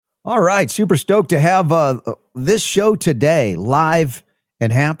All right. Super stoked to have this show today live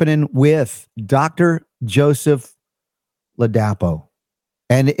and happening with Dr. Joseph Ladapo.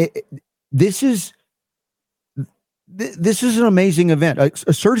 And this is an amazing event.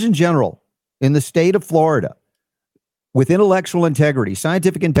 A Surgeon General in the state of Florida with intellectual integrity,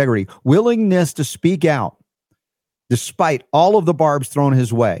 scientific integrity, willingness to speak out despite all of the barbs thrown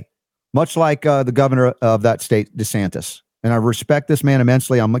his way, much like the governor of that state, DeSantis. And I respect this man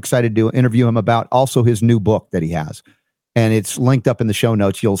immensely. I'm excited to interview him about also his new book that he has. And it's linked up in the show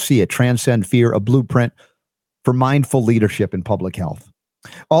notes. You'll see it, Transcend Fear, a blueprint for mindful leadership in public health.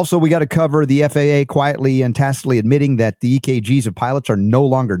 Also, we got to cover the FAA quietly and tacitly admitting that the EKGs of pilots are no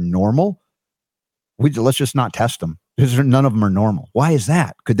longer normal. Let's just not test them because none of them are normal. Why is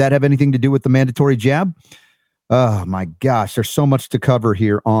that? Could that have anything to do with the mandatory jab? Oh, my gosh. There's so much to cover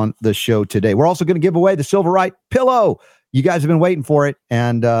here on the show today. We're also going to give away the Silver Right pillow. You guys have been waiting for it,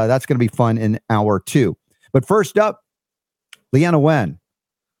 and that's going to be fun in hour 2. But first up, Leanna Wen.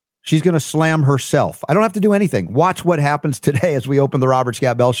 She's going to slam herself. I don't have to do anything. Watch what happens today as we open the Robert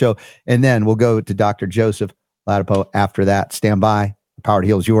Scott Bell Show, and then we'll go to Dr. Joseph Ladapo after that. Stand by. The Power to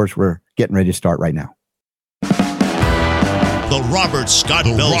Heal is yours. We're getting ready to start right now. The Robert Scott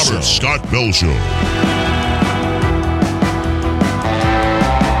Bell Show. Robert Scott Bell Show.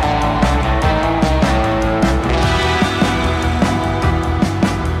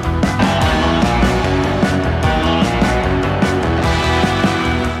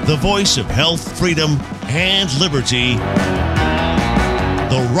 The voice of health, freedom, and liberty.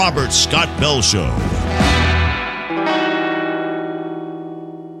 The Robert Scott Bell Show.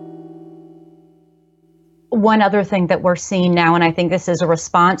 One other thing that we're seeing now, and I think this is a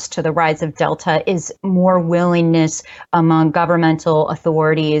response to the rise of Delta, is more willingness among governmental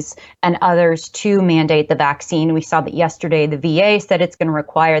authorities and others to mandate the vaccine. We saw that yesterday the VA said it's going to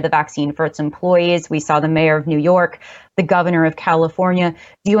require the vaccine for its employees. We saw the mayor of New York, the governor of California.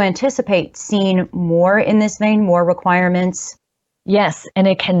 Do you anticipate seeing more in this vein, more requirements? Yes, and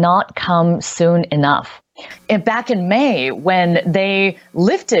it cannot come soon enough. And back in May, when they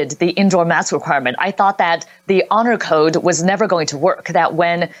lifted the indoor mask requirement, I thought that the honor code was never going to work, that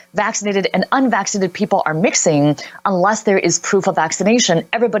when vaccinated and unvaccinated people are mixing, unless there is proof of vaccination,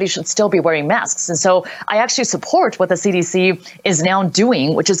 everybody should still be wearing masks. And so I actually support what the CDC is now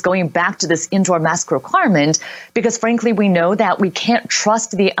doing, which is going back to this indoor mask requirement, because frankly, we know that we can't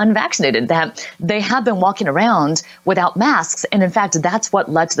trust the unvaccinated, that they have been walking around without masks. And in fact, that's what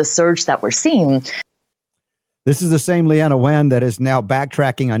led to the surge that we're seeing. This is the same Leanna Wen that is now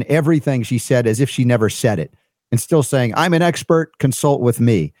backtracking on everything she said as if she never said it and still saying, I'm an expert, consult with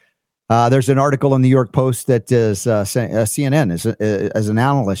me. There's an article in the New York Post that is CNN, as an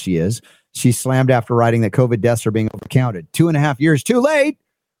analyst she's slammed after writing that COVID deaths are being overcounted. 2.5 years too late.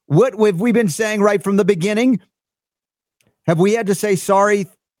 What have we been saying right from the beginning? Have we had to say, sorry,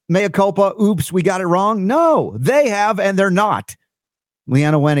 mea culpa, oops, we got it wrong? No, they have, and they're not.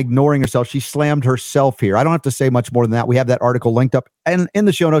 Leanna Wen ignoring herself. She slammed herself here. I don't have to say much more than that. We have that article linked up and in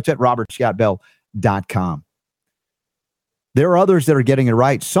the show notes at robertscottbell.com. There are others that are getting it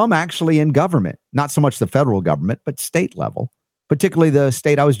right. Some actually in government, not so much the federal government, but state level, particularly the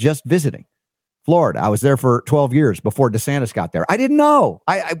state I was just visiting, Florida. I was there for 12 years before DeSantis got there. I didn't know.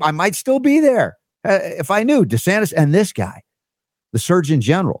 I might still be there if I knew DeSantis and this guy, the Surgeon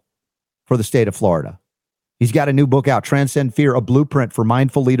General for the state of Florida. He's got a new book out, Transcend Fear, a blueprint for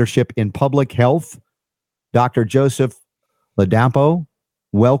mindful leadership in public health. Dr. Joseph Ladapo,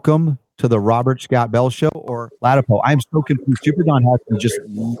 welcome to the Robert Scott Bell Show, or Ladapo. I'm so confused. Super Don has been just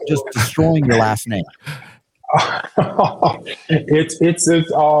destroying your last name.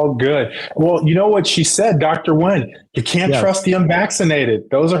 It's all good. Well, you know what she said, Dr. Wen? You can't trust the unvaccinated.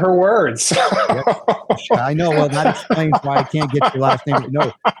 Those are her words. I know. Well, that explains why I can't get your last name.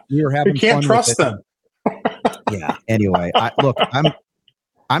 No, we were having fun. You can't trust them. Yeah. Anyway,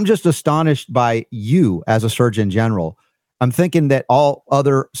 I'm just astonished by you as a Surgeon General. I'm thinking that all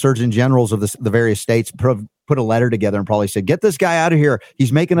other Surgeon Generals of the various states put a letter together and probably said, get this guy out of here.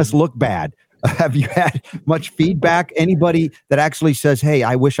 He's making us look bad. Have you had much feedback? Anybody that actually says, hey,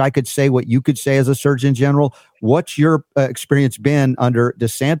 I wish I could say what you could say as a Surgeon General? What's your experience been under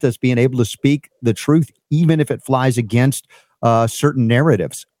DeSantis being able to speak the truth, even if it flies against certain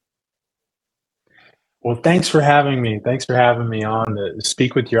narratives? Well, thanks for having me. Thanks for having me on to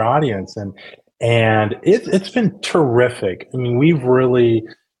speak with your audience. And it's been terrific. I mean, we've really,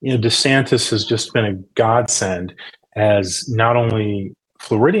 DeSantis has just been a godsend, as not only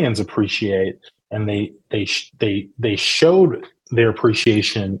Floridians appreciate, and they showed their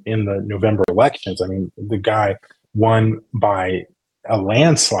appreciation in the November elections. I mean, the guy won by a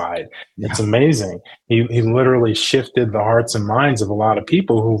landslide. Yeah. It's amazing. He literally shifted the hearts and minds of a lot of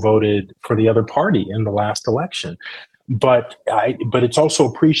people who voted for the other party in the last election. But it's also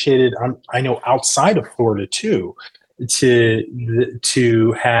appreciated. I know outside of Florida too,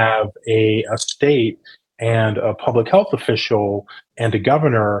 to have a state and a public health official and a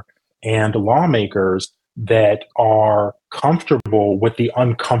governor and lawmakers that are comfortable with the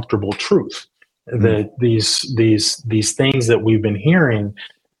uncomfortable truth. That these things that we've been hearing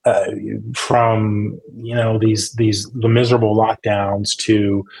from the miserable lockdowns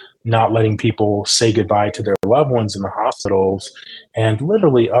to not letting people say goodbye to their loved ones in the hospitals, and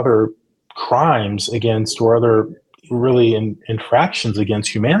literally other crimes against, or other really infractions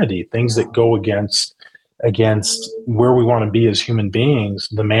against humanity, things that go against where we want to be as human beings,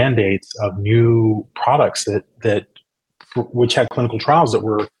 the mandates of new products which had clinical trials that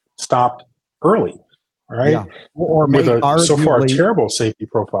were stopped early, right? Yeah. Or with so far a arguably terrible safety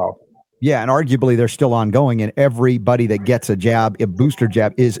profile. Yeah, and arguably they're still ongoing, and everybody that gets a booster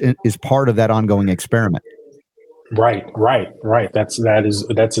jab, is part of that ongoing experiment. Right. That's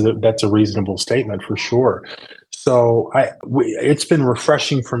a reasonable statement for sure. So it's been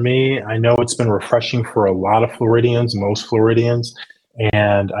refreshing for me. I know it's been refreshing for a lot of Floridians, most Floridians,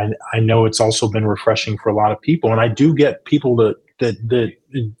 and I know it's also been refreshing for a lot of people. And I do get people that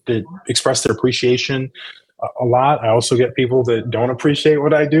express their appreciation a lot. I also get people that don't appreciate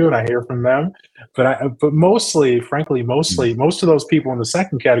what I do, and I hear from them. But mostly, frankly, most of those people in the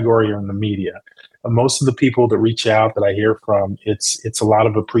second category are in the media. Most of the people that reach out that I hear from, it's a lot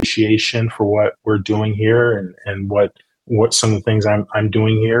of appreciation for what we're doing here and what some of the things I'm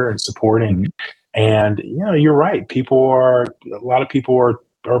doing here and supporting. And you're right. A lot of people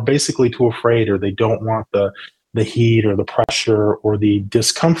are basically too afraid, or they don't want the heat or the pressure or the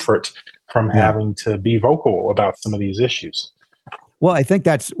discomfort from having to be vocal about some of these issues. Well, I think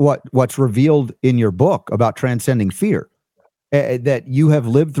that's what's revealed in your book about transcending fear, that you have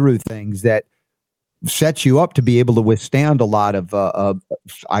lived through things that sets you up to be able to withstand a lot of,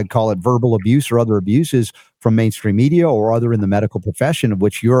 I call it verbal abuse or other abuses from mainstream media or other in the medical profession, of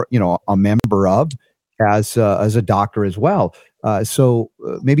which you're, a member of as a doctor as well. So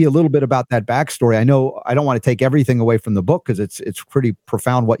maybe a little bit about that backstory. I know I don't want to take everything away from the book, because it's pretty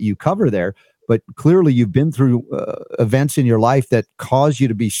profound what you cover there, but clearly you've been through events in your life that cause you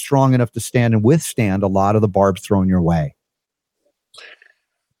to be strong enough to stand and withstand a lot of the barbs thrown your way.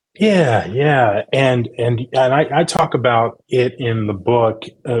 Yeah. And I talk about it in the book,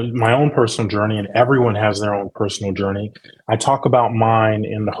 my own personal journey, and everyone has their own personal journey. I talk about mine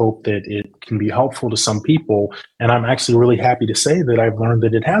in the hope that it can be helpful to some people. And I'm actually really happy to say that I've learned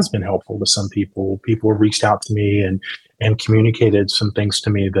that it has been helpful to some people. People have reached out to me and communicated some things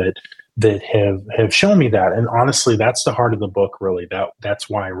to me that have shown me that. And honestly, that's the heart of the book, really. That's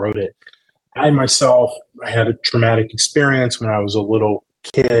why I wrote it. I had a traumatic experience when I was a little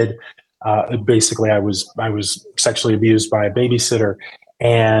kid. Basically, I was sexually abused by a babysitter,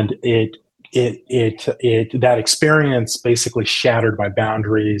 and that experience basically shattered my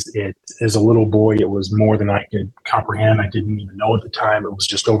boundaries. As a little boy, it was more than I could comprehend. I didn't even know at the time. It was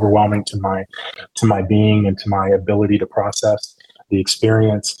just overwhelming to my being and to my ability to process the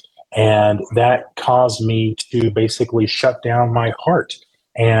experience, and that caused me to basically shut down my heart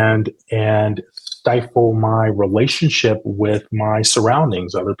and stifle my relationship with my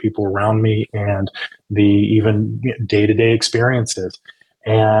surroundings, other people around me, and the even day-to-day experiences.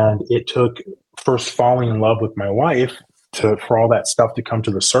 And it took first falling in love with my wife for all that stuff to come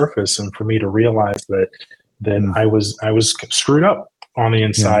to the surface, and for me to realize that I was screwed up on the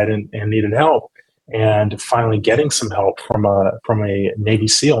inside and needed help. And finally getting some help from a Navy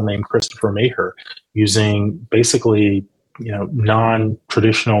SEAL named Christopher Maher, using basically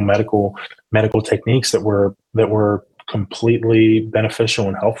non-traditional medical techniques that were completely beneficial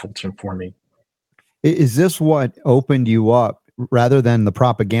and helpful for me. Is this what opened you up, rather than the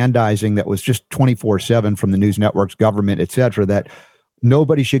propagandizing that was just 24/7 from the news networks, government, et cetera, that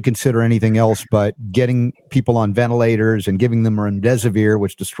nobody should consider anything else but getting people on ventilators and giving them remdesivir,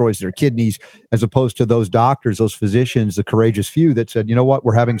 which destroys their kidneys, as opposed to those doctors, those physicians, the courageous few that said, you know what,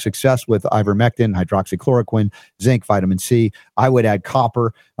 we're having success with ivermectin, hydroxychloroquine, zinc, vitamin C. I would add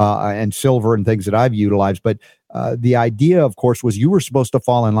copper and silver and things that I've utilized. But the idea, of course, was you were supposed to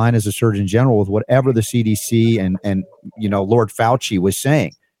fall in line as a Surgeon General with whatever the CDC and Lord Fauci was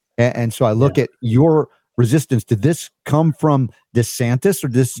saying. And so I look at your resistance. Did this come from DeSantis, or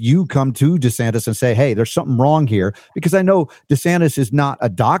did you come to DeSantis and say, hey, there's something wrong here? Because I know DeSantis is not a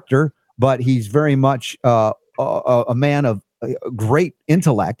doctor, but he's very much a man of a great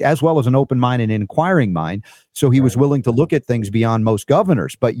intellect as well as an open mind and inquiring mind. So he was willing to look at things beyond most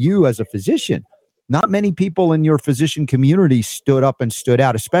governors. But you, as a physician, not many people in your physician community stood up and stood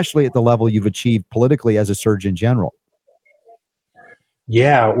out, especially at the level you've achieved politically as a Surgeon General.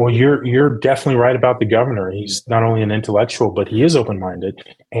 Yeah, well, you're definitely right about the governor. He's not only an intellectual, but he is open-minded,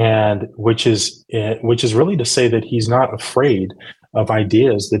 and which is really to say that he's not afraid of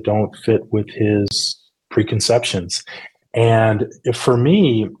ideas that don't fit with his preconceptions. And for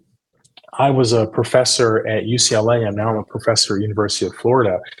me, I was a professor at UCLA, and now I'm a professor at University of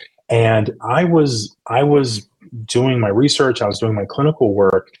Florida. And I was doing my research, I was doing my clinical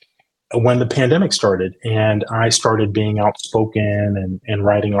work when the pandemic started, and I started being outspoken and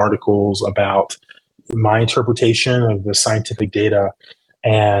writing articles about my interpretation of the scientific data.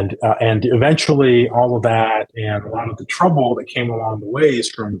 And eventually all of that and a lot of the trouble that came along the ways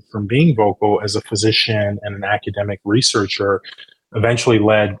from being vocal as a physician and an academic researcher eventually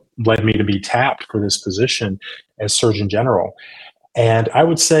led me to be tapped for this position as Surgeon General. And I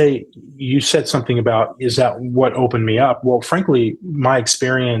would say, you said something about, is that what opened me up? Well, frankly, my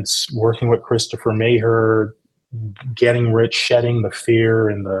experience working with Christopher Maher, getting rich, shedding the fear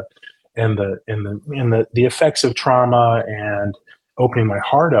and the effects of trauma, and opening my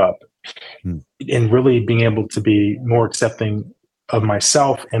heart up, and really being able to be more accepting of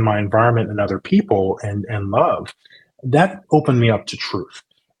myself and my environment and other people and love, that opened me up to truth.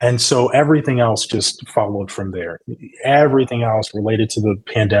 And so everything else just followed from there. Everything else related to the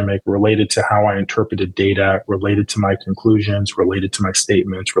pandemic, related to how I interpreted data, related to my conclusions, related to my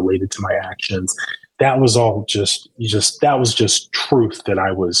statements, related to my actions. That was all just truth that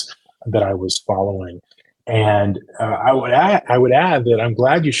I was following. And I would add that I'm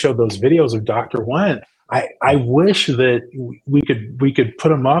glad you showed those videos of Dr. Wen. I wish that we could put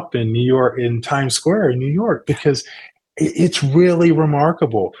them up in New York, in Times Square in New York, because it's really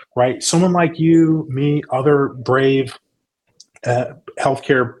remarkable, right? Someone like you, me, other brave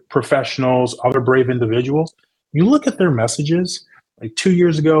healthcare professionals, other brave individuals, you look at their messages like 2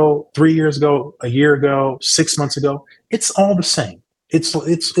 years ago, 3 years ago, a year ago, 6 months ago, it's all the same. It's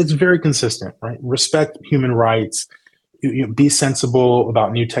very consistent, right? Respect human rights, be sensible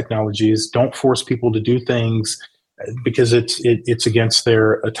about new technologies. Don't force people to do things because it's against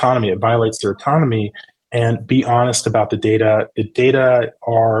their autonomy. It violates their autonomy. And be honest about the data. The data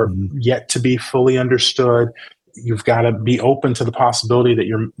are yet to be fully understood. You've got to be open to the possibility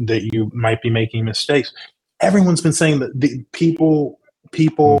that you might be making mistakes. Everyone's been saying that the people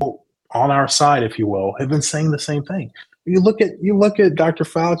on our side, if you will, have been saying the same thing. You look at Dr.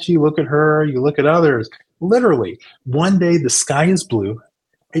 Fauci, you look at her, you look at others. Literally, one day the sky is blue,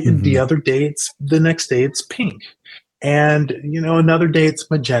 the next day it's pink. And another day it's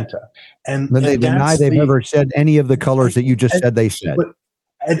magenta, and they deny they've ever said any of the colors that you just said they said.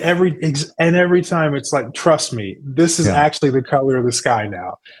 And every time it's like, trust me, this is actually the color of the sky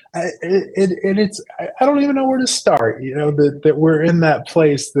now. I don't even know where to start. That we're in that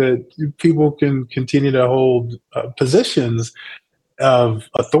place that people can continue to hold positions of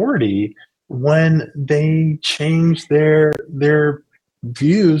authority when they change their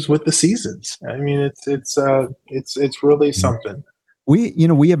views with the seasons. I mean, it's really something.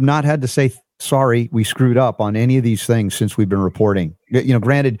 We have not had to say sorry, we screwed up on any of these things since we've been reporting.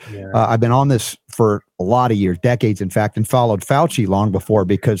 Granted, I've been on this for a lot of years, decades, in fact, and followed Fauci long before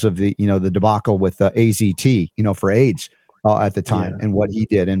because of the debacle with AZT, for AIDS at the time and what he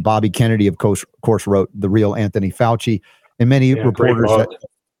did. And Bobby Kennedy, of course, wrote The Real Anthony Fauci, and many reporters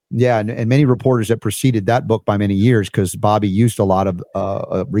and many reporters that preceded that book by many years, because Bobby used a lot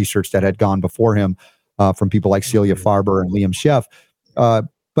of research that had gone before him from people like Celia Farber and Liam Sheff.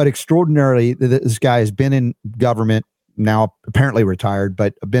 But extraordinarily, this guy has been in government, now apparently retired,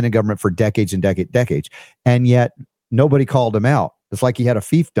 but been in government for decades and decades. And yet nobody called him out. It's like he had a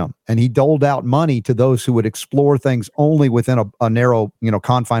fiefdom, and he doled out money to those who would explore things only within a narrow,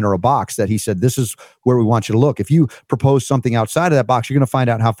 confine or a box that he said, this is where we want you to look. If you propose something outside of that box, you're going to find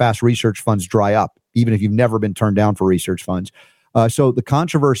out how fast research funds dry up, even if you've never been turned down for research funds. So the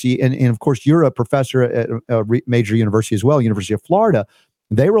controversy, and of course, you're a professor at a major university as well, University of Florida.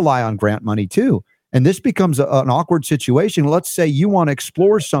 They rely on grant money too. And this becomes an awkward situation. Let's say you want to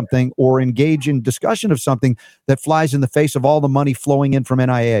explore something or engage in discussion of something that flies in the face of all the money flowing in from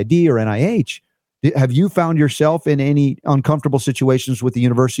NIAID or NIH. Have you found yourself in any uncomfortable situations with the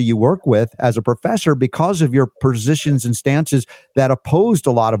university you work with as a professor because of your positions and stances that opposed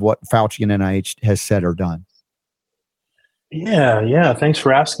a lot of what Fauci and NIH has said or done? Yeah. Thanks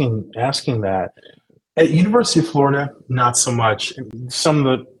for asking that. At University of Florida, not so much. Some of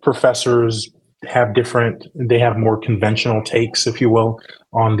the professors have more conventional takes, if you will,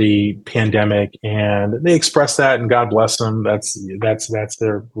 on the pandemic, and they express that, and God bless them. That's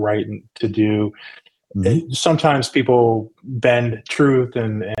their right to do. Mm-hmm. Sometimes people bend truth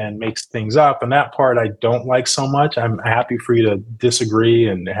and makes things up, and that part I don't like so much. I'm happy for you to disagree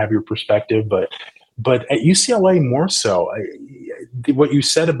and have your perspective, but at UCLA more so. What you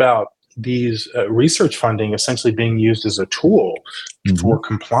said about these research funding essentially being used as a tool for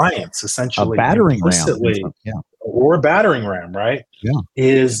compliance, essentially, a battering implicitly, ram, or a battering ram, right? Yeah,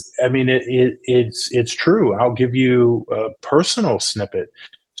 It's true. I'll give you a personal snippet.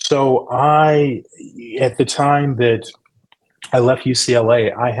 So at the time that I left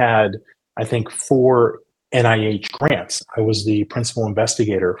UCLA, I had, I think, 4 NIH grants. I was the principal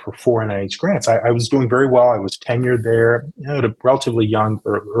investigator for 4 NIH grants. I was doing very well. I was tenured there, at a relatively young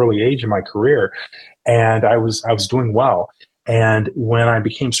or early age in my career, and I was doing well. And when I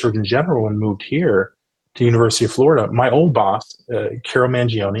became Surgeon General and moved here to University of Florida, my old boss, Carol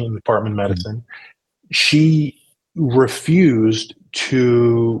Mangione in the Department of Medicine, she refused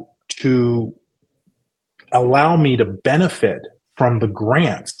to allow me to benefit from the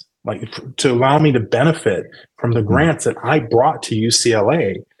grants, to allow me to benefit from the grants that I brought to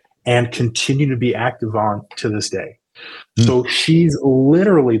UCLA and continue to be active on to this day. So she's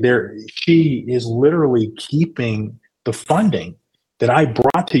literally there. She is literally keeping the funding that I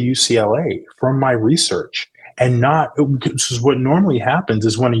brought to UCLA from my research. And not, this is what normally happens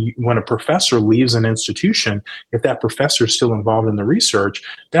is when a professor leaves an institution, if that professor is still involved in the research,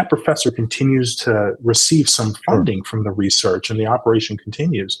 that professor continues to receive some funding from the research, and the operation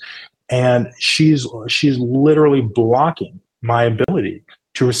continues. And she's literally blocking my ability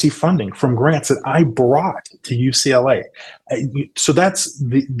to receive funding from grants that I brought to UCLA. So that's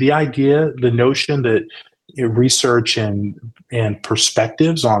the idea, the notion that research and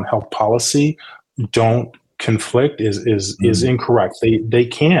perspectives on health policy don't conflict is incorrect. They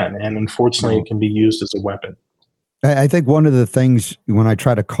can, and unfortunately it can be used as a weapon. I think one of the things when I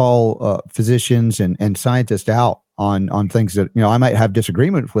try to call physicians and scientists out on things that, I might have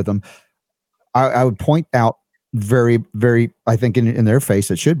disagreement with them, I would point out very, very, I think in their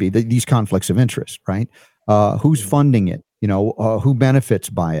face, it should be these conflicts of interest, right? Who's funding it? Who benefits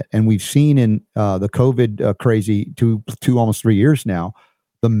by it? And we've seen in the COVID crazy two almost 3 years now,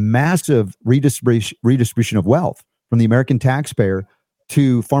 the massive redistribution of wealth from the American taxpayer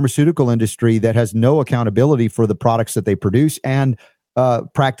to pharmaceutical industry that has no accountability for the products that they produce, and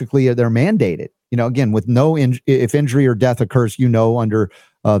practically they're mandated. Again, with if injury or death occurs, under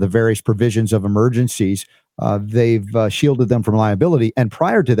the various provisions of emergencies, they've shielded them from liability. And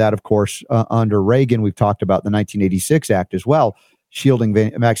prior to that, of course, under Reagan, we've talked about the 1986 Act as well, shielding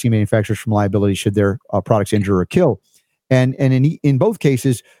vaccine manufacturers from liability should their products injure or kill. And in both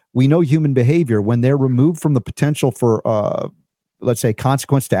cases, we know human behavior, when they're removed from the potential for, let's say,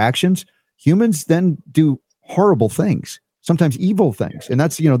 consequence to actions, humans then do horrible things, sometimes evil things. And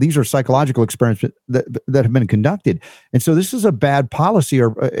that's, these are psychological experiments that have been conducted. And so this is a bad policy,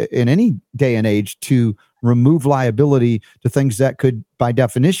 or in any day and age, to remove liability to things that could, by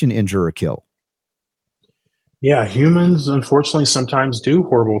definition, injure or kill. Yeah, humans unfortunately sometimes do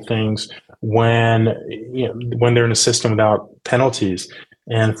horrible things when they're in a system without penalties,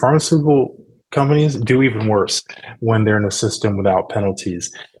 and pharmaceutical companies do even worse when they're in a system without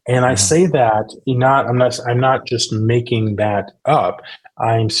penalties. And I say that I'm not just making that up.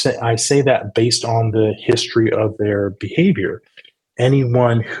 I say that based on the history of their behavior.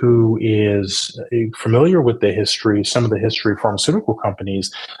 Anyone who is familiar with some of the history of pharmaceutical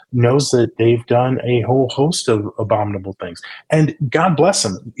companies knows that they've done a whole host of abominable things. And God bless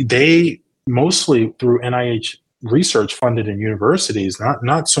them. They mostly through NIH research funded in universities,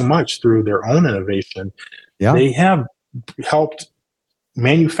 not so much through their own innovation. Yeah. They have helped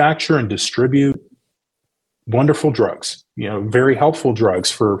manufacture and distribute wonderful drugs, very helpful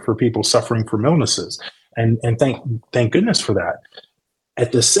drugs for people suffering from illnesses. And thank goodness for that.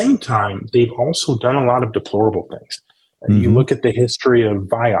 At the same time, they've also done a lot of deplorable things. You look at the history of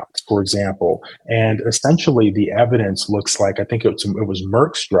Vioxx, for example, and essentially the evidence looks like, I think it was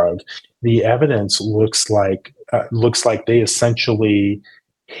Merck's drug. The evidence looks like they essentially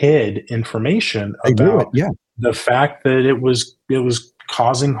hid information about the fact that it was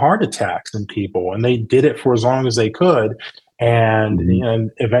causing heart attacks in people, and they did it for as long as they could.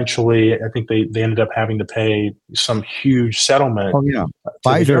 And eventually, I think they ended up having to pay some huge settlement. Oh yeah,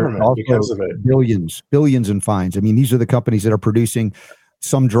 Pfizer because of it. Billions in fines. I mean, these are the companies that are producing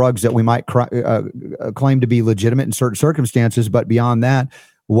some drugs that we might claim to be legitimate in certain circumstances, but beyond that,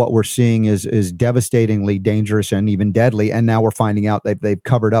 what we're seeing is devastatingly dangerous and even deadly. And now we're finding out that they've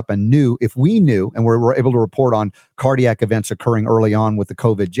covered up and knew, if we knew, and we're able to report on cardiac events occurring early on with the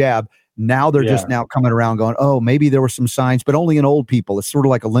COVID jab. Now they're just now coming around going, oh, maybe there were some signs, but only in old people. It's sort of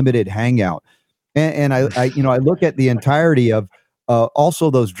like a limited hangout. And I look at the entirety of also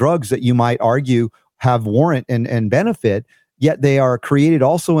those drugs that you might argue have warrant and benefit, yet they are created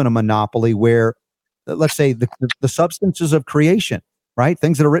also in a monopoly where, let's say, the substances of creation, right?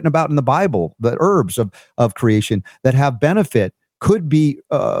 Things that are written about in the Bible, the herbs of creation that have benefit, could be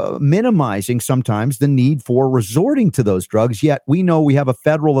minimizing sometimes the need for resorting to those drugs. Yet we know we have a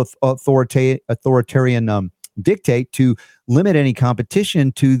federal authoritarian dictate to limit any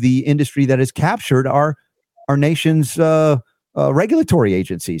competition to the industry that has captured our nation's regulatory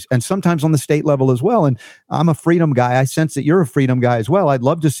agencies, and sometimes on the state level as well. And I'm a freedom guy. I sense that you're a freedom guy as well. I'd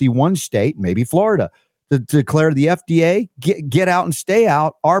love to see one state, maybe Florida, to declare the FDA, get out and stay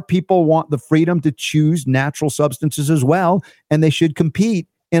out. Our people want the freedom to choose natural substances as well, and they should compete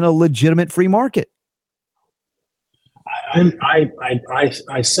in a legitimate free market.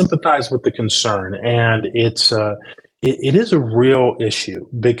 I sympathize with the concern, and it is a real issue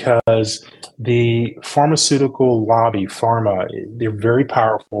because the pharmaceutical lobby, pharma, they're very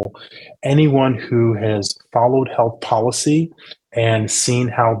powerful. Anyone who has followed health policy and seen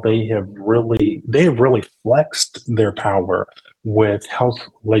how they have really flexed their power with health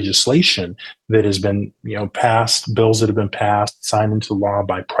legislation that has been, passed, bills that have been passed, signed into law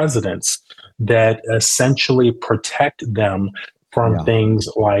by presidents that essentially protect them from things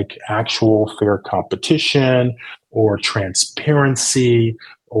like actual fair competition or transparency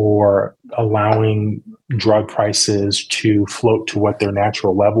or allowing drug prices to float to what their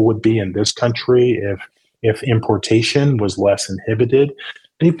natural level would be in this country if importation was less inhibited.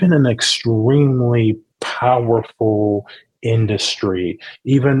 They've been an extremely powerful industry.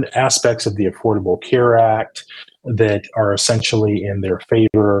 Even aspects of the Affordable Care Act that are essentially in their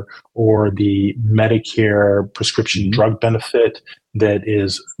favor, or the Medicare prescription drug benefit that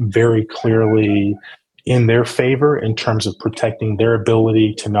is very clearly in their favor in terms of protecting their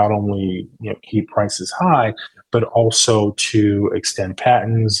ability to not only keep prices high, but also to extend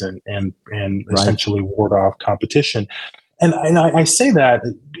patents and essentially ward off competition. And I say that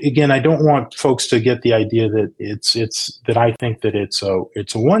again. I don't want folks to get the idea that it's that I think that it's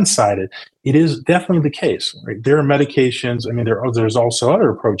a one-sided. It is definitely the case. Right? There are medications. I mean, there's also other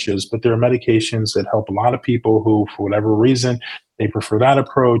approaches, but there are medications that help a lot of people who, for whatever reason, they prefer that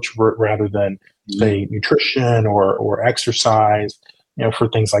approach rather than say nutrition or exercise. For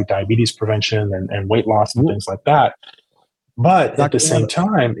things like diabetes prevention and weight loss and things like that. But at the same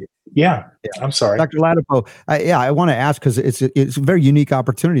time, I'm sorry, Dr. Ladapo. I want to ask because it's a very unique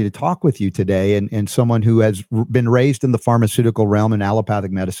opportunity to talk with you today, and someone who has been raised in the pharmaceutical realm and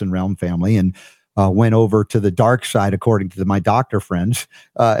allopathic medicine realm family, and went over to the dark side, according to my doctor friends,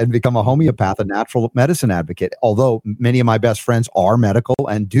 and become a homeopath, a natural medicine advocate. Although many of my best friends are medical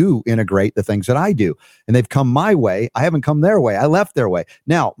and do integrate the things that I do, and they've come my way. I haven't come their way. I left their way.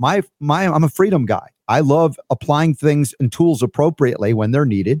 Now, I'm a freedom guy. I love applying things and tools appropriately when they're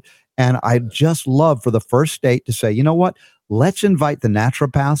needed. And I just love for the first state to say, you know what? Let's invite the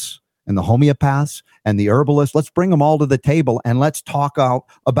naturopaths and the homeopaths and the herbalists. Let's bring them all to the table and let's talk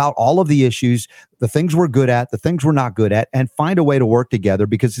about all of the issues, the things we're good at, the things we're not good at, and find a way to work together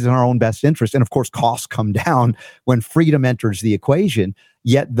because it's in our own best interest. And of course, costs come down when freedom enters the equation,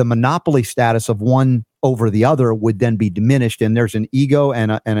 yet the monopoly status of one over the other would then be diminished. And there's an ego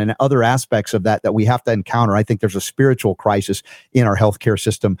and other aspects of that we have to encounter. I think there's a spiritual crisis in our healthcare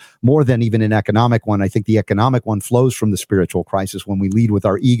system more than even an economic one. I think the economic one flows from the spiritual crisis when we lead with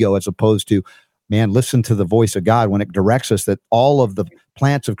our ego as opposed to, man, listen to the voice of God when it directs us that all of the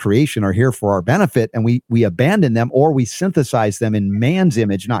plants of creation are here for our benefit, and we abandon them or we synthesize them in man's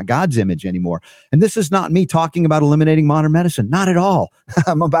image, not God's image anymore. And this is not me talking about eliminating modern medicine, not at all.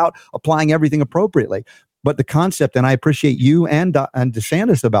 I'm about applying everything appropriately. But the concept, and I appreciate you and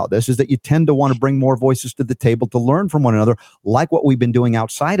DeSantis about this, is that you tend to want to bring more voices to the table to learn from one another, like what we've been doing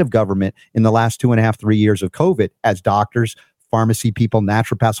outside of government in the last 2.5, 3 years of COVID as doctors, pharmacy people,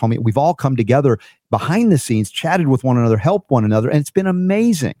 naturopaths, we've all come together behind the scenes, chatted with one another, helped one another, and it's been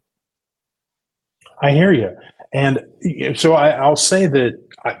amazing. I hear you. And so I'll say that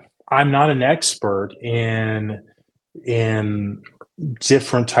I'm not an expert in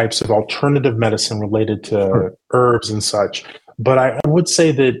different types of alternative medicine related to herbs and such. But I would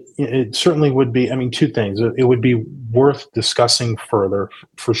say that it certainly would be, two things. It would be worth discussing further,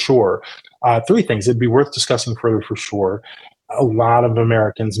 for sure. Three things. It'd be worth discussing further, for sure. a lot of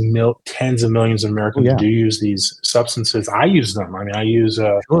Americans, tens of millions of Americans do use these substances. I use them. I mean,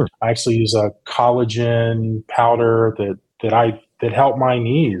 I actually use a collagen powder that help my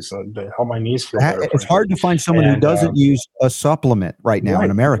knees, feel better. It's hard to find someone who doesn't use a supplement right now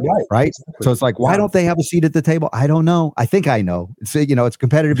in America, right? Exactly. So it's like, why don't they have a seat at the table? I don't know. I think I know. It's, it's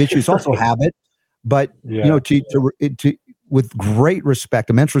competitive issue. It's also habit, but with great respect,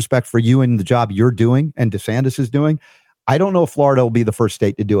 immense respect for you and the job you're doing and DeSantis is doing. I don't know if Florida will be the first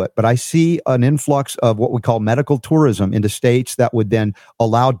state to do it, but I see an influx of what we call medical tourism into states that would then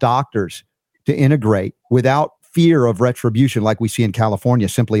allow doctors to integrate without fear of retribution, like we see in California.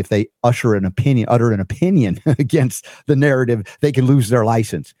 Simply, if they utter an opinion against the narrative, they can lose their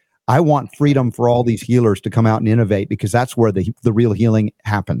license. I want freedom for all these healers to come out and innovate, because that's where the real healing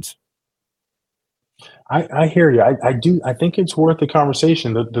happens. I hear you. I do. I think it's worth the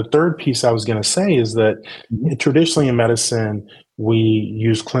conversation. The third piece I was going to say is that traditionally in medicine, we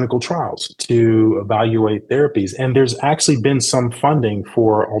use clinical trials to evaluate therapies. And there's actually been some funding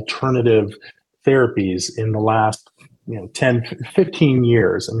for alternative therapies in the last 10, 15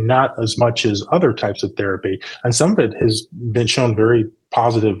 years. I mean, not as much as other types of therapy. And some of it has been shown very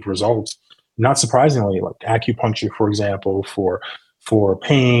positive results. Not surprisingly, like acupuncture, for example, for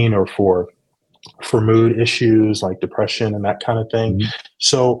pain or for mood issues like depression and that kind of thing. Mm-hmm.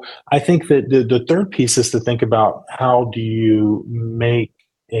 So I think that the third piece is to think about, how do you make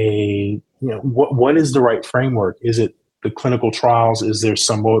what is the right framework? Is it the clinical trials? Is there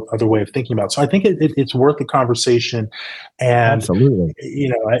some other way of thinking about it? So I think it's worth the conversation. And absolutely,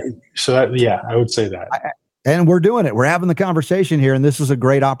 I would say that. And we're doing it. We're having the conversation here, and this is a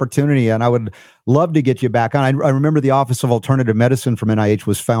great opportunity. And I would love to get you back on. I remember the Office of Alternative Medicine from NIH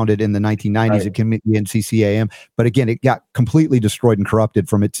was founded in the 1990s. Right. It came at the NCCAM, but again, it got completely destroyed and corrupted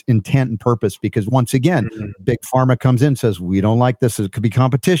from its intent and purpose, because once again, Big Pharma comes in, says, we don't like this. It could be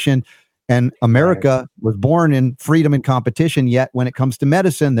competition. And America was born in freedom and competition, yet when it comes to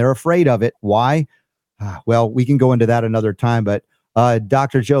medicine, they're afraid of it. Why? Well, we can go into that another time, but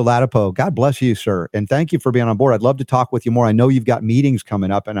Dr. Joe Ladapo, God bless you, sir. And thank you for being on board. I'd love to talk with you more. I know you've got meetings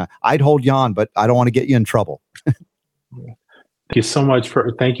coming up, and I'd hold you on, but I don't want to get you in trouble. Thank you so much.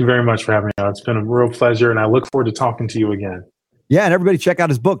 Thank you very much for having me on. It's been a real pleasure, and I look forward to talking to you again. Yeah, and everybody check out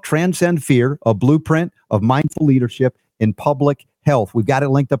his book, Transcend Fear, A Blueprint of Mindful Leadership in Public Health. We've got it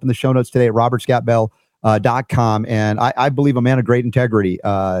linked up in the show notes today at robertscottbell.com. And I believe a man of great integrity.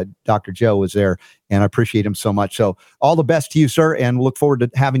 Dr. Joe was there, and I appreciate him so much. So all the best to you, sir, and look forward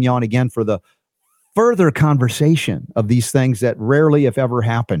to having you on again for the further conversation of these things that rarely, if ever,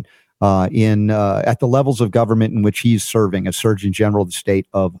 happen at the levels of government in which he's serving as Surgeon General of the state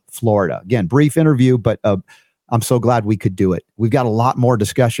of Florida. Again, brief interview, but I'm so glad we could do it. We've got a lot more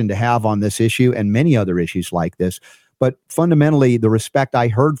discussion to have on this issue and many other issues like this. But fundamentally, the respect I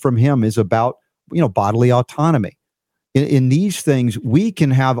heard from him is about, bodily autonomy. In these things, we can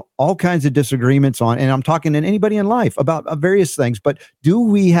have all kinds of disagreements on, and I'm talking to anybody in life about various things, but do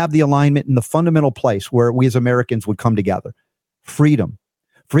we have the alignment in the fundamental place where we as Americans would come together? Freedom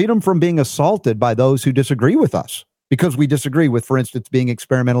from being assaulted by those who disagree with us because we disagree with, for instance, being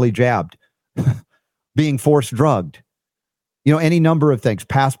experimentally jabbed, being forced drugged, any number of things,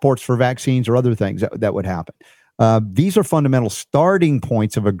 passports for vaccines or other things that would happen. These are fundamental starting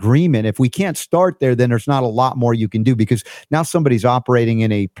points of agreement. If we can't start there, then there's not a lot more you can do, because now somebody's operating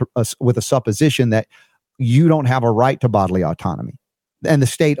in with a supposition that you don't have a right to bodily autonomy, and the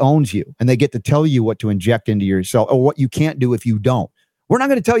state owns you, and they get to tell you what to inject into yourself or what you can't do if you don't. We're not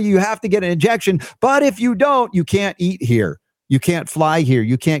going to tell you have to get an injection, but if you don't, you can't eat here, you can't fly here,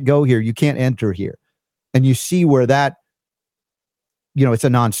 you can't go here, you can't enter here, and you see where that, it's a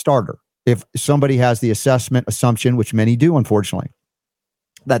non-starter. If somebody has the assumption, which many do, unfortunately,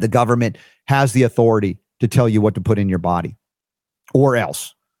 that the government has the authority to tell you what to put in your body or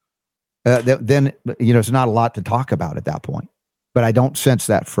else, then, it's not a lot to talk about at that point. But I don't sense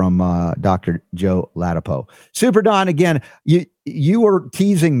that from Dr. Joe Ladapo. Super Don, again, you were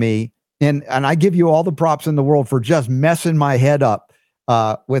teasing me, and I give you all the props in the world for just messing my head up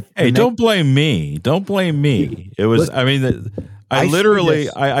with. Hey, don't blame me. Don't blame me. It was,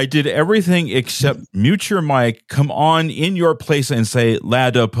 I did everything except mute your mic, come on in your place and say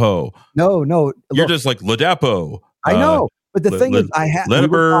Ladapo. No. You're just like Ladapo. I know. But the thing is, I have.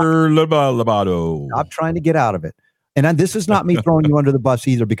 Labato. I'm trying to get out of it. And this is not me throwing you under the bus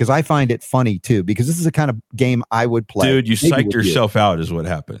either, because I find it funny too, because this is the kind of game I would play. Dude, you psyched yourself out is what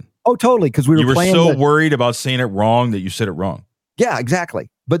happened. Oh, totally. Because you were so worried about saying it wrong that you said it wrong. Yeah, exactly.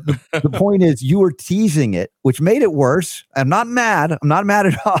 But the point is, you were teasing it, which made it worse. I'm not mad. I'm not mad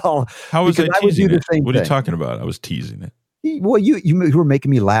at all. How was I teasing it? What are you talking about? I was teasing it. Well, you were making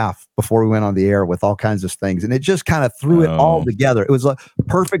me laugh before we went on the air with all kinds of things, and it just kind of threw it all together. It was a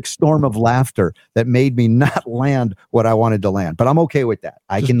perfect storm of laughter that made me not land what I wanted to land. But I'm okay with that.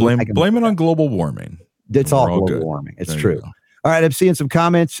 I can blame it on global warming. It's all global warming. It's true. All right, I'm seeing some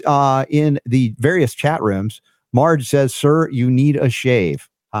comments in the various chat rooms. Marge says, "Sir, you need a shave."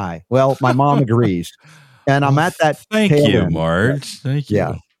 Hi. Well, my mom agrees, and I'm at that. Thank you, Marge. Thank you.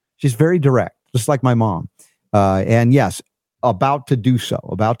 Yeah, she's very direct, just like my mom. And yes. About to do so,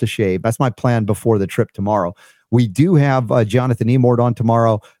 about to shave. That's my plan before the trip tomorrow. We do have Jonathan Emord on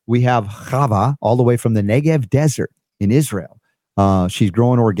tomorrow. We have Chava all the way from the Negev Desert in Israel. She's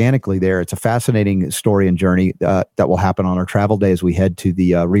growing organically there. It's a fascinating story and journey that will happen on our travel day as we head to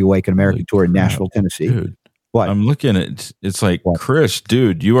the Reawaken American Tour in Nashville, Tennessee. Dude, what? I'm looking at it's like, what? Chris,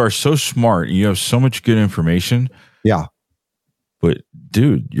 dude, you are so smart. You have so much good information. Yeah. But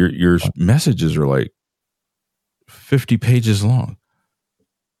dude, your messages are like 50 pages long.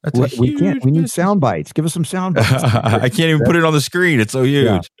 That's we need sound bites. Give us some sound bites. I can't even put it on the screen. It's so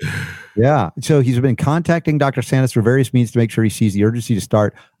huge. Yeah. So he's been contacting Dr. Sanders for various means to make sure he sees the urgency to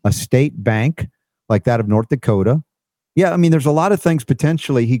start a state bank like that of North Dakota. Yeah. I mean, there's a lot of things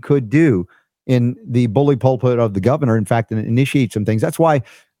potentially he could do in the bully pulpit of the governor. In fact, initiate some things. That's why,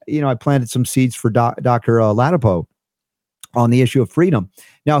 I planted some seeds for Dr. Ladapo on the issue of freedom.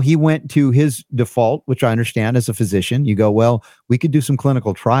 Now, he went to his default, which I understand as a physician. You go, well, we could do some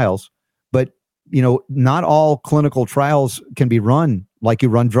clinical trials, but, not all clinical trials can be run like you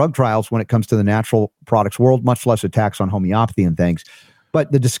run drug trials when it comes to the natural products world, much less attacks on homeopathy and things.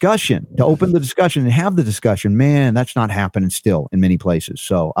 But the discussion, to open the discussion and have the discussion, man, that's not happening still in many places.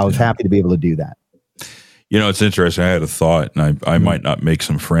 So I was happy to be able to do that. It's interesting. I had a thought, and I might not make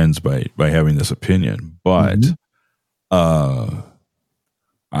some friends by having this opinion, but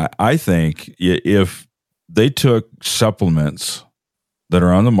I think if they took supplements that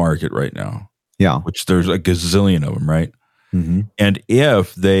are on the market right now, which there's a gazillion of them, right? Mm-hmm. And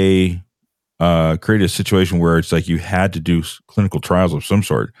if they create a situation where it's like you had to do clinical trials of some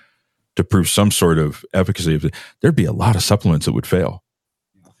sort to prove some sort of efficacy, there'd be a lot of supplements that would fail.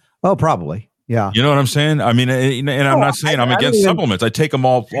 Oh, probably. Yeah. You know what I'm saying? I mean, and I'm not saying I'm against supplements. I take them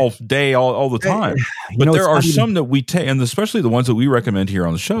all day, all the time. But there are some that we take, and especially the ones that we recommend here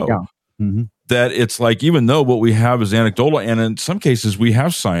on the show, that it's like, even though what we have is anecdotal, and in some cases we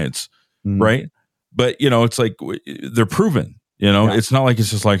have science, right? But, it's like they're proven, it's not like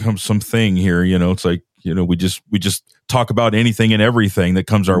it's just like something here, it's like, we just talk about anything and everything that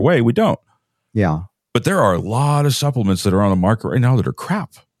comes our way. We don't. Yeah. But there are a lot of supplements that are on the market right now that are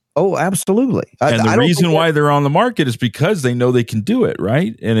crap. Oh, absolutely. And the reason why they're on the market is because they know they can do it,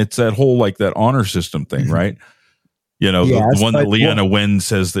 right? And it's that whole, like, that honor system thing, right? The one that Leanna Wen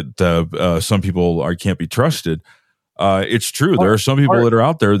says that some people can't be trusted. It's true. There are some people that are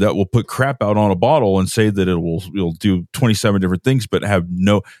out there that will put crap out on a bottle and say that it'll do 27 different things, but have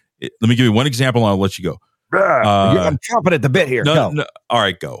no. Let me give you one example, and I'll let you go. I'm chomping at the bit here. No. All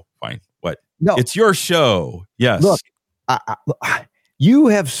right, go. Fine. What? No, it's your show. Yes. Look, you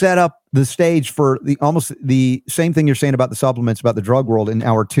have set up the stage for almost the same thing you're saying about the supplements, about the drug world in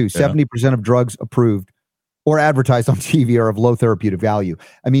hour 2. 70% of drugs approved or advertised on TV are of low therapeutic value.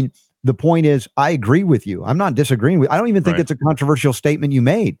 I mean, the point is, I agree with you. I'm not disagreeing with. I don't even think it's a controversial statement you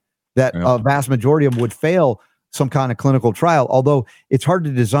made that a vast majority of them would fail some kind of clinical trial, although it's hard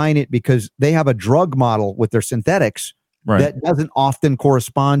to design it because they have a drug model with their synthetics that doesn't often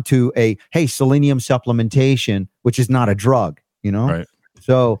correspond to selenium supplementation, which is not a drug, Right.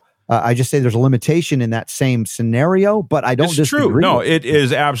 So I just say there's a limitation in that same scenario, but I don't disagree. True. No, it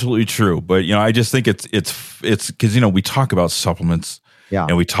is absolutely true. But, I just think it's because, we talk about supplements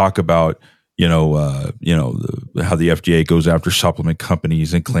and we talk about, how the FDA goes after supplement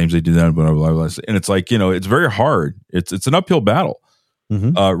companies and claims they do that, blah, blah, blah. And it's like, it's very hard. It's an uphill battle,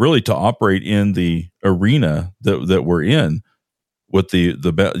 really, to operate in the arena that we're in with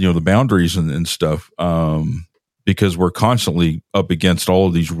the boundaries and stuff. Because we're constantly up against all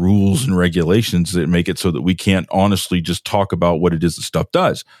of these rules and regulations that make it so that we can't honestly just talk about what it is that stuff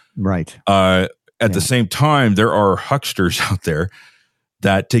does. Right. At the same time, there are hucksters out there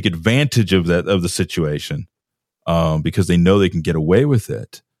that take advantage of the situation because they know they can get away with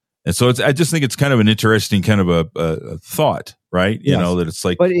it. And so I just think it's kind of an interesting kind of a thought, right? That it's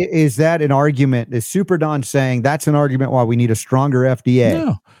like. But is that an argument? Is Super Don saying that's an argument why we need a stronger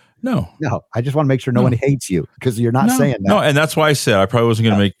FDA? No. I just want to make sure no one hates you because you're not saying that. No, and that's why I said I probably wasn't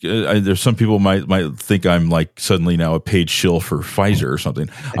going to make. There's some people might think I'm like suddenly now a paid shill for Pfizer or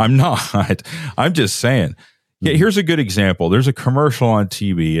something. I'm not. I'm just saying. Yeah, here's a good example. There's a commercial on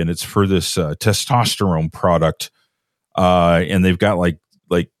TV, and it's for this testosterone product and they've got like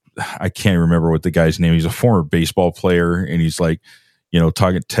I can't remember what the guy's name. He's a former baseball player, and he's like,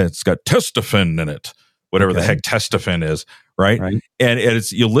 it's got testofen in it, whatever the heck testofen is, right? And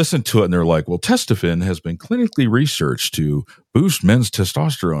it's, you listen to it, and they're like, well, testofen has been clinically researched to boost men's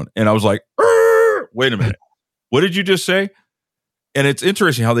testosterone, and I was like, wait a minute, what did you just say? And it's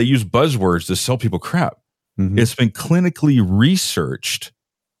interesting how they use buzzwords to sell people crap. Mm-hmm. It's been clinically researched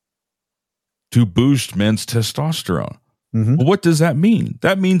to boost men's testosterone. Mm-hmm. Well, what does that mean?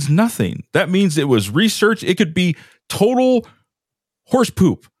 That means nothing. That means it was research. It could be total horse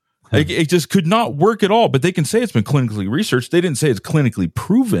poop. It just could not work at all. But they can say it's been clinically researched. They didn't say it's clinically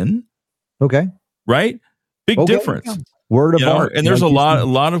proven. Okay. Right? Big difference. Yeah. Word of art. And there's a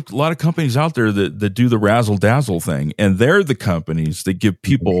lot of companies out there that do the razzle dazzle thing, and they're the companies that give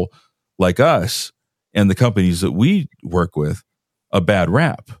people like us and the companies that we work with a bad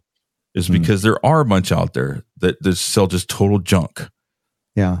rap. Is because there are a bunch out there that sell just total junk.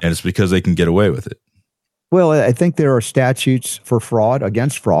 Yeah. And it's because they can get away with it. Well, I think there are statutes for fraud,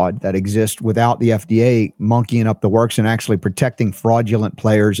 against fraud, that exist without the FDA monkeying up the works and actually protecting fraudulent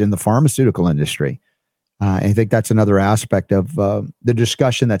players in the pharmaceutical industry. I think that's another aspect of the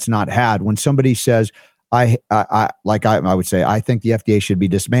discussion that's not had. When somebody says, I would say, I think the FDA should be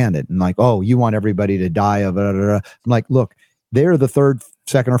disbanded. And like, oh, you want everybody to die of it. I'm like, look, they're the third,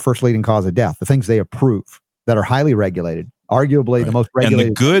 second, or first leading cause of death. The things they approve that are highly regulated, arguably the most regulated.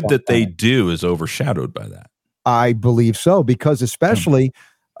 And the good that they do is overshadowed by that. I believe so, because especially,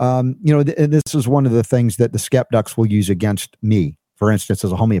 this is one of the things that the skeptics will use against me, for instance,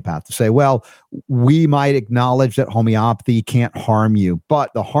 as a homeopath, to say, well, we might acknowledge that homeopathy can't harm you,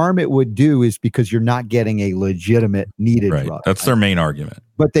 but the harm it would do is because you're not getting a legitimate needed drug. That's their main argument.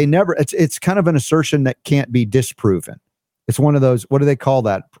 But they never, it's kind of an assertion that can't be disproven. It's one of those, what do they call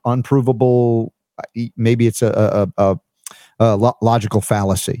that? Unprovable, maybe it's a logical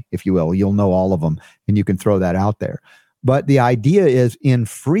fallacy, if you will. You'll know all of them, and you can throw that out there. But the idea is, in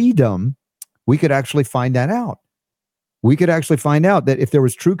freedom, we could actually find that out. We could actually find out that if there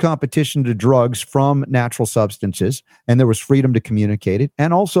was true competition to drugs from natural substances, and there was freedom to communicate it,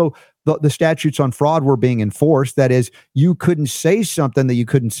 and also the statutes on fraud were being enforced, that is, you couldn't say something that you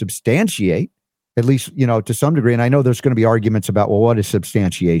couldn't substantiate, at least, to some degree. And I know there's going to be arguments about, well, what is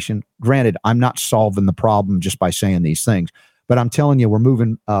substantiation? Granted, I'm not solving the problem just by saying these things, but I'm telling you, we're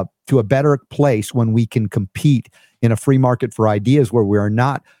moving to a better place when we can compete in a free market for ideas, where we are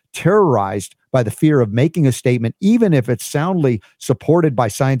not terrorized by the fear of making a statement, even if it's soundly supported by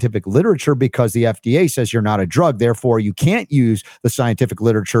scientific literature, because the FDA says you're not a drug. Therefore, you can't use the scientific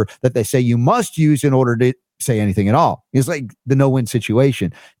literature that they say you must use in order to say anything at all. It's like the no-win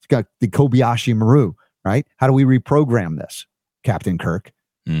situation. It's got the Kobayashi Maru, right? How do we reprogram this, Captain Kirk?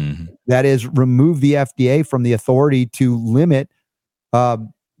 Mm-hmm. That is, remove the FDA from the authority to limit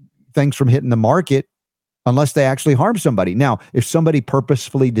things from hitting the market unless they actually harm somebody. Now, if somebody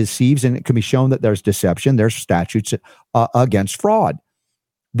purposefully deceives, and it can be shown that there's deception, there's statutes against fraud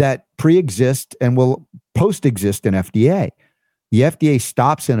that pre-exist and will post-exist in FDA. The FDA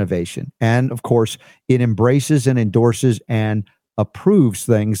stops innovation. And of course, it embraces and endorses and approves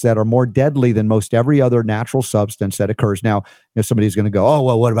things that are more deadly than most every other natural substance that occurs. Now, somebody's going to go, oh,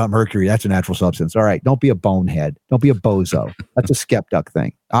 well, what about mercury? That's a natural substance. All right, don't be a bonehead. Don't be a bozo. That's a skeptic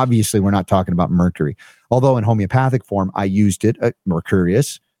thing. Obviously, we're not talking about mercury. Although in homeopathic form, I used it,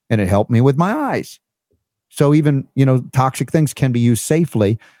 mercurius, and it helped me with my eyes. So even, toxic things can be used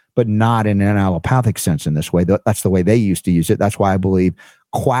safely, but not in an allopathic sense in this way. That's the way they used to use it. That's why I believe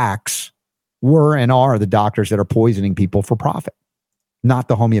quacks were and are the doctors that are poisoning people for profit, not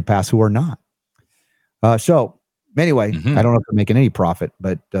the homeopaths who are not. So anyway, I don't know if they're making any profit,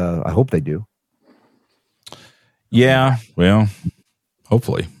 but I hope they do. Yeah, well,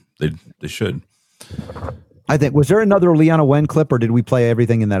 hopefully they should. I think, was there another Leanna Wen clip, or did we play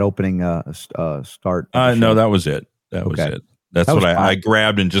everything in that opening start? No, that was it. That was it. That's what I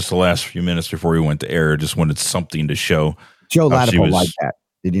grabbed in just the last few minutes before we went to air. Just wanted something to show. Joe Ladapo liked that.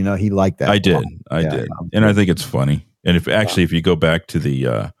 Did you know he liked that? I did. I did. And I think it's funny. And if you go back to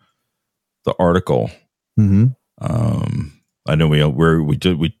the article, I know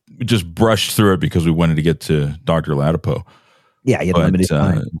we just brushed through it because we wanted to get to Dr. Ladapo. Yeah, you had limited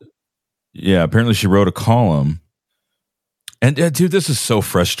time. Yeah, apparently she wrote a column. And dude, this is so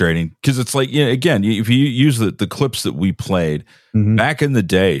frustrating because it's like, again, if you use the clips that we played back in the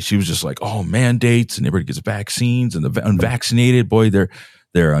day, she was just like, oh, mandates and everybody gets vaccines and the unvaccinated, boy, they're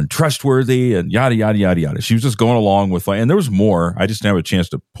untrustworthy and yada, yada, yada, yada. She was just going along with, and there was more. I just didn't have a chance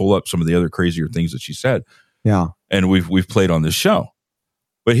to pull up some of the other crazier things that she said. Yeah. And we've played on this show.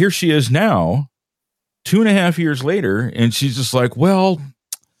 But here she is now 2.5 years later, and she's just like, well,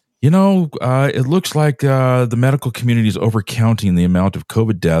 it looks like the medical community is overcounting the amount of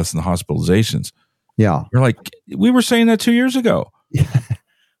COVID deaths and hospitalizations. Yeah. We're like, we were saying that 2 years ago.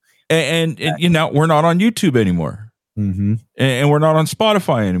 and we're not on YouTube anymore. Mm-hmm. And we're not on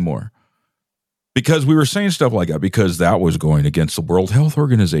Spotify anymore. Because we were saying stuff like that, because that was going against the World Health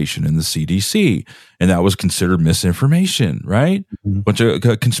Organization and the CDC, and that was considered misinformation, right? Mm-hmm. Bunch of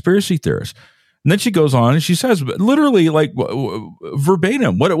conspiracy theorists. And then she goes on and she says, literally, like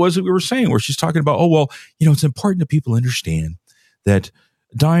verbatim, what it was that we were saying, where she's talking about, it's important that people understand that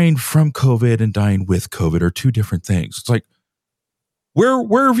dying from COVID and dying with COVID are two different things. It's like,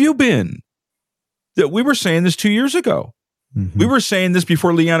 where have you been? That we were saying this 2 years ago. Mm-hmm. We were saying this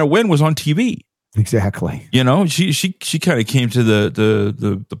before Leanna Wen was on TV. Exactly. She kind of came to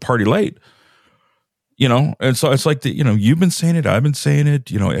the party late, and so it's like you've been saying it, I've been saying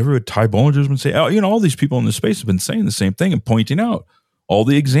it, everyone, Ty Bollinger's been saying, all these people in this space have been saying the same thing and pointing out all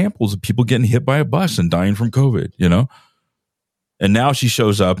the examples of people getting hit by a bus and dying from COVID, and now she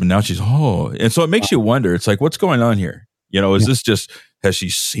shows up and now she's, and so it makes you wonder, it's like, what's going on here? Is this just, has she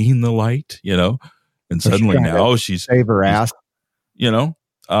seen the light, and suddenly now she's save her ass,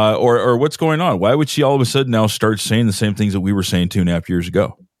 or what's going on? Why would she all of a sudden now start saying the same things that we were saying 2.5 years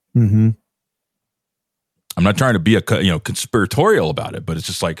ago? Mm-hmm. I'm not trying to be conspiratorial about it, but it's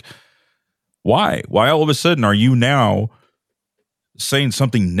just like, why? Why all of a sudden are you now saying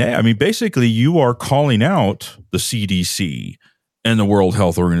something? Basically, you are calling out the CDC and the World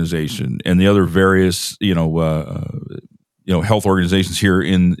Health Organization and the other various health organizations here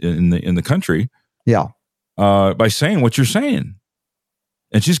in the country. Yeah, by saying what you're saying.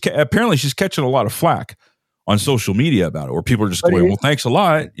 And she's catching a lot of flack on social media about it, where people are just going, well, thanks a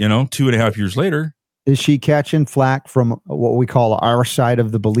lot, 2.5 years later. Is she catching flack from what we call our side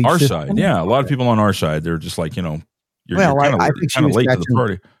of the belief system? Side, yeah. A lot of people on our side, they're just like, you're I think kind of late to the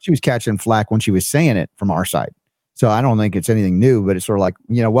party. She was catching flack when she was saying it from our side. So I don't think it's anything new, but it's sort of like,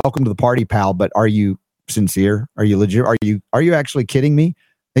 welcome to the party, pal, but are you sincere? Are you legit? Are you actually kidding me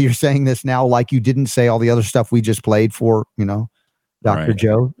that you're saying this now like you didn't say all the other stuff we just played for, Dr. Right.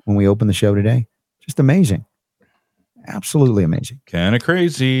 Joe, when we opened the show today? Just amazing. Absolutely amazing. Kind of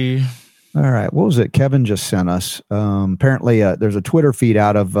crazy. All right. What was it Kevin just sent us? Apparently there's a Twitter feed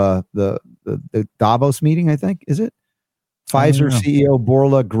out of the Davos meeting, I think. Is it? Pfizer CEO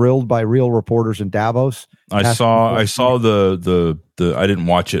Bourla grilled by real reporters in Davos. I saw the I didn't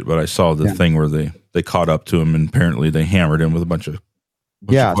watch it, but I saw the thing where they caught up to him, and apparently they hammered him with a bunch of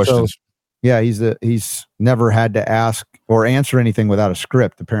questions. So, he's never had to ask or answer anything without a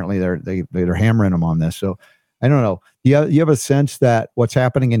script. Apparently they're hammering him on this. So I don't know. You have a sense that what's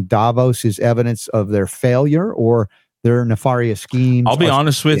happening in Davos is evidence of their failure or their nefarious schemes? I'll be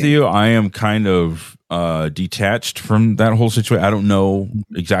honest with you. I am kind of detached from that whole situation. I don't know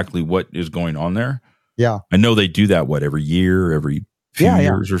exactly what is going on there. Yeah. I know they do that, every year, every few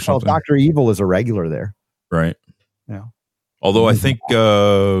years or something. Well, Dr. Evil is a regular there. Right. Yeah. Although I think,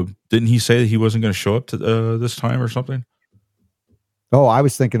 didn't he say that he wasn't going to show up to this time or something? Oh, I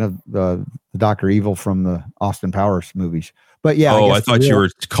was thinking of the Dr. Evil from the Austin Powers movies. But yeah. I thought you were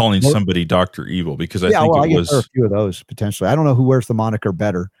calling somebody Dr. Evil, because I think it was there are a few of those potentially. I don't know who wears the moniker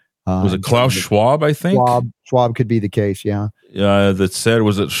better. Was it Klaus Schwab, I think? Schwab could be the case, yeah. That said,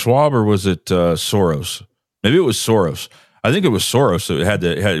 was it Schwab or was it Soros? Maybe it was Soros. I think it was Soros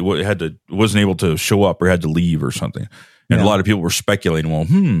that wasn't able to show up or had to leave or something. And a lot of people were speculating, well,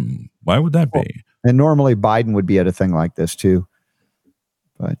 why would that be? And normally Biden would be at a thing like this too.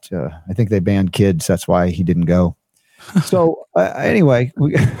 But I think they banned kids. That's why he didn't go. So anyway,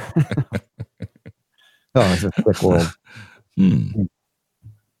 it's a quick world. I'm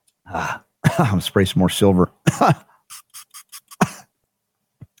going to spray some more silver.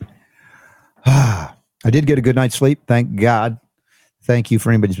 I did get a good night's sleep. Thank God. Thank you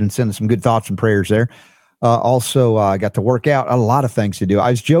for anybody who's been sending some good thoughts and prayers there. Also, I got to work out. A lot of things to do. I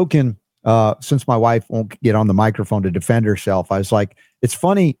was joking, since my wife won't get on the microphone to defend herself. I was like, it's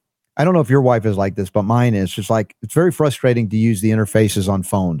funny. I don't know if your wife is like this, but mine is just like, it's very frustrating to use the interfaces on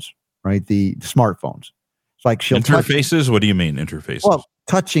phones, right? The smartphones. It's like she'll interfaces. What do you mean interfaces? Well,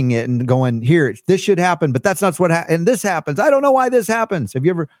 touching it and going, here, this should happen, but that's not what happens. And this happens. I don't know why this happens. Have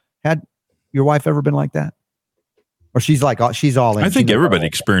you ever had your wife ever been like that? Or she's all in. I think everybody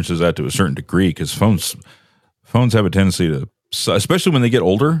experiences that to a certain degree, because phones have a tendency to, especially when they get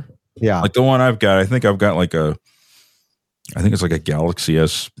older. Yeah. Like the one I've got, I think it's like a Galaxy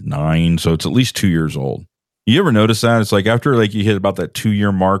S9. So it's at least 2 years old. You ever notice that? It's like after you hit about that 2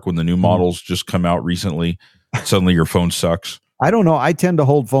 year mark when the new models just come out recently, suddenly your phone sucks. I don't know. I tend to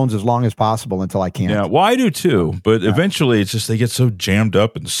hold phones as long as possible until I can't. Yeah, well, I do too. But eventually, it's just they get so jammed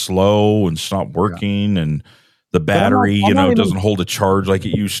up and slow and stop working, and the battery, doesn't hold a charge like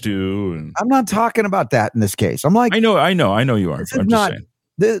it used to. And I'm not talking about that in this case. I'm like, I know you are. I'm just saying.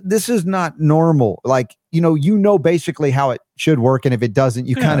 This is not normal. Like, basically how it should work. And if it doesn't,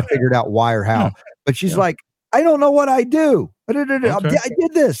 you kind of figured out why or how. Yeah. But she's like, I don't know what I do. Okay. I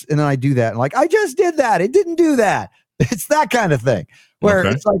did this. And then I do that. And like, I just did that. It didn't do that. It's that kind of thing where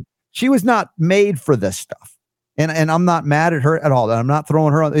it's like, she was not made for this stuff. And I'm not mad at her at all. I'm not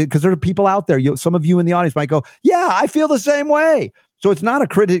throwing her on, because there are people out there. Some of you in the audience might go, yeah, I feel the same way. So it's not a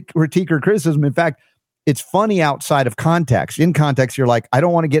critique or criticism. In fact, it's funny outside of context. In context, you're like, I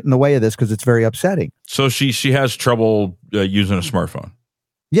don't want to get in the way of this because it's very upsetting. So she has trouble using a smartphone.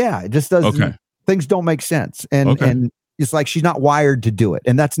 Yeah, it just doesn't. Okay. Things don't make sense, and it's like she's not wired to do it.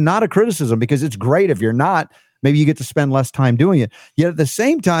 And that's not a criticism, because it's great if you're not. Maybe you get to spend less time doing it. Yet at the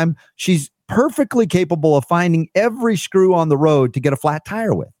same time, she's perfectly capable of finding every screw on the road to get a flat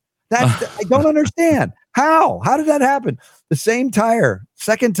tire with. That I don't understand. How did that happen? The same tire,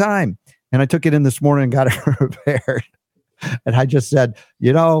 second time. And I took it in this morning and got it repaired. And I just said,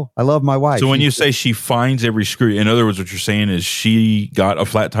 I love my wife. So when you say she finds every screw, in other words, what you're saying is she got a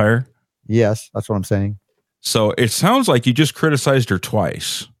flat tire? Yes, that's what I'm saying. So it sounds like you just criticized her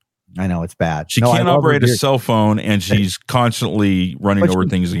twice. I know, it's bad. She can't operate a cell phone, and she's constantly running over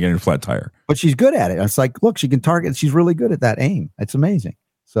things and getting a flat tire. But she's good at it. It's like, look, she can target. She's really good at that aim. It's amazing.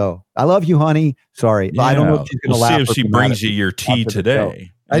 So I love you, honey. Sorry. Yeah. I don't know if she's going to laugh. See if she brings you your tea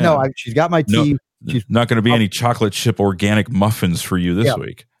today. I know. She's got my tea. She's not going to be any chocolate chip organic muffins for you this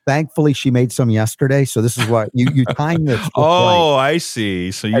week. Thankfully, she made some yesterday. So this is what you time this. Oh, I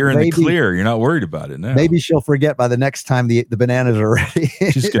see. So you're in the clear. You're not worried about it now. Maybe she'll forget by the next time the bananas are ready.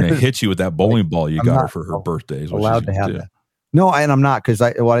 She's going to hit you with that bowling ball you got her for her birthday. Allowed to have that. No, and I'm not, because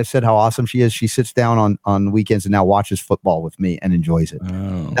what I said how awesome she is. She sits down on weekends and now watches football with me and enjoys it.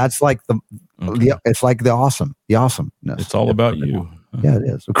 Oh. That's like it's like the awesomeness. It's all about you. Yeah, it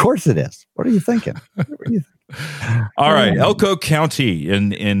is. Of course it is. What are you thinking? All right. Elko County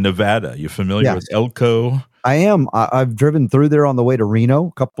in Nevada. You familiar with Elko? I am. I've driven through there on the way to Reno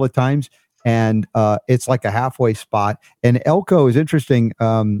a couple of times, and it's like a halfway spot. And Elko is interesting.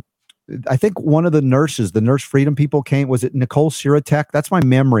 I think one of the nurse freedom people came. Was it Nicole Siratek? That's my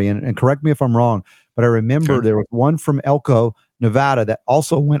memory. And correct me if I'm wrong, but I remember there was one from Elko, Nevada, that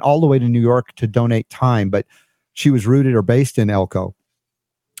also went all the way to New York to donate time, but she was rooted or based in Elko.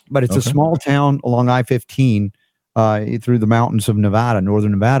 But it's a small town along I-15 through the mountains of Nevada,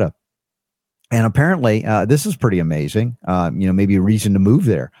 northern Nevada. And apparently, this is pretty amazing. Maybe a reason to move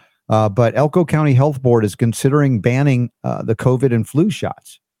there. But Elko County Health Board is considering banning the COVID and flu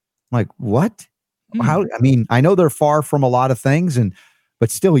shots. I'm like, what? How? I mean, I know they're far from a lot of things,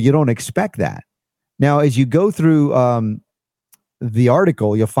 but still, you don't expect that. Now, as you go through the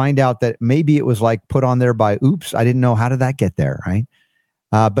article, you'll find out that maybe it was like put on there by oops. I didn't know. How did that get there? Right.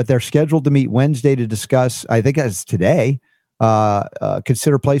 But they're scheduled to meet Wednesday to discuss, I think that's today,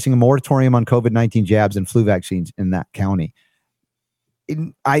 consider placing a moratorium on COVID-19 jabs and flu vaccines in that county.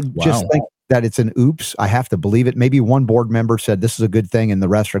 Just think that it's an oops. I have to believe it. Maybe one board member said this is a good thing, and the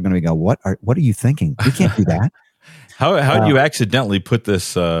rest are going to go, what are you thinking? We can't do that. How do you accidentally put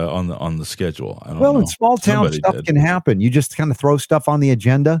this on the schedule? I don't know. In small town, stuff can happen. You just kind of throw stuff on the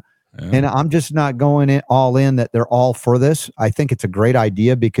agenda. Yeah. And I'm just not going all in that they're all for this. I think it's a great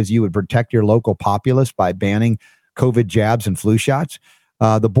idea because you would protect your local populace by banning COVID jabs and flu shots.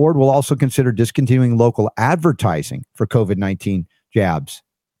 The board will also consider discontinuing local advertising for COVID-19 jabs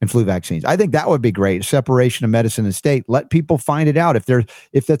and flu vaccines. I think that would be great. Separation of medicine and state. Let people find it out.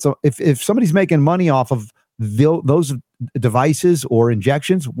 If somebody's making money off of those devices or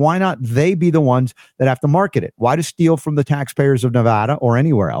injections, why not they be the ones that have to market it? Why to steal from the taxpayers of Nevada or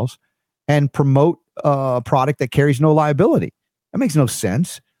anywhere else and promote a product that carries no liability? That makes no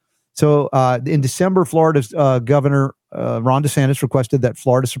sense. So in December, Florida's Governor Ron DeSantis requested that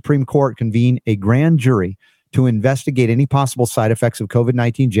Florida Supreme Court convene a grand jury to investigate any possible side effects of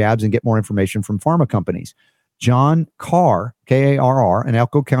COVID-19 jabs and get more information from pharma companies. John Carr, K-A-R-R, an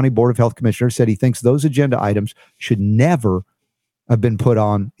Elko County Board of Health Commissioner, said he thinks those agenda items should never have been put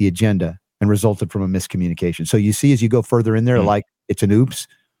on the agenda and resulted from a miscommunication. So you see, as you go further in there, like it's an oops.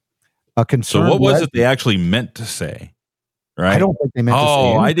 A concern. So what was it they actually meant to say? Right? I don't think they meant to say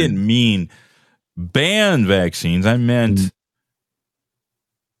anything. I didn't mean ban vaccines. I meant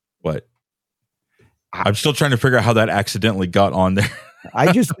what? I'm still trying to figure out how that accidentally got on there.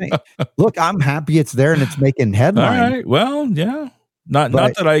 I just think, look, I'm happy it's there and it's making headlines. All right. Well, yeah. Not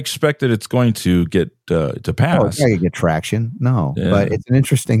that I expected it's going to get to pass. Oh, it's not going to get traction. No, Yeah. But it's an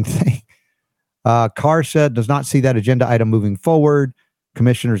interesting thing. Carr said does not see that agenda item moving forward.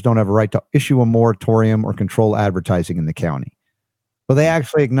 Commissioners don't have a right to issue a moratorium or control advertising in the county. Well, they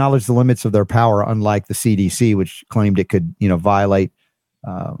actually acknowledge the limits of their power, unlike the CDC, which claimed it could, violate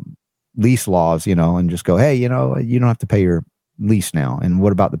lease laws, and just go, hey, you don't have to pay your lease now. And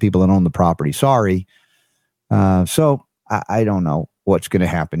what about the people that own the property? Sorry. So I don't know what's going to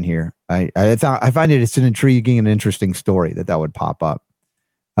happen here. I find it's an intriguing and interesting story that would pop up.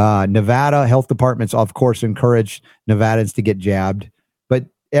 Nevada health departments, of course, encourage Nevadans to get jabbed, but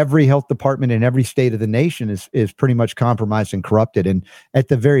every health department in every state of the nation is pretty much compromised and corrupted, and at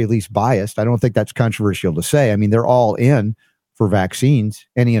the very least biased. I don't think that's controversial to say. I mean, they're all in for vaccines,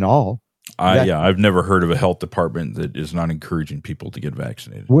 any and all. I've never heard of a health department that is not encouraging people to get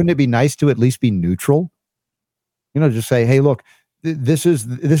vaccinated. Wouldn't it be nice to at least be neutral? Just say, hey, look, this is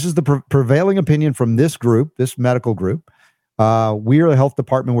the prevailing opinion from this group, this medical group. We are the health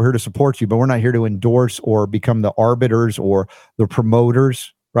department. We're here to support you, but we're not here to endorse or become the arbiters or the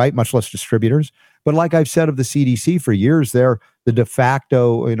promoters, right? Much less distributors. But like I've said of the CDC for years, they're the de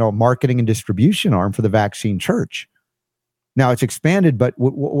facto, marketing and distribution arm for the vaccine church. Now it's expanded, but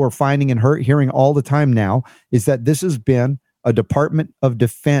what we're finding and hearing all the time now is that this has been a Department of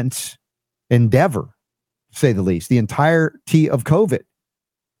Defense endeavor, to say the least. The entirety of COVID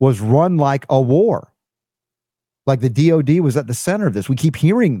was run like a war. Like the DOD was at the center of this. We keep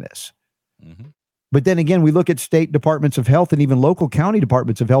hearing this. Mm-hmm. But then again, we look at state departments of health and even local county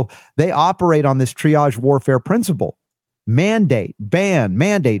departments of health. They operate on this triage warfare principle. Mandate, ban,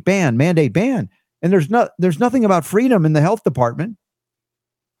 mandate, ban, mandate, ban. And there's nothing about freedom in the health department.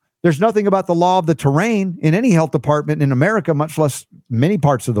 There's nothing about the law of the terrain in any health department in America, much less many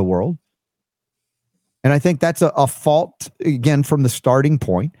parts of the world. And I think that's a fault, again, from the starting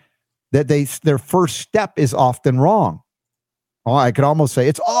point, that their first step is often wrong. Oh, I could almost say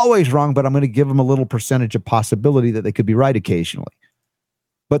it's always wrong, but I'm going to give them a little percentage of possibility that they could be right occasionally.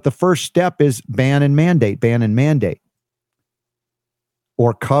 But the first step is ban and mandate,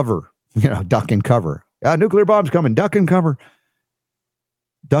 or cover. Duck and cover. Nuclear bomb's coming. Duck and cover,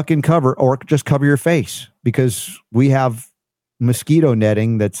 or just cover your face, because we have mosquito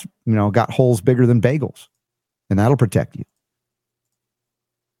netting that's, got holes bigger than bagels, and that'll protect you.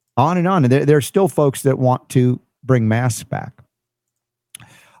 On and on. And there are still folks that want to bring masks back.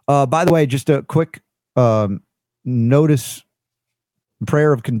 By the way, just a quick notice,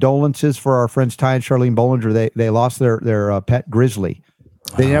 prayer of condolences for our friends Ty and Charlene Bollinger. They lost their pet grizzly.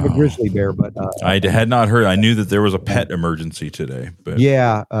 They didn't have a grizzly bear, but I had not heard. I knew that there was a pet emergency today. But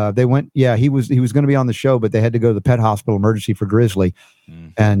they went. Yeah, he was going to be on the show, but they had to go to the pet hospital emergency for grizzly,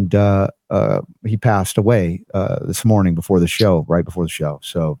 and he passed away this morning right before the show.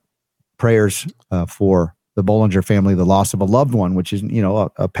 So prayers for the Bollinger family, the loss of a loved one, which is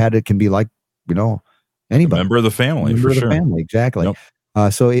a pet. It can be like anybody, a member of the family, member for of sure. The family, exactly. Yep.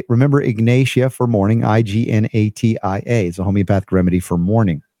 Remember Ignatia for morning, IGNATIA is a homeopathic remedy for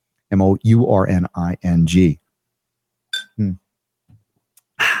morning, MOURNING.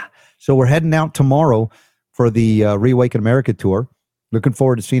 So we're heading out tomorrow for the Reawaken America tour. Looking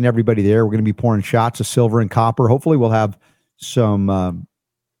forward to seeing everybody there. We're going to be pouring shots of silver and copper. Hopefully we'll have some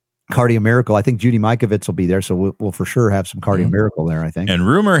Cardio Miracle. I think Judy Mikovits will be there, so we'll for sure have some Cardio Miracle there, I think. And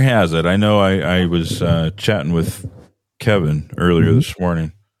rumor has it, I know I was chatting with Kevin earlier this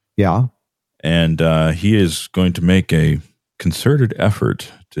morning. Yeah. And he is going to make a concerted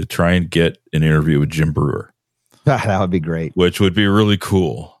effort to try and get an interview with Jim Brewer. That would be great. Which would be really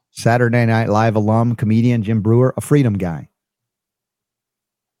cool. Saturday Night Live alum, comedian Jim Brewer, a freedom guy.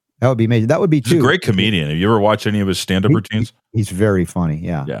 That would be amazing. That would be too. He's a great comedian. Have you ever watched any of his stand-up routines? He's very funny.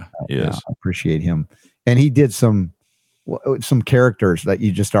 Yeah. Yeah, he is. I appreciate him. And he did some characters that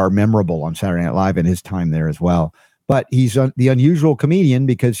you just are memorable on Saturday Night Live in his time there as well. But he's the unusual comedian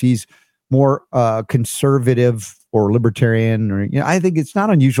because he's more conservative or libertarian, or I think it's not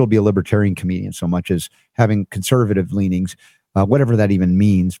unusual to be a libertarian comedian so much as having conservative leanings, whatever that even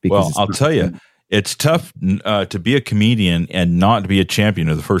means. Because I'll tell you, it's tough to be a comedian and not to be a champion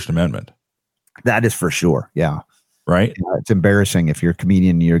of the First Amendment. That is for sure. Yeah. Right. It's embarrassing if you're a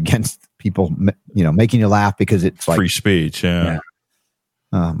comedian and you're against people, making you laugh because it's like free speech. Yeah.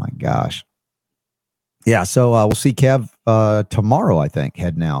 Oh my gosh. Yeah, so we'll see Kev tomorrow, I think,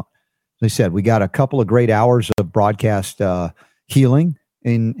 heading out. As I said, we got a couple of great hours of broadcast healing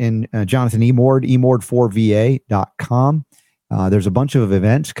in Jonathan Emord, emord4va.com. There's a bunch of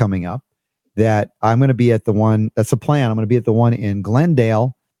events coming up that I'm going to be at the one, that's the plan. I'm going to be at the one in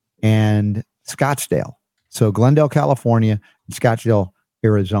Glendale and Scottsdale. So Glendale, California, and Scottsdale,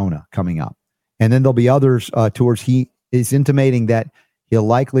 Arizona coming up. And then there'll be others tours. He is intimating that he'll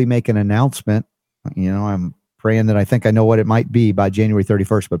likely make an announcement. I'm praying that I think I know what it might be by January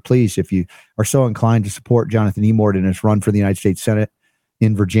 31st. But please, if you are so inclined to support Jonathan Emord in his run for the United States Senate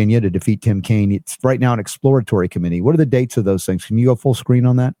in Virginia to defeat Tim Kaine, it's right now an exploratory committee. What are the dates of those things? Can you go full screen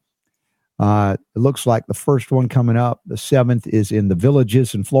on that? It looks like the first one coming up, the 7th, is in the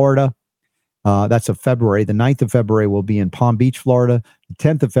Villages in Florida. That's of February. The 9th of February will be in Palm Beach, Florida. The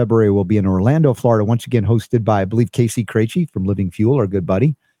 10th of February will be in Orlando, Florida, once again hosted by, I believe, Casey Krejci from Living Fuel, our good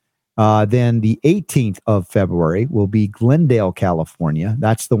buddy. Then the 18th of February will be Glendale, California.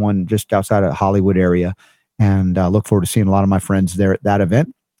 That's the one just outside of Hollywood area. And I look forward to seeing a lot of my friends there at that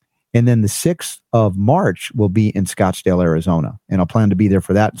event. And then the 6th of March will be in Scottsdale, Arizona. And I'll plan to be there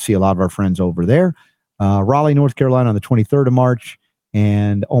for that and see a lot of our friends over there. Raleigh, North Carolina on the 23rd of March,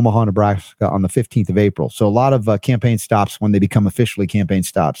 and Omaha, Nebraska on the 15th of April. So a lot of campaign stops when they become officially campaign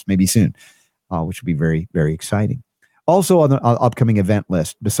stops, maybe soon, which will be very, very exciting. Also on the upcoming event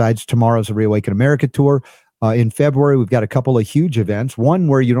list, besides tomorrow's Reawaken America tour, in February, we've got a couple of huge events. One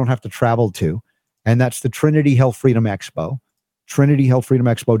where you don't have to travel to, and that's the Trinity Health Freedom Expo.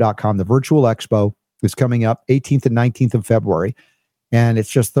 TrinityHealthFreedomExpo.com. The virtual expo is coming up 18th and 19th of February, and it's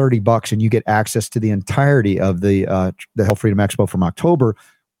just $30, and you get access to the entirety of the Health Freedom Expo from October,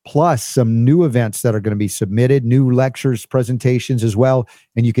 plus some new events that are going to be submitted, new lectures, presentations as well,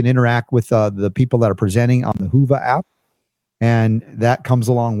 and you can interact with the people that are presenting on the Whova app, and that comes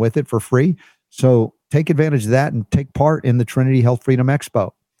along with it for free. So take advantage of that and take part in the Trinity Health Freedom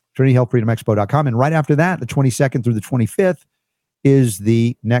Expo, TrinityHealthFreedomExpo.com. And right after that, the 22nd through the 25th, is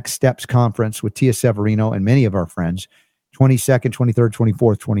the Next Steps Conference with Tia Severino and many of our friends. 22nd, 23rd,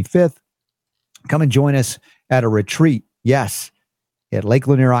 24th, 25th. Come and join us at a retreat. Yes, at Lake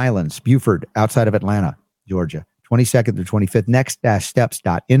Lanier Islands, Buford, outside of Atlanta, Georgia. 22nd through 25th.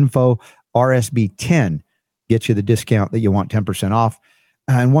 Next-steps.info. RSB 10 gets you the discount that you want, 10% off.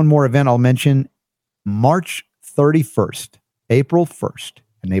 And one more event I'll mention, March 31st, April 1st,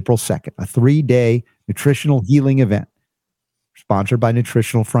 and April 2nd, a 3-day nutritional healing event sponsored by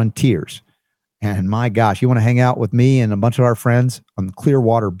Nutritional Frontiers. And my gosh, you want to hang out with me and a bunch of our friends on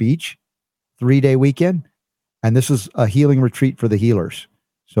Clearwater Beach, 3-day weekend. And this is a healing retreat for the healers.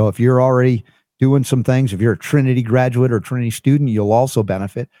 So if you're already doing some things, if you're a Trinity graduate or Trinity student, you'll also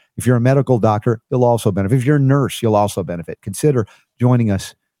benefit. If you're a medical doctor, you'll also benefit. If you're a nurse, you'll also benefit. Consider joining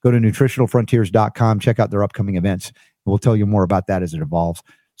us. Go to nutritionalfrontiers.com, check out their upcoming events, and we'll tell you more about that as it evolves.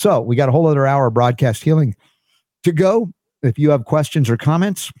 So we got a whole other hour of broadcast healing to go. If you have questions or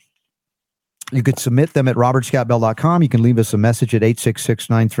comments, you could submit them at robertscottbell.com. You can leave us a message at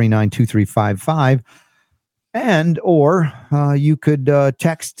 866-939-2355. And, or you could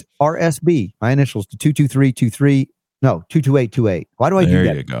text RSB, my initials, to 22828. Why do I do that?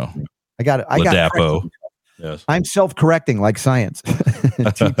 There you go. I got it. Ladapo. Yes. I'm self-correcting like science.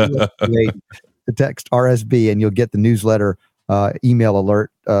 22828 to text RSB, and you'll get the newsletter, email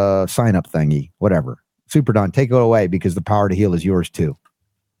alert, sign-up thingy, whatever. Super Don, take it away, because the power to heal is yours too.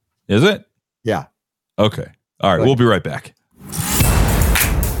 Is it? Yeah. Okay. All right. We'll be right back.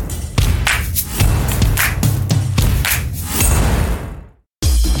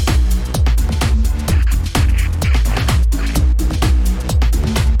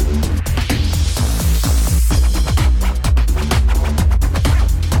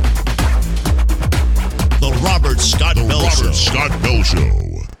 The Robert Scott Bell Show.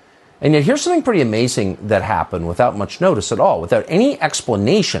 And yet here's something pretty amazing that happened without much notice at all, without any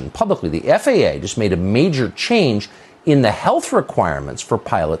explanation publicly. The FAA just made a major change in the health requirements for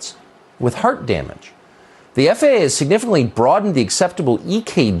pilots with heart damage. The FAA has significantly broadened the acceptable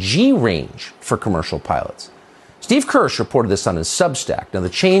EKG range for commercial pilots. Steve Kirsch reported this on his Substack. Now, the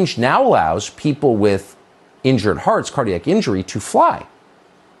change now allows people with injured hearts, cardiac injury, to fly.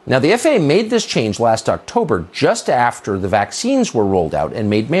 Now, the FAA made this change last October, just after the vaccines were rolled out and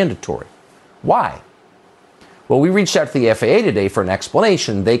made mandatory. Why? Well, we reached out to the FAA today for an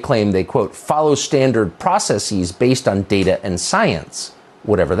explanation. They claim they, quote, follow standard processes based on data and science,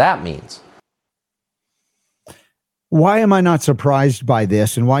 whatever that means. Why am I not surprised by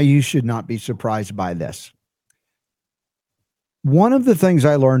this, and why you should not be surprised by this? One of the things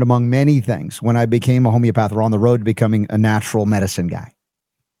I learned, among many things, when I became a homeopath or on the road to becoming a natural medicine guy,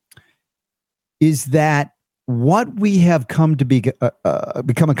 is that what we have come to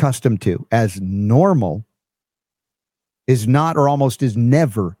become accustomed to as normal is not, or almost is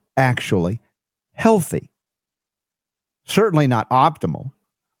never, actually healthy. Certainly not optimal,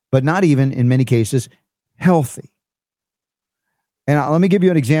 but not even, in many cases, healthy. And let me give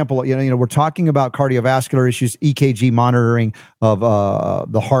you an example. We're talking about cardiovascular issues, EKG monitoring of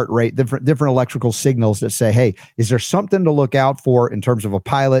the heart rate, different electrical signals that say, hey, is there something to look out for in terms of a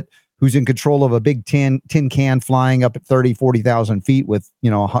pilot who's in control of a big tin can flying up at 30, 40,000 feet with,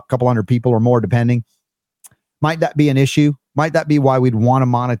 a couple hundred people or more, depending? Might that be an issue? Might that be why we'd want to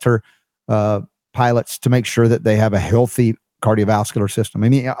monitor pilots to make sure that they have a healthy cardiovascular system? I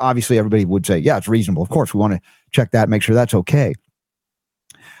mean, obviously everybody would say, yeah, it's reasonable. Of course, we want to check that, make sure that's okay.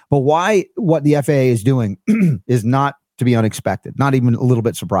 But why what the FAA is doing is not to be unexpected, not even a little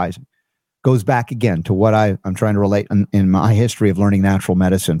bit surprising. Goes back again to what I'm trying to relate in my history of learning natural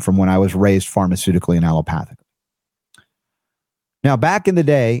medicine from when I was raised pharmaceutically and allopathically. Now, back in the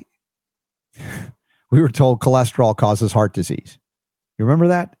day, we were told cholesterol causes heart disease. You remember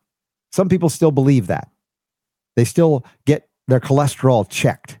that? Some people still believe that. They still get their cholesterol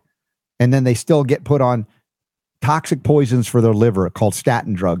checked, and then they still get put on toxic poisons for their liver called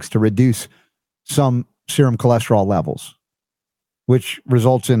statin drugs to reduce some serum cholesterol levels, which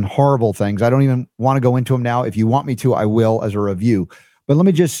results in horrible things. I don't even want to go into them now. If you want me to, I will as a review. But let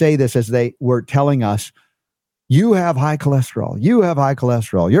me just say this as they were telling us, you have high cholesterol. You have high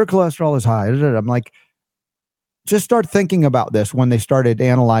cholesterol. Your cholesterol is high. I'm like, just start thinking about this when they started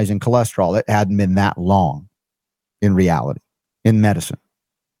analyzing cholesterol. It hadn't been that long in reality, in medicine.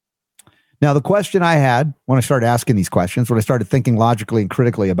 Now, the question I had when I started asking these questions, when I started thinking logically and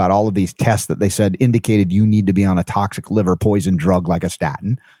critically about all of these tests that they said indicated you need to be on a toxic liver poison drug like a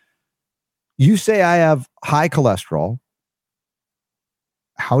statin, you say I have high cholesterol.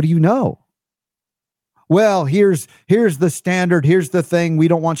 How do you know? Well, here's the standard. Here's the thing. We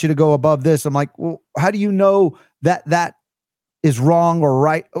don't want you to go above this. I'm like, well, how do you know that is wrong or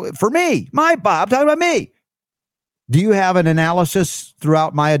right? For me, I'm talking about me. Do you have an analysis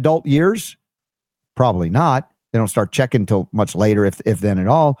throughout my adult years? Probably not. They don't start checking until much later, if then at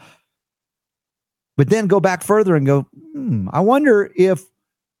all. But then go back further and go, I wonder if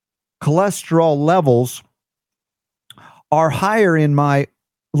cholesterol levels are higher in my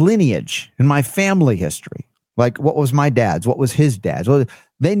lineage, in my family history. Like, what was my dad's? What was his dad's? Well,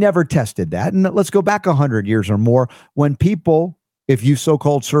 they never tested that. And let's go back 100 years or more when people, if you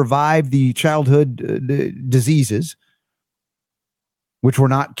so-called survived the childhood diseases, which were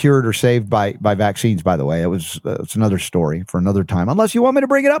not cured or saved by vaccines, by the way. It's another story for another time. Unless you want me to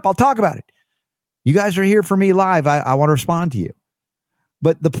bring it up, I'll talk about it. You guys are here for me live. I want to respond to you.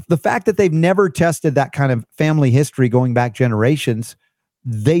 But the fact that they've never tested that kind of family history going back generations,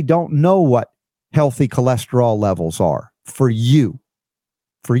 they don't know what healthy cholesterol levels are for you.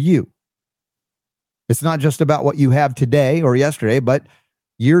 For you. It's not just about what you have today or yesterday, but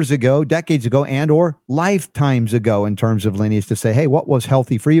years ago, decades ago, and or lifetimes ago in terms of lineage to say, hey, what was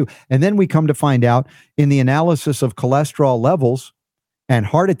healthy for you? And then we come to find out in the analysis of cholesterol levels and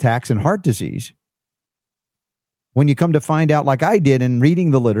heart attacks and heart disease, when you come to find out, like I did in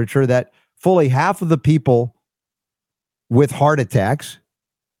reading the literature, that fully half of the people with heart attacks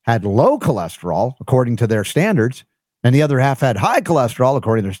had low cholesterol according to their standards, and the other half had high cholesterol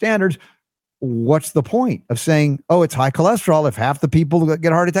according to their standards. What's the point of saying, oh, it's high cholesterol if half the people that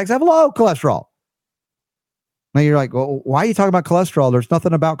get heart attacks have low cholesterol? Now you're like, well, why are you talking about cholesterol? There's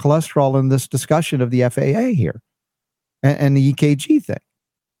nothing about cholesterol in this discussion of the FAA here and the EKG thing.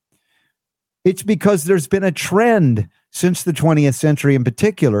 It's because there's been a trend since the 20th century in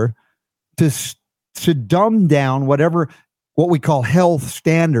particular to dumb down what we call health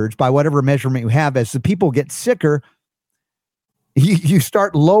standards by whatever measurement you have. As the people get sicker, you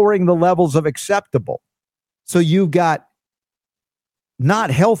start lowering the levels of acceptable. So you've got not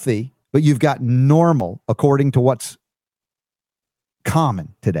healthy, but you've got normal according to what's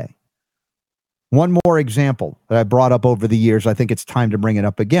common today. One more example that I brought up over the years. I think it's time to bring it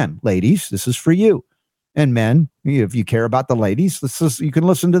up again. Ladies, this is for you. And men, if you care about the ladies, you can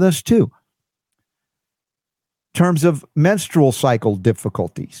listen to this too. In terms of menstrual cycle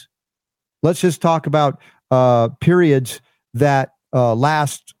difficulties, let's just talk about periods that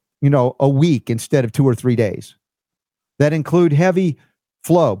last, a week instead of 2 or 3 days, that include heavy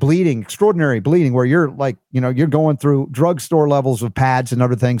flow, bleeding, extraordinary bleeding, where you're like, you're going through drugstore levels of pads and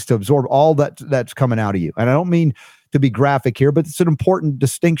other things to absorb all that's coming out of you. And I don't mean to be graphic here, but it's an important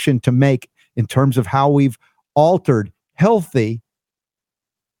distinction to make in terms of how we've altered healthy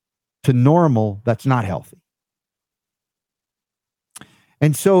to normal that's not healthy.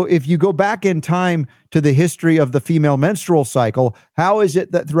 And so if you go back in time to the history of the female menstrual cycle, how is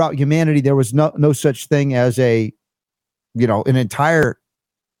it that throughout humanity there was no such thing as an entire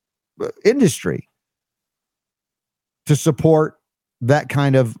industry to support that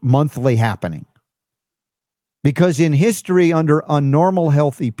kind of monthly happening? Because in history, under a normal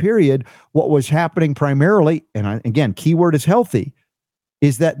healthy period, what was happening primarily, and again, keyword is healthy,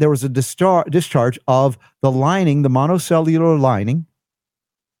 is that there was a discharge of the lining, the monocellular lining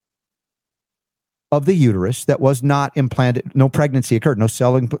of the uterus that was not implanted. No pregnancy occurred, no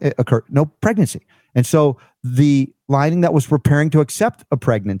cell occurred, no pregnancy. And so the lining that was preparing to accept a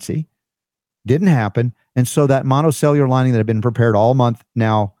pregnancy didn't happen. And so that monocellular lining that had been prepared all month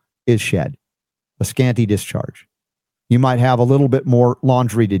now is shed. A scanty discharge. You might have a little bit more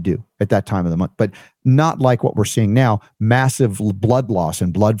laundry to do at that time of the month, but not like what we're seeing now, massive blood loss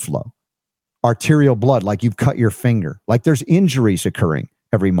and blood flow, arterial blood, like you've cut your finger, like there's injuries occurring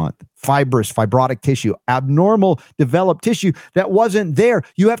every month, fibrous, fibrotic tissue, abnormal developed tissue that wasn't there.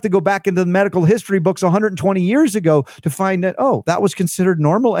 You have to go back into the medical history books 120 years ago to find that, oh, that was considered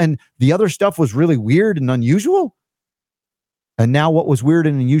normal and the other stuff was really weird and unusual. And now what was weird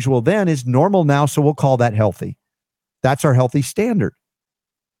and unusual then is normal now, so we'll call that healthy. That's our healthy standard.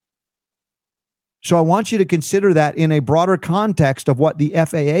 So I want you to consider that in a broader context of what the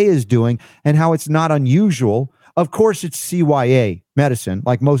FAA is doing and how it's not unusual. Of course, it's CYA medicine,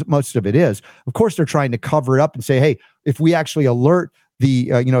 like most of it is. Of course, they're trying to cover it up and say, hey, if we actually alert the,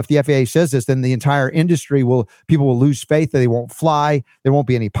 if the FAA says this, then the entire industry people will lose faith that they won't fly. There won't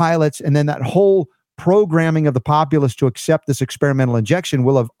be any pilots. And then that whole programming of the populace to accept this experimental injection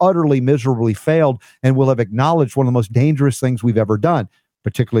will have utterly miserably failed and will have acknowledged one of the most dangerous things we've ever done,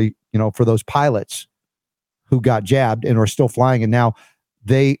 particularly, for those pilots who got jabbed and are still flying. And now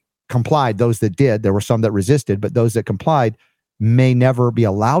they complied. Those that did, there were some that resisted, but those that complied may never be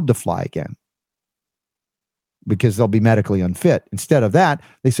allowed to fly again because they'll be medically unfit. Instead of that,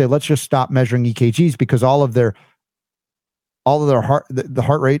 they say, let's just stop measuring EKGs because all of their heart, the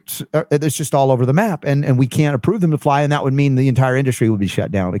heart rates, it's just all over the map, and we can't approve them to fly, and that would mean the entire industry would be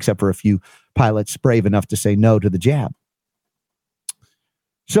shut down, except for a few pilots brave enough to say no to the jab.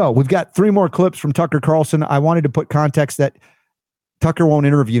 So we've got 3 more clips from Tucker Carlson. I wanted to put context that Tucker won't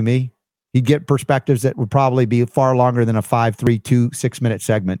interview me. He'd get perspectives that would probably be far longer than a 5, 3, 2, 6-minute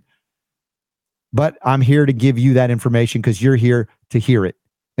segment. But I'm here to give you that information because you're here to hear it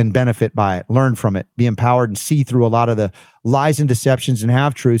and benefit by it, learn from it, be empowered, and see through a lot of the lies and deceptions and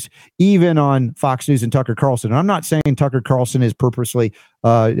half-truths, even on Fox News and Tucker Carlson. And I'm not saying Tucker Carlson is purposely,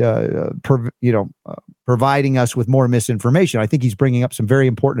 providing us with more misinformation. I think he's bringing up some very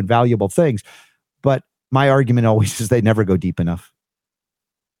important and valuable things. But my argument always is they never go deep enough.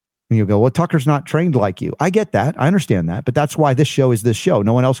 And you go, well, Tucker's not trained like you. I get that. I understand that. But that's why this show is this show.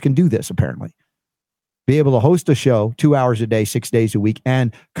 No one else can do this, apparently. Be able to host a show 2 hours a day, 6 days a week,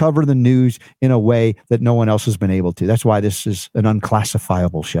 and cover the news in a way that no one else has been able to. That's why this is an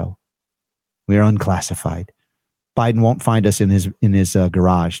unclassifiable show. We are unclassified. Biden won't find us in his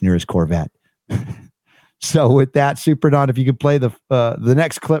garage near his Corvette. So with that, Super Don, if you could play the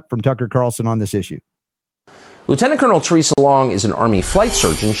next clip from Tucker Carlson on this issue. Lieutenant Colonel Teresa Long is an Army flight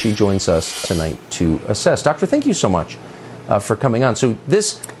surgeon. She joins us tonight to assess. Doctor, thank you so much for coming on. So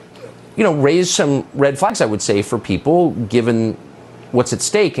this raised some red flags, I would say, for people, given what's at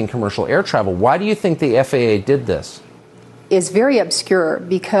stake in commercial air travel. Why do you think the FAA did this? Is very obscure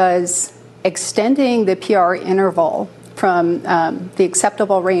because extending the PR interval from the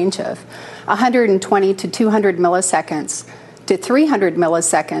acceptable range of 120 to 200 milliseconds to 300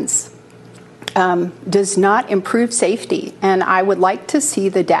 milliseconds does not improve safety. And I would like to see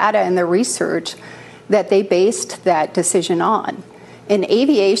the data and the research that they based that decision on. In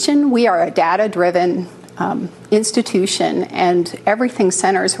aviation, we are a data-driven institution, and everything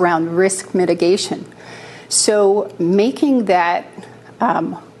centers around risk mitigation. So making that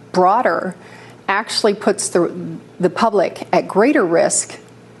broader actually puts the public at greater risk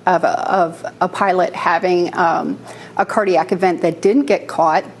of a pilot having a cardiac event that didn't get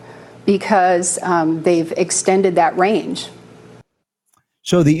caught because they've extended that range.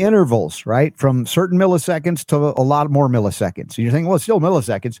 So the intervals, right, from certain milliseconds to a lot more milliseconds. So you're thinking, well, it's still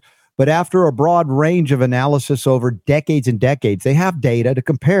milliseconds. But after a broad range of analysis over decades and decades, they have data to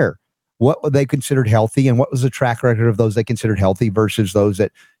compare what they considered healthy and what was the track record of those they considered healthy versus those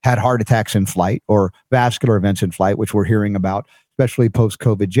that had heart attacks in flight or vascular events in flight, which we're hearing about, especially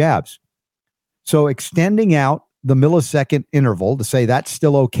post-COVID jabs. So extending out the millisecond interval to say that's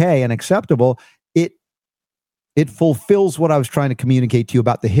still okay and acceptable, it fulfills what I was trying to communicate to you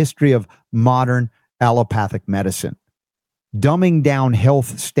about the history of modern allopathic medicine, dumbing down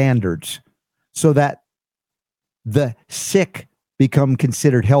health standards so that the sick become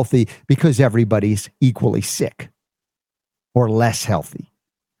considered healthy because everybody's equally sick or less healthy.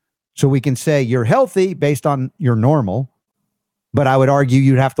 So we can say you're healthy based on your normal, but I would argue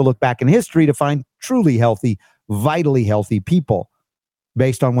you'd have to look back in history to find truly healthy vitally healthy people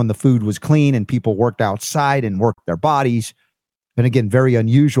based on when the food was clean and people worked outside and worked their bodies. And again, very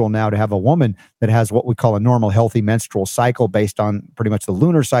unusual now to have a woman that has what we call a normal healthy menstrual cycle based on pretty much the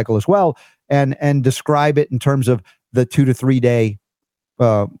lunar cycle as well, and describe it in terms of the 2 to 3 day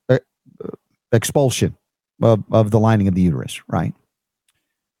expulsion of the lining of the uterus, right?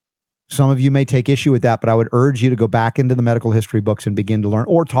 Some of you may take issue with that, but I would urge you to go back into the medical history books and begin to learn,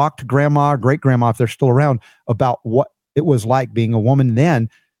 or talk to grandma or great-grandma if they're still around, about what it was like being a woman then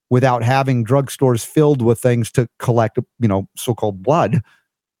without having drugstores filled with things to collect, so-called blood,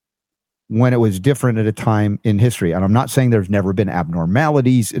 when it was different at a time in history. And I'm not saying there's never been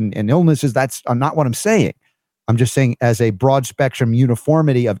abnormalities and illnesses. That's not what I'm saying. I'm just saying as a broad spectrum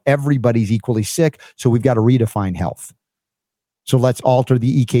uniformity of everybody's equally sick, so we've got to redefine health. So let's alter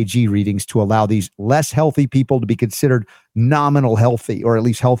the EKG readings to allow these less healthy people to be considered nominal healthy, or at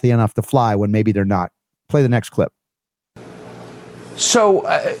least healthy enough to fly when maybe they're not. Play the next clip. So,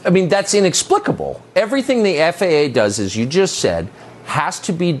 that's inexplicable. Everything the FAA does, as you just said, has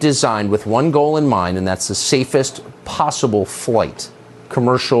to be designed with one goal in mind, and that's the safest possible flight.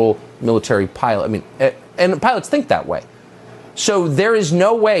 Commercial, military pilot. And pilots think that way. So there is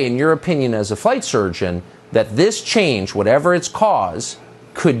no way, in your opinion as a flight surgeon, that this change, whatever its cause,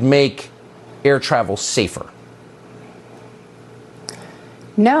 could make air travel safer.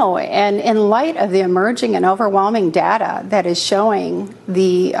 No, and in light of the emerging and overwhelming data that is showing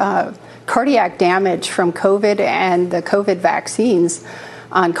the cardiac damage from COVID and the COVID vaccines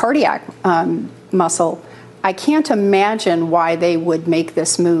on cardiac muscle, I can't imagine why they would make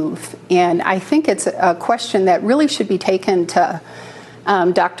this move. And I think it's a question that really should be taken to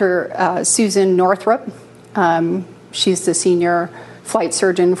Dr. Susan Northrup. She's the senior flight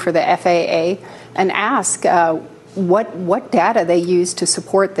surgeon for the FAA, and ask what data they use to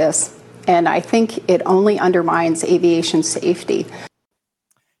support this. And I think it only undermines aviation safety.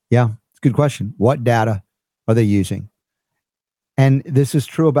 Yeah, it's a good question. What data are they using? And this is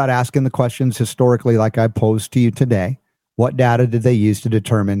true about asking the questions historically, like I posed to you today. What data did they use to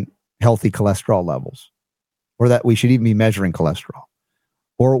determine healthy cholesterol levels, or that we should even be measuring cholesterol?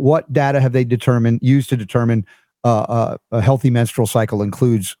 Or what data have they used to determine a healthy menstrual cycle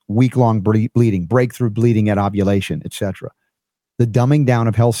includes week-long bleeding, breakthrough bleeding at ovulation, etc.? The dumbing down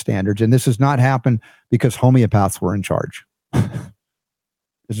of health standards, and this has not happened because homeopaths were in charge.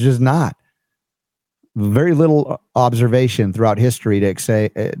 It's just not. Very little observation throughout history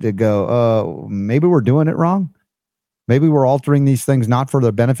to go, maybe we're doing it wrong. Maybe we're altering these things not for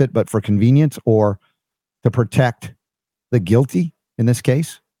their benefit, but for convenience, or to protect the guilty, in this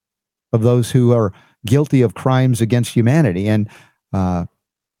case, of those who are guilty of crimes against humanity. And I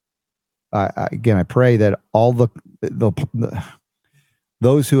pray that all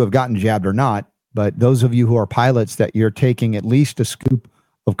those who have gotten jabbed or not, but those of you who are pilots, that you're taking at least a scoop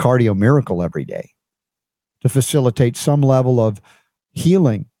of Cardio Miracle every day to facilitate some level of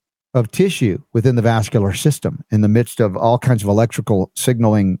healing of tissue within the vascular system in the midst of all kinds of electrical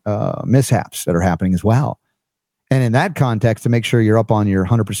signaling mishaps that are happening as well. And in that context, to make sure you're up on your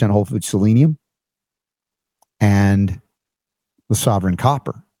 100% whole food selenium and the sovereign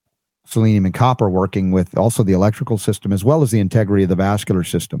copper. Selenium and copper working with also the electrical system as well as the integrity of the vascular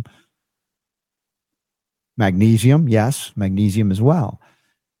system. Magnesium, yes, magnesium as well.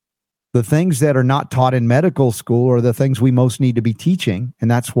 The things that are not taught in medical school are the things we most need to be teaching. And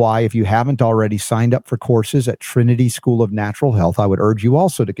that's why, if you haven't already signed up for courses at Trinity School of Natural Health, I would urge you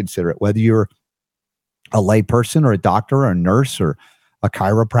also to consider it, whether you're a lay person or a doctor or a nurse or a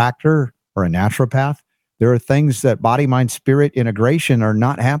chiropractor or a naturopath. There are things that body, mind, spirit integration are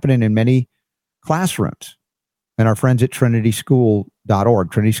not happening in many classrooms. And our friends at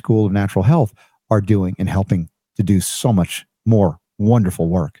trinityschool.org, Trinity School of Natural Health, are doing and helping to do so much more wonderful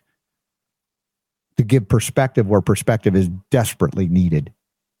work to give perspective where perspective is desperately needed.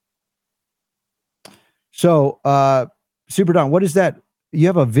 So, Super Don, what is that? You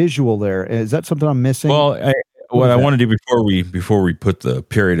have a visual there. Is that something I'm missing? Well, what I want to do before we put the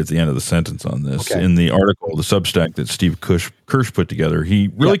period at the end of the sentence on this, in the article, the Substack that Steve Kirsch put together, he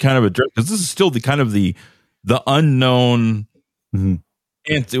really kind of addressed, because this is still the unknown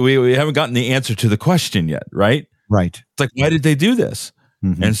answer. We haven't gotten the answer to the question yet, right? Right. It's like, why did they do this?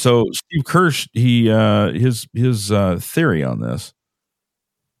 Mm-hmm. And so Steve Kirsch, his theory on this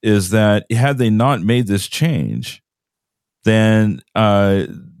is that had they not made this change, then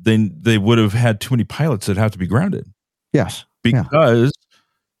they would have had too many pilots that have to be grounded. Yes. Because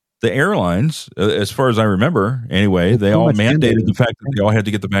the airlines, as far as I remember, anyway, they all mandated the fact that they all had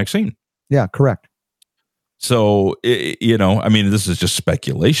to get the vaccine. Yeah, correct. So, this is just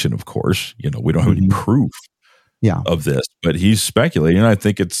speculation, of course. We don't have any proof. of this, but he's speculating. And I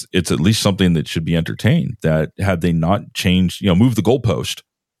think it's at least something that should be entertained, that had they not changed, moved the goalpost,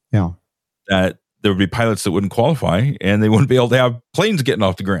 that there would be pilots that wouldn't qualify and they wouldn't be able to have planes getting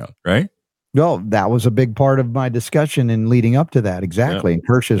off the ground. Right. Well, that was a big part of my discussion in leading up to that. Exactly. And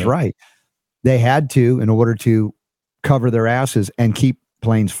Kirsch is right. They had to, in order to cover their asses and keep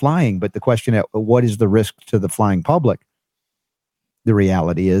planes flying. But the question of what is the risk to the flying public? The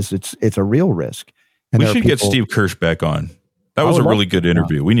reality is it's a real risk. And we should get Steve Kirsch back on. That was a really good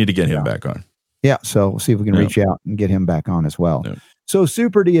interview. We need to get him back on. Yeah. So see if we can reach out and get him back on as well. Yeah. So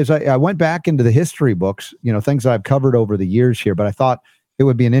Super D, as I went back into the history books, things that I've covered over the years here, but I thought it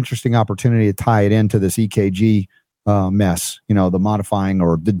would be an interesting opportunity to tie it into this EKG mess, the modifying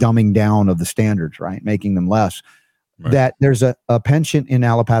or the dumbing down of the standards, right? Making them less. Right. That there's a penchant in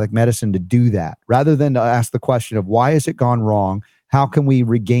allopathic medicine to do that. Rather than to ask the question of why has it gone wrong? How can we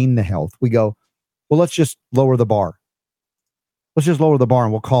regain the health? We go, well, let's just lower the bar. Let's just lower the bar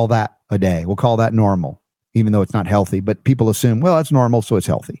and we'll call that a day. We'll call that normal, even though it's not healthy. But people assume, well, that's normal, so it's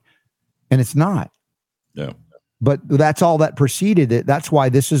healthy. And it's not. Yeah. But that's all that preceded it. That's why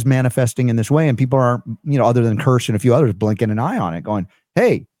this is manifesting in this way. And people aren't, other than Kirsch and a few others, blinking an eye on it, going,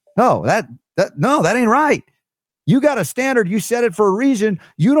 hey, no, that ain't right. You got a standard. You set it for a reason.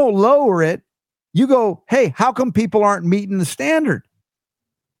 You don't lower it. You go, hey, how come people aren't meeting the standard?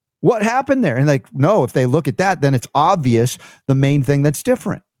 What happened there? And no, if they look at that, then it's obvious the main thing that's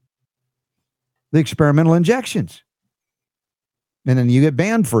different. The experimental injections. And then you get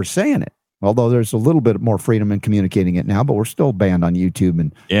banned for saying it. Although there's a little bit more freedom in communicating it now, but we're still banned on YouTube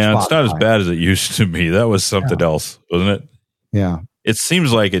and Spotify. It's not as bad as it used to be. That was something else, wasn't it? Yeah. It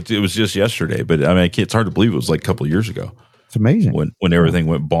seems like it was just yesterday, but I mean, it's hard to believe it was like a couple of years ago. It's amazing when everything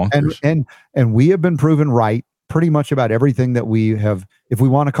went bonkers. And we have been proven right pretty much about everything that we have, if we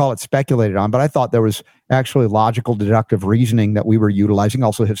want to call it speculated on. But I thought there was actually logical deductive reasoning that we were utilizing,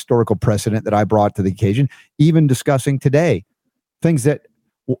 also historical precedent that I brought to the occasion, even discussing today things that,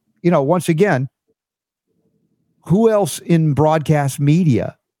 once again, who else in broadcast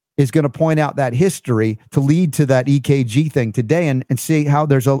media is going to point out that history to lead to that EKG thing today and see how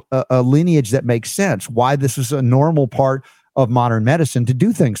there's a lineage that makes sense, why this is a normal part of modern medicine to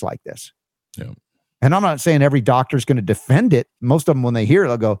do things like this. Yeah. And I'm not saying every doctor is going to defend it. Most of them, when they hear it,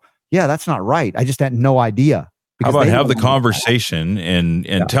 they'll go, yeah, that's not right. I just had no idea. How about have the conversation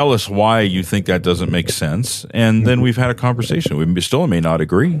and tell us why you think that doesn't make sense. And then we've had a conversation. We still may not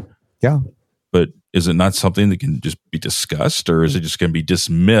agree. Yeah. But is it not something that can just be discussed, or is it just going to be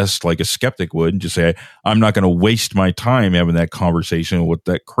dismissed like a skeptic would and just say, I'm not going to waste my time having that conversation with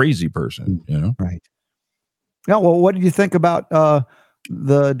that crazy person, Right. Yeah. Well, what did you think about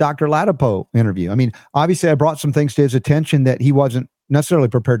the Dr. Ladapo interview? I mean, obviously I brought some things to his attention that he wasn't necessarily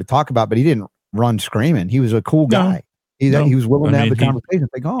prepared to talk about, but he didn't run screaming. He was a cool guy. He was willing to have the conversation.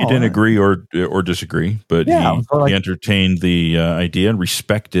 He didn't agree or disagree, but he entertained the idea and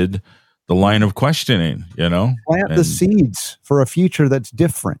respected the line of questioning, Plant the seeds for a future that's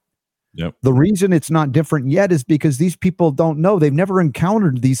different. Yep. The reason it's not different yet is because these people don't know. They've never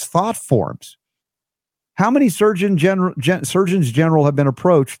encountered these thought forms. How many surgeons general have been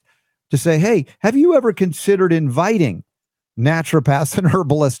approached to say, hey, have you ever considered inviting naturopaths and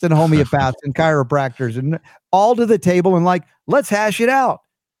herbalists and homeopaths and chiropractors and all to the table and let's hash it out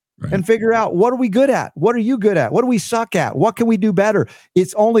and figure out, what are we good at? What are you good at? What do we suck at? What can we do better?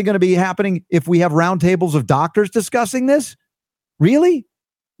 It's only going to be happening if we have roundtables of doctors discussing this. Really?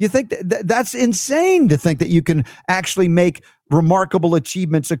 You think that's insane to think that you can actually make remarkable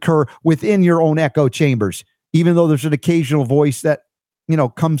achievements occur within your own echo chambers, even though there's an occasional voice that,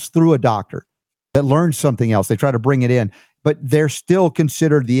 comes through a doctor that learns something else. They try to bring it in, but they're still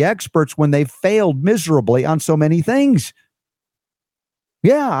considered the experts when they failed miserably on so many things.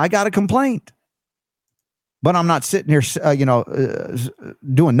 Yeah, I got a complaint, but I'm not sitting here,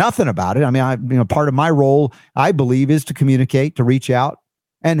 doing nothing about it. I mean, part of my role, I believe, is to communicate, to reach out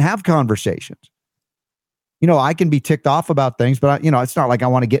and have conversations. I can be ticked off about things, but it's not like I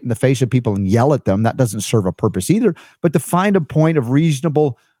want to get in the face of people and yell at them. That doesn't serve a purpose either. But to find a point of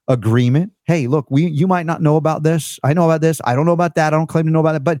reasonable agreement. Hey, look, you might not know about this. I know about this. I don't know about that. I don't claim to know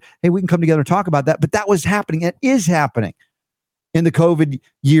about it. But hey, we can come together and talk about that. But that was happening. It is happening in the COVID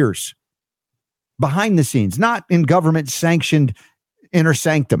years, behind the scenes, not in government sanctioned inner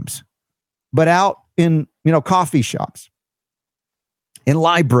sanctums, but out in, coffee shops, in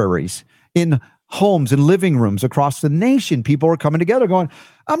libraries, in homes and living rooms across the nation. People are coming together going,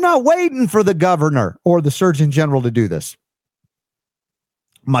 I'm not waiting for the governor or the Surgeon General to do this,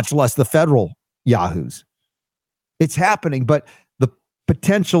 much less the federal yahoos. It's happening, but the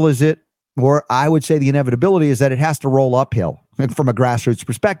potential is it or I would say the inevitability is that it has to roll uphill from a grassroots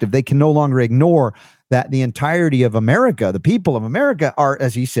perspective. They can no longer ignore that the entirety of America, the people of America are,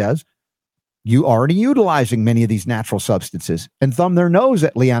 as he says, you already utilizing many of these natural substances, and thumb their nose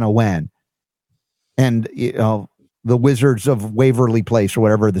at Leanna Wen and the wizards of Waverly Place or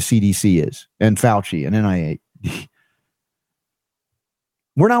whatever the CDC is, and Fauci and NIH.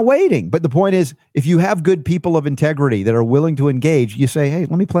 We're not waiting. But the point is, if you have good people of integrity that are willing to engage, you say, hey,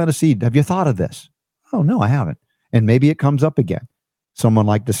 let me plant a seed. Have you thought of this? Oh, no, I haven't. And maybe it comes up again. Someone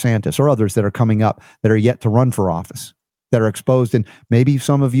like DeSantis or others that are coming up that are yet to run for office, that are exposed. And maybe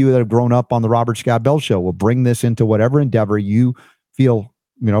some of you that have grown up on the Robert Scott Bell Show will bring this into whatever endeavor you feel,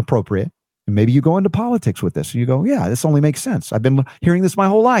 appropriate. And maybe you go into politics with this. And you go, yeah, this only makes sense. I've been hearing this my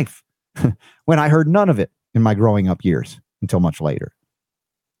whole life when I heard none of it in my growing up years until much later.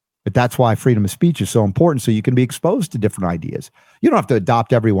 But that's why freedom of speech is so important, so you can be exposed to different ideas. You don't have to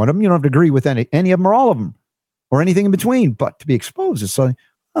adopt every one of them. You don't have to agree with any of them or all of them or anything in between. But to be exposed is so,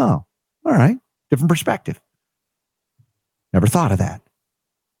 all right, different perspective. Never thought of that.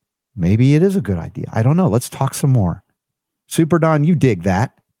 Maybe it is a good idea. I don't know. Let's talk some more. Super Don, you dig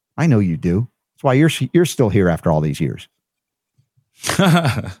that. I know you do. That's why you're still here after all these years.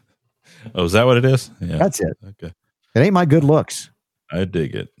 Oh, is that what it is? Yeah. That's it. Okay. It ain't my good looks. I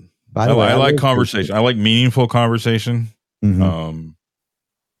dig it. By the way, I like conversation. I like meaningful conversation. Mm-hmm.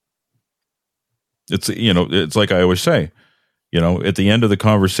 It's like I always say, at the end of the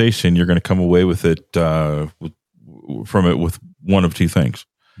conversation, you're going to come away with it from it with one of two things.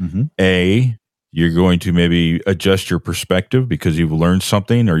 Mm-hmm. A, you're going to maybe adjust your perspective because you've learned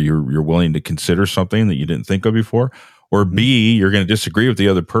something, or you're willing to consider something that you didn't think of before. Or B, you're going to disagree with the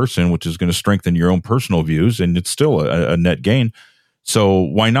other person, which is going to strengthen your own personal views, and it's still a net gain. So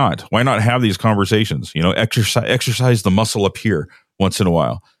why not? Why not have these conversations? Exercise the muscle up here once in a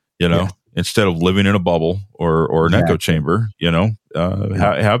while. Instead of living in a bubble or an echo chamber.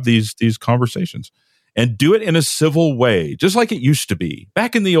 Have these conversations, and do it in a civil way, just like it used to be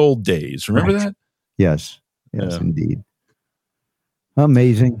back in the old days. Remember that? Yes, indeed.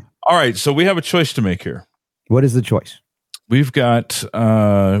 Amazing. All right, so we have a choice to make here. What is the choice? We've got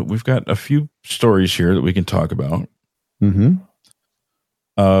a few stories here that we can talk about. Mm-hmm.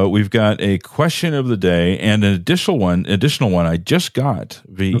 We've got a question of the day and an additional one I just got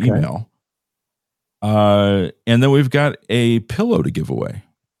via email. And then we've got a pillow to give away.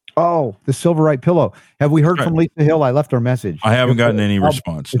 Oh, the Silverite pillow. Have we heard from Lisa Hill? I left her message. I haven't gotten any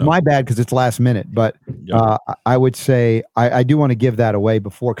response. It's my bad because it's last minute, but I would say I do want to give that away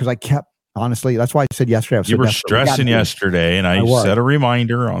before, because I kept, honestly, that's why I said yesterday. You were stressing yesterday, and I set a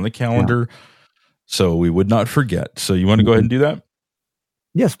reminder on the calendar so we would not forget. So you want to go ahead and do that?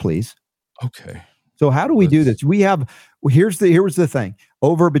 Yes, please. Okay. So how do we do this? Here was the thing.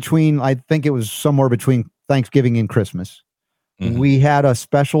 Over between, I think it was somewhere between Thanksgiving and Christmas, we had a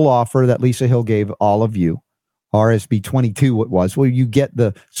special offer that Lisa Hill gave all of you, RSB 22 it was, where you get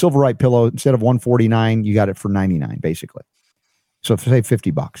the Silverite pillow instead of $149, you got it for $99 basically. So say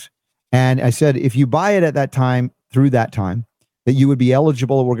 $50. And I said, if you buy it at that time, through that time, that you would be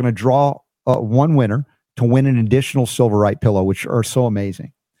eligible. We're going to draw one winner to win an additional Silverite pillow, which are so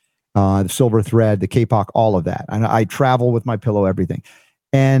amazing. The silver thread, the Kapok, all of that. And I travel with my pillow, everything.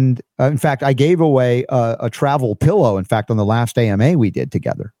 And in fact, I gave away a travel pillow, in fact, on the last AMA we did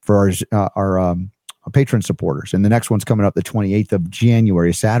together for our patron supporters. And the next one's coming up the 28th of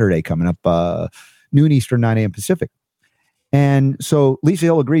January, Saturday, coming up noon Eastern, 9 a.m. Pacific. And so Lisa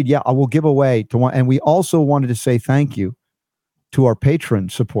Hill agreed, I will give away to one. And we also wanted to say thank you to our patron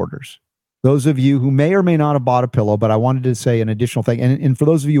supporters. Those of you who may or may not have bought a pillow, but I wanted to say an additional thing. And for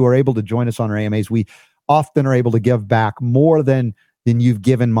those of you who are able to join us on our AMAs, we often are able to give back more than you've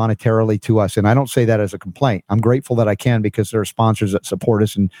given monetarily to us. And I don't say that as a complaint. I'm grateful that I can, because there are sponsors that support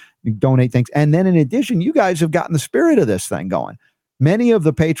us and donate things. And then in addition, you guys have gotten the spirit of this thing going. Many of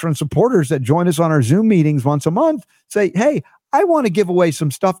the patron supporters that join us on our Zoom meetings once a month say, hey, I want to give away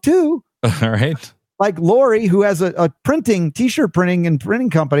some stuff too. All right. Like Lori, who has a t-shirt printing and printing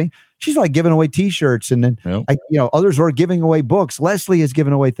company. She's like giving away t-shirts. And then, others are giving away books. Leslie has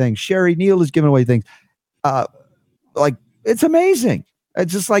given away things. Sherry Neal is giving away things. It's amazing.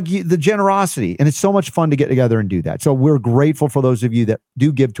 It's just like the generosity. And it's so much fun to get together and do that. So we're grateful for those of you that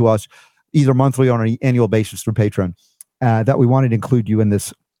do give to us either monthly or on an annual basis through Patreon, that we wanted to include you in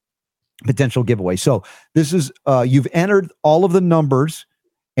this potential giveaway. So this is, you've entered all of the numbers,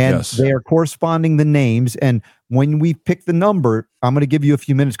 and they are corresponding the names. And when we pick the number, I'm going to give you a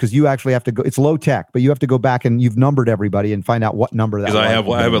few minutes, because you actually have to go. It's low tech, but you have to go back and you've numbered everybody and find out what number that. Because I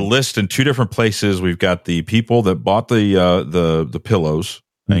have a list in two different places. We've got the people that bought the pillows,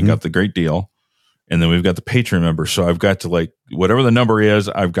 and got the great deal. And then we've got the Patreon member. So I've got to, like, whatever the number is,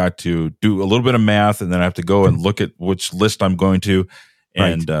 I've got to do a little bit of math, and then I have to go and look at which list I'm going to.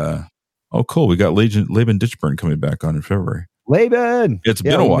 And, oh, cool. We got Laban Ditchburn coming back on in February. Laban! It's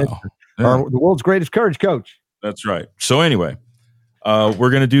been a while. Yeah. The world's greatest courage coach. That's right. So anyway, we're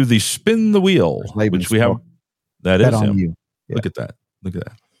going to do the spin the wheel, which we have. That is him. You. Yeah. Look at that. Look at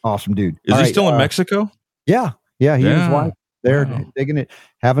that. Awesome dude. Is he still in Mexico? Yeah. Yeah. He and his wife. They're digging it,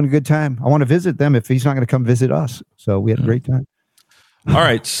 having a good time. I want to visit them if he's not going to come visit us. So we had a great time. All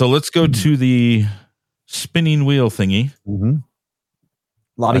right. So let's go to the spinning wheel thingy. Mm-hmm.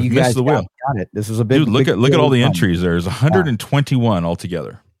 A lot of you guys got it. This is a big. Dude, look at all the entries. There's 121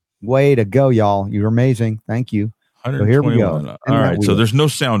 altogether. Way to go, y'all! You're amazing. Thank you. So here we go. All right. So there's no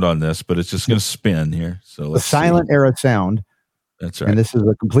sound on this, but it's just going to spin here. So let's silent era sound. That's right. And this is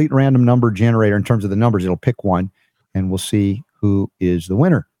a complete random number generator in terms of the numbers. It'll pick one, and we'll see who is the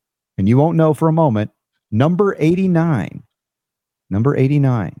winner. And you won't know for a moment. Number 89. Number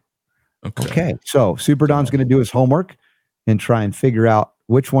 89. Okay. So Super Don's going to do his homework and try and figure out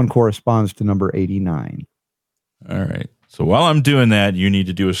which one corresponds to number 89. All right. So while I'm doing that, you need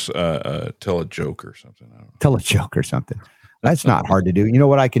to do tell a joke or something. I don't know. Tell a joke or something. That's not hard to do. You know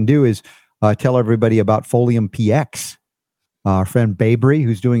what I can do is tell everybody about Folium PX. Our friend Babry,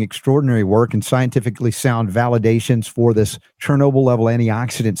 who's doing extraordinary work and scientifically sound validations for this Chernobyl level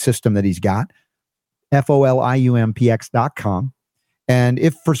antioxidant system that he's got. FOLIUMPX.com. And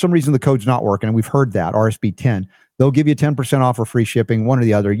if for some reason the code's not working, and we've heard that, RSB 10, they'll give you 10% off or free shipping, one or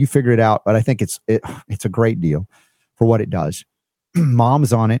the other. You figure it out, but I think it's a great deal for what it does.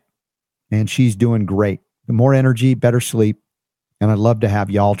 Mom's on it, and she's doing great. More energy, better sleep, and I'd love to have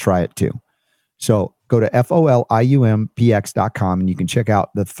y'all try it too. So go to FOLIUMPX.com, and you can check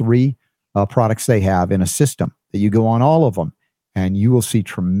out the 3 products they have in a system that you go on all of them, and you will see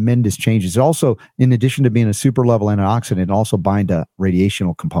tremendous changes. Also, in addition to being a super level antioxidant, it also binds to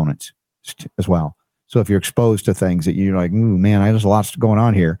radiational components as well. So if you're exposed to things that you're like, ooh, man, there's lots going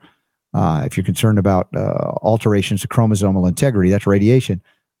on here. If you're concerned about alterations to chromosomal integrity, that's radiation.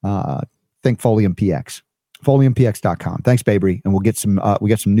 Think Folium PX. FoliumPX.com. Thanks, Babry. And we'll get some. We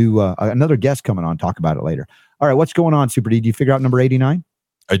got some new another guest coming on. Talk about it later. All right, what's going on, Super D? Did you figure out number 89?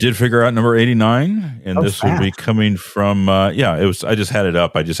 I did figure out number 89, and this will be coming from. It was. I just had it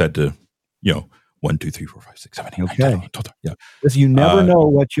up. I just had to, 1, 2, 3, 4, 5, 6, 7, 8, 9, 10, 12. Yeah. Listen, you never know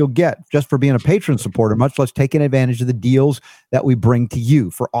what you'll get just for being a patron supporter, much less taking advantage of the deals that we bring to you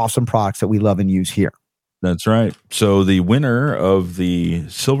for awesome products that we love and use here. That's right. So the winner of the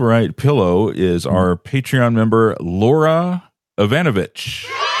Silverite pillow is our Patreon member, Laura Ivanovich.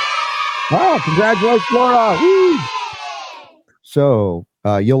 Wow, congratulations, Laura. Woo! So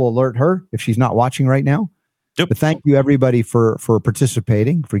you'll alert her if she's not watching right now. Yep. But thank you, everybody, for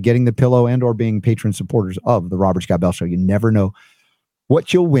participating, for getting the pillow and or being patron supporters of the Robert Scott Bell Show. You never know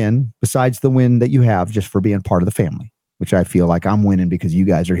what you'll win besides the win that you have just for being part of the family, which I feel like I'm winning because you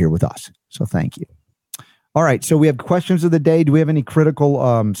guys are here with us. So thank you. All right. So we have questions of the day. Do we have any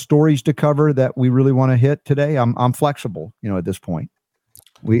critical stories to cover that we really want to hit today? I'm flexible, at this point.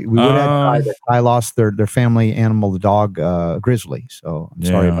 We would have I lost their family animal, the dog, Grizzly. So I'm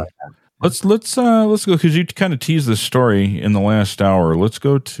sorry about that. Let's go because you kind of teased this story in the last hour. Let's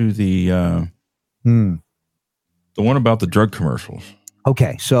go to the one about the drug commercials.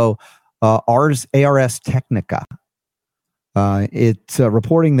 Okay, so ARS Technica, it's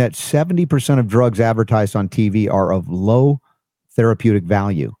reporting that 70% of drugs advertised on TV are of low therapeutic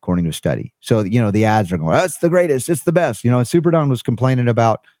value, according to a study. So the ads are going, "That's the greatest, it's the best." Super Don was complaining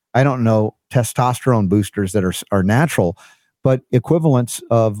about testosterone boosters that are natural. But equivalents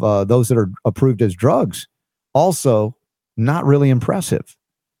of those that are approved as drugs, also not really impressive.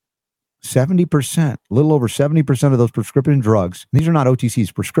 70%, a little over 70% of those prescription drugs, these are not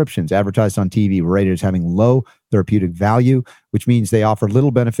OTCs, prescriptions advertised on TV, were rated as having low therapeutic value, which means they offer little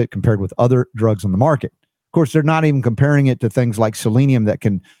benefit compared with other drugs on the market. Of course, they're not even comparing it to things like selenium that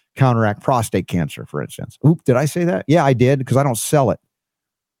can counteract prostate cancer, for instance. Oop, did I say that? Yeah, I did, because I don't sell it.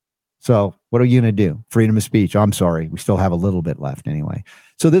 So what are you going to do? Freedom of speech. I'm sorry. We still have a little bit left anyway.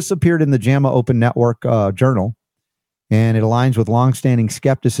 So this appeared in the JAMA Open Network journal, and it aligns with longstanding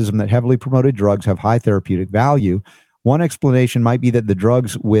skepticism that heavily promoted drugs have high therapeutic value. One explanation might be that the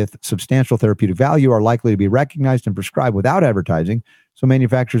drugs with substantial therapeutic value are likely to be recognized and prescribed without advertising, so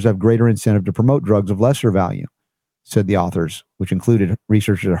manufacturers have greater incentive to promote drugs of lesser value, said the authors, which included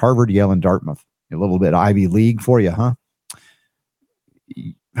researchers at Harvard, Yale, and Dartmouth. A little bit Ivy League for you, huh?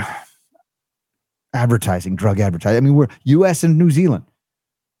 Drug advertising. I mean, we're U.S. and New Zealand.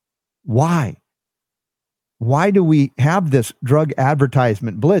 Why why do we have this drug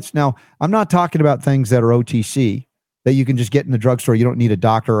advertisement blitz? Now, I'm not talking about things that are OTC that you can just get in the drugstore. You don't need a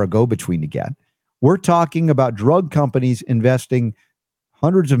doctor or a go-between to get. We're talking about drug companies investing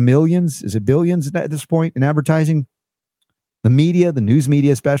hundreds of millions, is it billions at this point in advertising? The media, the news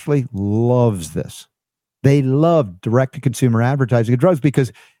media especially, loves this. They love direct-to-consumer advertising of drugs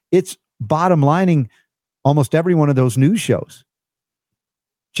because it's bottom lining almost every one of those news shows.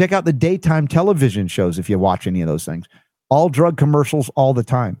 Check out the daytime television shows if you watch any of those things. All drug commercials all the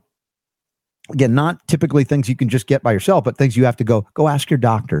time. Again, not typically things you can just get by yourself, but things you have to go ask your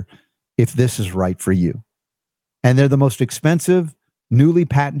doctor if this is right for you. And they're the most expensive, newly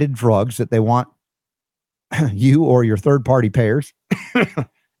patented drugs that they want you or your third-party payers,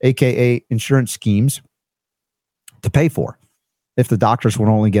 aka insurance schemes, to pay for if the doctors will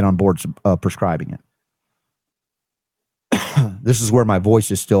only get on board prescribing it. This is where my voice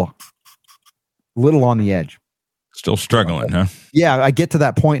is still a little on the edge. Still struggling, huh? Yeah, I get to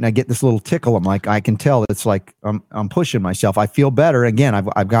that point and I get this little tickle. I'm like, I can tell it's like I'm pushing myself. I feel better. Again,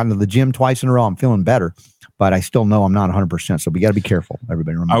 I've gotten to the gym twice in a row. I'm feeling better, but I still know I'm not 100%. So we got to be careful.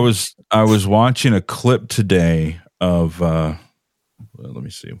 Everybody remember. I was watching a clip today of let me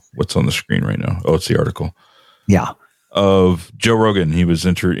see what's on the screen right now. Oh, it's the article. Yeah, of Joe Rogan. He was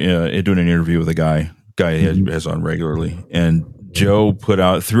doing an interview with a guy he has on regularly, and Joe threw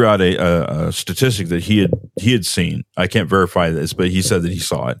out a statistic that he had seen. I can't verify this, but he said that he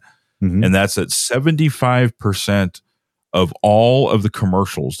saw it, and that's that 75% of all of the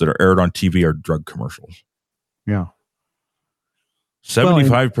commercials that are aired on TV are drug commercials. Yeah,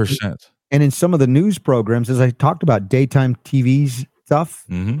 75%. And in some of the news programs, as I talked about, daytime TV stuff,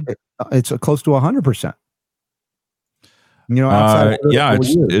 it's close to 100%. You know, outside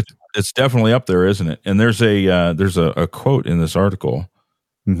it's definitely up there, isn't it? And there's a quote in this article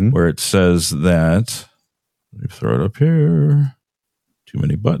where it says that, let me throw it up here. Too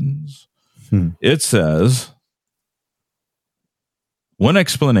many buttons. It says, one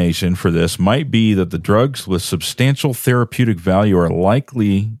explanation for this might be that the drugs with substantial therapeutic value are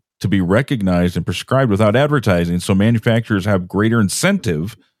likely to be recognized and prescribed without advertising, so manufacturers have greater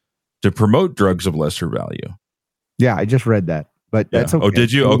incentive to promote drugs of lesser value. Yeah, I just read that, but that's okay. Oh,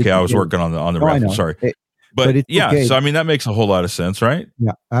 did you? Okay, I was working on the reference. Sorry, but yeah. Okay. So I mean, that makes a whole lot of sense, right?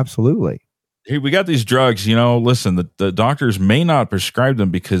 Yeah, absolutely. Hey, we got these drugs. You know, listen, the doctors may not prescribe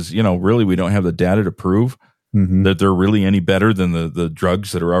them because really we don't have the data to prove that they're really any better than the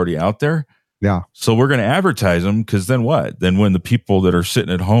drugs that are already out there. Yeah. So we're going to advertise them because then what? Then when the people that are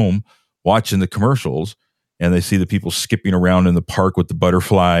sitting at home watching the commercials, and they see the people skipping around in the park with the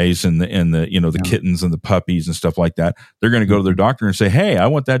butterflies and the kittens and the puppies and stuff like that, they're going to go to their doctor and say, "Hey, I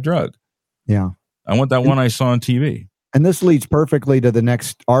want that drug. Yeah, I want that one I saw on TV." And this leads perfectly to the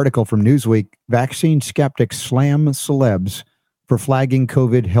next article from Newsweek. Vaccine skeptics slam celebs for flagging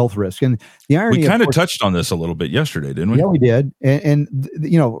COVID health risk. And the irony, we kind of touched on this a little bit yesterday, didn't we? Yeah, we did. And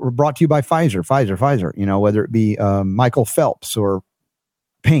we're brought to you by Pfizer. You know, whether it be Michael Phelps or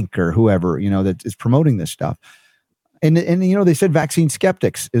Pink or whoever, that is promoting this stuff. And they said vaccine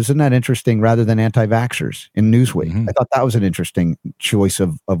skeptics. Isn't that interesting, rather than anti-vaxxers in Newsweek? I thought that was an interesting choice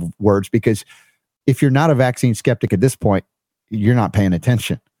of words, because if you're not a vaccine skeptic at this point, you're not paying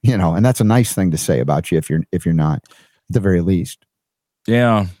attention, and that's a nice thing to say about you if you're not, at the very least.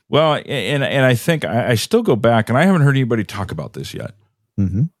 Yeah. Well, and I think I still go back, and I haven't heard anybody talk about this yet,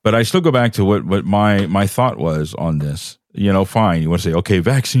 but I still go back to what my thought was on this. Fine. You want to say, okay,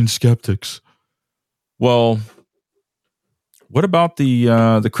 vaccine skeptics. Well, what about the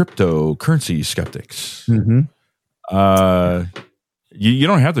cryptocurrency skeptics? You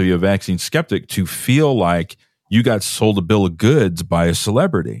don't have to be a vaccine skeptic to feel like you got sold a bill of goods by a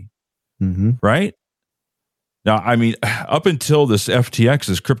celebrity, right? Now, I mean, up until this FTX,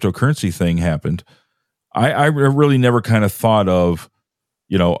 this cryptocurrency thing happened, I really never kind of thought of,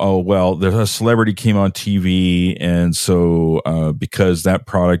 oh, well, there's a celebrity came on TV, and so because that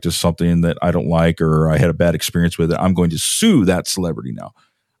product is something that I don't like, or I had a bad experience with it, I'm going to sue that celebrity now.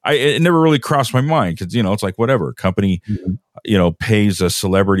 It never really crossed my mind, because, it's like, whatever, a company, pays a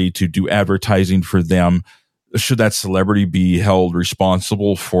celebrity to do advertising for them. Should that celebrity be held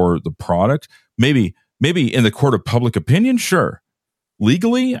responsible for the product? Maybe in the court of public opinion, sure.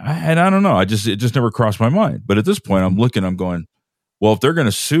 Legally, I don't know. It just never crossed my mind. But at this point, I'm going, well, if they're going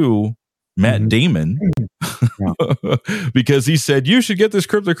to sue Matt Damon because he said you should get this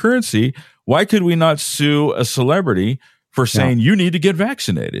cryptocurrency, why could we not sue a celebrity for saying you need to get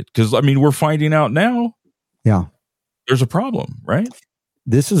vaccinated? Because, I mean, we're finding out now. Yeah. There's a problem, right?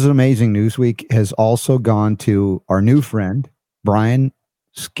 This is amazing. Newsweek has also gone to our new friend, Brian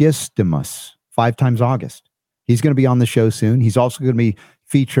Skistimus, 5 times August. He's going to be on the show soon. He's also going to be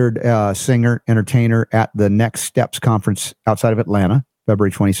featured singer, entertainer at the Next Steps conference outside of Atlanta,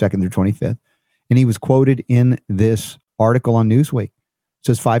 February 22nd through 25th. And he was quoted in this article on Newsweek. It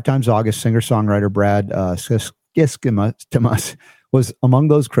says 5 times August singer-songwriter Brad Skiskimas was among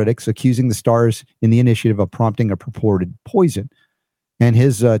those critics accusing the stars in the initiative of prompting a purported poison. And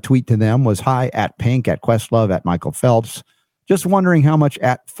his tweet to them was, "Hi, at Pink, at Questlove, at Michael Phelps. Just wondering how much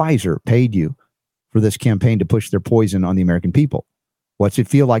at Pfizer paid you for this campaign to push their poison on the American people. What's it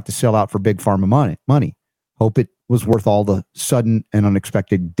feel like to sell out for big pharma money? Hope it was worth all the sudden and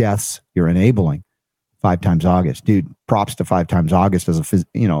unexpected deaths you're enabling." 5 times August. Dude, props to 5 times August as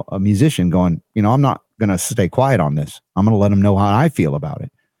a musician going, I'm not going to stay quiet on this. I'm going to let them know how I feel about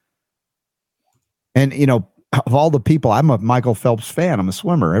it. And, of all the people, I'm a Michael Phelps fan. I'm a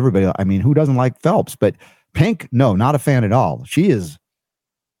swimmer. Everybody, who doesn't like Phelps? But Pink, no, not a fan at all. She is,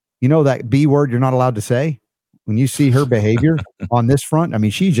 that B word you're not allowed to say? When you see her behavior on this front,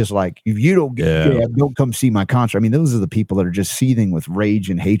 she's just like, if you don't don't come see my concert. Those are the people that are just seething with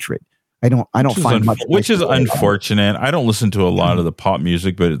rage and hatred. I don't find much. Which is unfortunate. I don't listen to a lot of the pop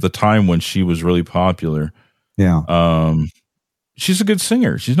music, but at the time when she was really popular, she's a good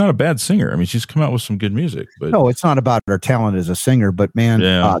singer. She's not a bad singer. She's come out with some good music. But no, it's not about her talent as a singer, but man,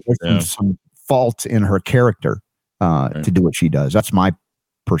 there's some faults in her character to do what she does. That's my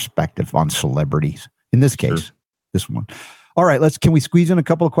perspective on celebrities. In this case, this one. All right, can we squeeze in a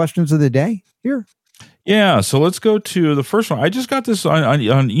couple of questions of the day here? Yeah, so let's go to the first one. I just got this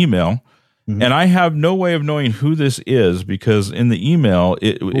on email, and I have no way of knowing who this is because in the email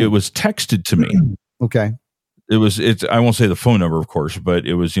it was texted to me. Okay. It's I won't say the phone number, of course, but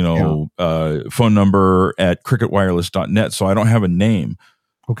it was phone number at cricketwireless.net. So I don't have a name.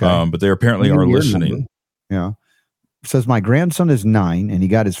 Okay, but they apparently are listening. Yeah. It says my grandson is 9 and he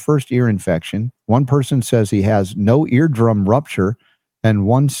got his first ear infection. One person says he has no eardrum rupture, and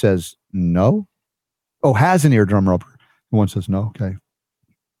one says no. Oh, has an eardrum rupture. One says no. Okay.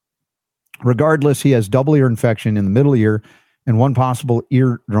 Regardless, he has double ear infection in the middle ear and one possible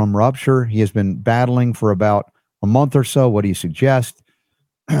eardrum rupture. He has been battling for about a month or so. What do you suggest?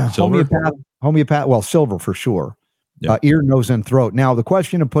 Homeopath. Well, silver for sure. Yeah. Ear, nose, and throat. Now, the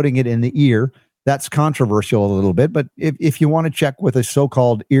question of putting it in the ear, that's controversial a little bit. But if you want to check with a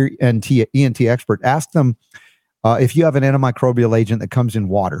so-called ENT expert, ask them if you have an antimicrobial agent that comes in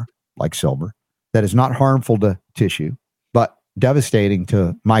water, like silver, that is not harmful to tissue, but devastating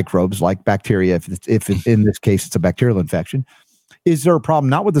to microbes like bacteria. If in this case, it's a bacterial infection. Is there a problem?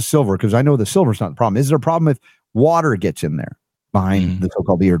 Not with the silver, because I know the silver is not the problem. Is there a problem if water gets in there behind the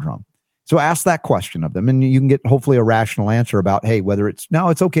so-called eardrum? So ask that question of them, and you can get hopefully a rational answer about, hey, whether it's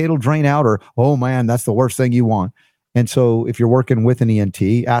okay, it'll drain out, or, oh man, that's the worst thing you want. And so if you're working with an ENT,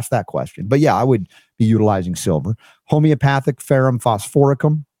 ask that question. But yeah, I would be utilizing silver. Homeopathic ferrum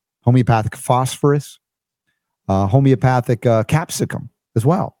phosphoricum, homeopathic phosphorus, homeopathic capsicum as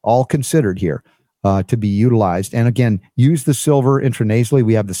well, all considered here to be utilized. And again, use the silver intranasally.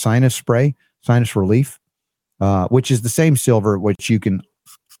 We have the sinus spray, sinus relief, which is the same silver, which you can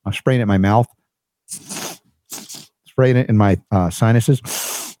spray it in my mouth, spraying it in my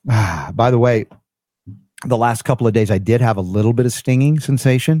sinuses. By the way, the last couple of days, I did have a little bit of stinging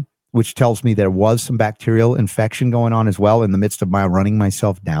sensation, which tells me there was some bacterial infection going on as well in the midst of my running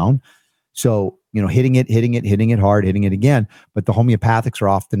myself down. So, hitting it hard, hitting it again, but the homeopathics are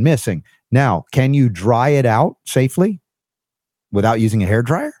often missing. Now, can you dry it out safely without using a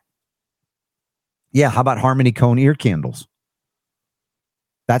hairdryer? Yeah. How about Harmony Cone ear candles?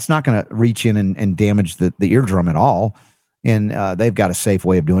 That's not going to reach in and damage the eardrum at all. And they've got a safe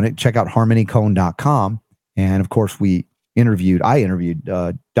way of doing it. Check out harmonycone.com. And of course, I interviewed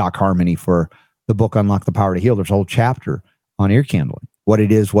Doc Harmony for the book, Unlock the Power to Heal. There's a whole chapter on ear candling, what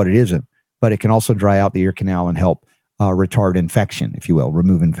it is, what it isn't. But it can also dry out the ear canal and help retard infection, if you will,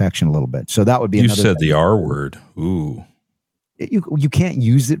 remove infection a little bit. So that would be another. You said the R word. Ooh. You can't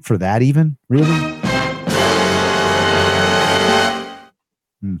use it for that even, really?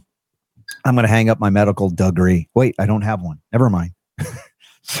 I'm going to hang up my medical degree. Wait, I don't have one. Never mind.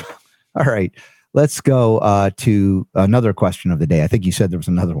 All right. Let's go to another question of the day. I think you said there was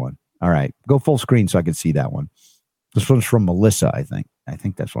another one. All right. Go full screen so I can see that one. This one's from Melissa, I think. I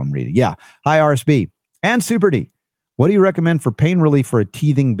think that's what I'm reading. Yeah. Hi, RSB and Super D. What do you recommend for pain relief for a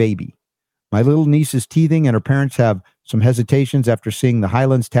teething baby? My little niece is teething and her parents have some hesitations after seeing the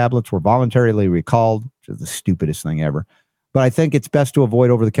Highlands tablets were voluntarily recalled, which is the stupidest thing ever. But I think it's best to avoid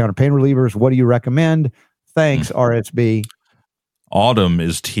over-the-counter pain relievers. What do you recommend? Thanks, RSB. Autumn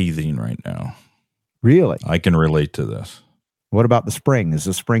is teething right now. Really? I can relate to this. What about the spring? Is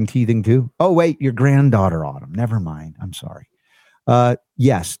the spring teething too? Oh, wait, your granddaughter, Autumn. Never mind. I'm sorry.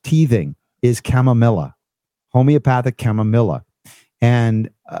 Yes, teething is chamomilla, homeopathic chamomilla. And,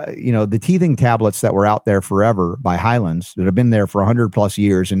 the teething tablets that were out there forever by Highlands that have been there for 100 plus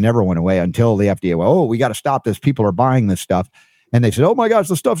years and never went away until the FDA went, oh, we got to stop this. People are buying this stuff. And they said, oh my gosh,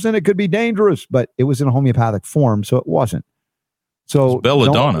 the stuff's in it could be dangerous. But it was in a homeopathic form, so it wasn't. So it was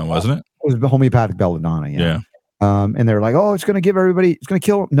belladonna, wasn't it? It was homeopathic belladonna, yeah. And they're like, oh, it's going to give everybody, it's going to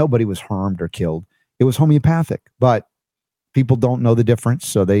kill. Nobody was harmed or killed. It was homeopathic, but people don't know the difference,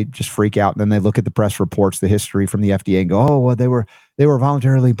 so they just freak out. And then they look at the press reports, the history from the FDA, and go, oh, well, they were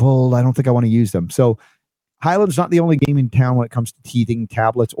voluntarily pulled. I don't think I want to use them. So Highland's not the only game in town when it comes to teething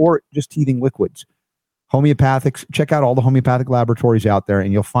tablets or just teething liquids. Homeopathics, check out all the homeopathic laboratories out there,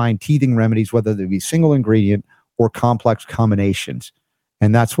 and you'll find teething remedies, whether they be single ingredient or complex combinations.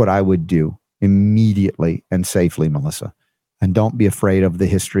 And that's what I would do immediately and safely, Melissa. And don't be afraid of the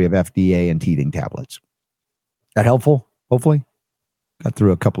history of FDA and teething tablets. That helpful? Hopefully. Got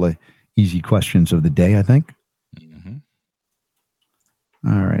through a couple of easy questions of the day, I think. Mm-hmm.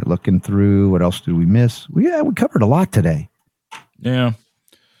 All right, looking through. What else did we miss? We covered a lot today. Yeah.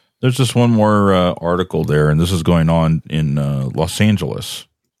 There's just one more article there, and this is going on in Los Angeles.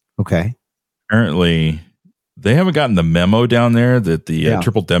 Okay. Apparently, they haven't gotten the memo down there that the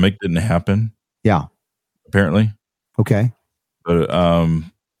triple demic didn't happen. Yeah. Apparently. Okay. But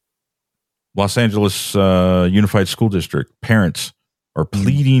Los Angeles Unified School District parents are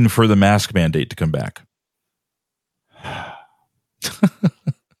pleading for the mask mandate to come back.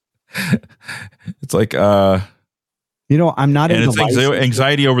 It's like, I'm not and into it's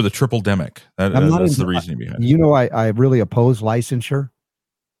anxiety over the triple demic. That's the reasoning behind it. I really oppose licensure,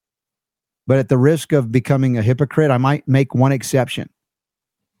 but at the risk of becoming a hypocrite, I might make one exception.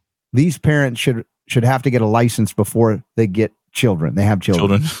 These parents should have to get a license before they get children. They have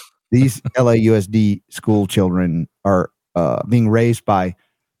children. These LAUSD school children are being raised by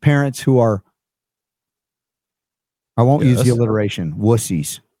parents who are, I won't use the alliteration,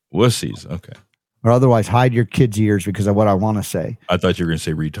 wussies. Wussies, okay. Or otherwise, hide your kids' ears because of what I want to say. I thought you were going to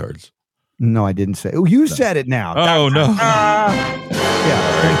say retards. No, I didn't say. Oh, you said it now. Oh, no.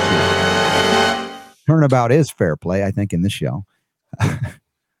 Yeah, thank you. Turnabout is fair play, I think, in this show.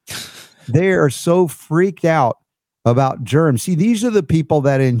 They are so freaked out about germs. See, these are the people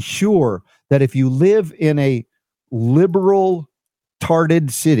that ensure that if you live in a liberal,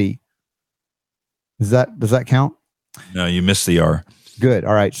 tarded city, does that count? No, you missed the R. Good.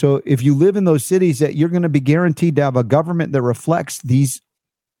 All right. So if you live in those cities, that you're going to be guaranteed to have a government that reflects these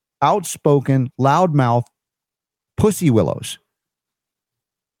outspoken, loudmouth pussy willows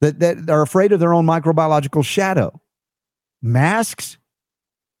that are afraid of their own microbiological shadow. Masks.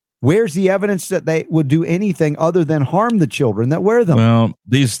 Where's the evidence that they would do anything other than harm the children that wear them? Well,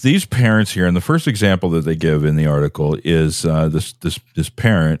 these parents here, and the first example that they give in the article is this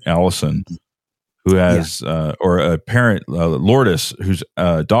parent, Allison, who has or a parent, Lourdes, whose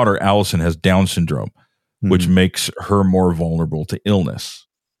daughter Allison has Down syndrome, which makes her more vulnerable to illness.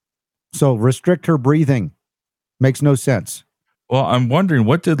 So restrict her breathing. Makes no sense. Well, I'm wondering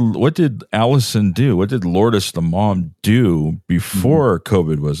what did Allison do? What did Lourdes, the mom, do before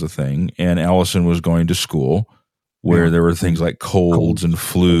COVID was a thing and Allison was going to school where there were things like colds and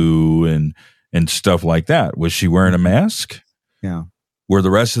flu and stuff like that? Was she wearing a mask? Yeah. Were the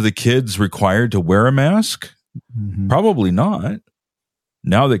rest of the kids required to wear a mask? Probably not.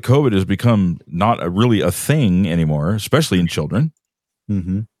 Now that COVID has become not really a thing anymore, especially in children.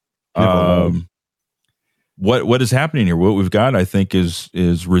 What is happening here? What we've got, I think,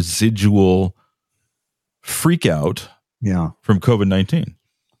 is residual freak out from COVID-19.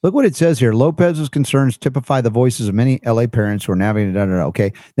 Look what it says here. Lopez's concerns typify the voices of many LA parents who are navigating.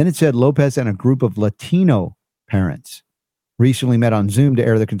 Okay. Then it said Lopez and a group of Latino parents recently met on Zoom to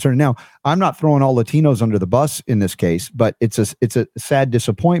air their concern. Now, I'm not throwing all Latinos under the bus in this case, but it's a sad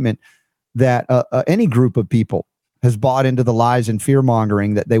disappointment that any group of people has bought into the lies and fear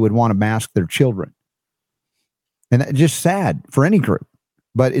mongering that they would want to mask their children. And just sad for any group,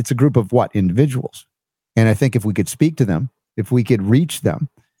 but it's a group of individuals. And I think if we could speak to them, if we could reach them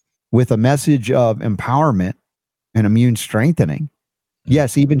with a message of empowerment and immune strengthening,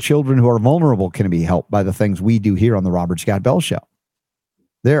 yes, even children who are vulnerable can be helped by the things we do here on the Robert Scott Bell Show.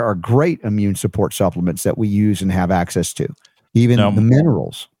 There are great immune support supplements that we use and have access to, even the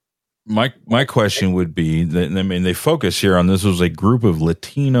minerals. My question would be that, they focus here on this was a group of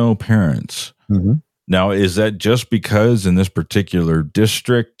Latino parents. Now, is that just because in this particular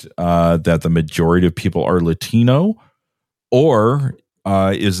district that the majority of people are Latino, or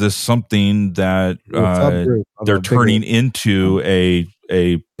is this something that they're turning into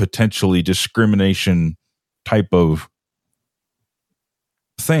a potentially discrimination type of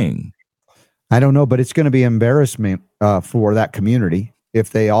thing? I don't know, but it's going to be embarrassment for that community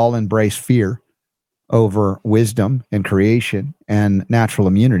if they all embrace fear over wisdom and creation and natural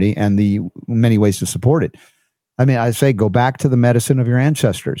immunity and the many ways to support it. I mean, I say go back to the medicine of your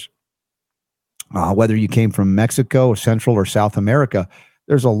ancestors. Whether you came from Mexico or Central or South America,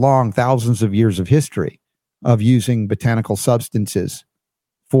 there's a long thousands of years of history of using botanical substances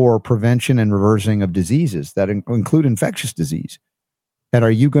for prevention and reversing of diseases that include infectious disease. And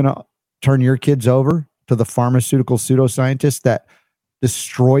are you going to turn your kids over to the pharmaceutical pseudoscientists that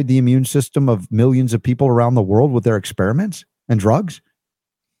destroyed the immune system of millions of people around the world with their experiments and drugs?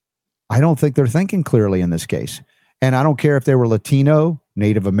 I don't think they're thinking clearly in this case. And I don't care if they were Latino,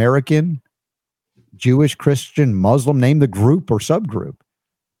 Native American, Jewish, Christian, Muslim, name the group or subgroup.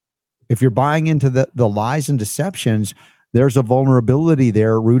 If you're buying into the lies and deceptions, there's a vulnerability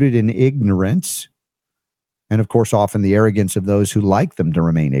there rooted in ignorance. And of course, often the arrogance of those who like them to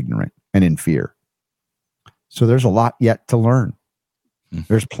remain ignorant and in fear. So there's a lot yet to learn.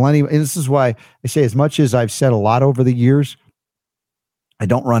 There's plenty. And this is why I say, as much as I've said a lot over the years, I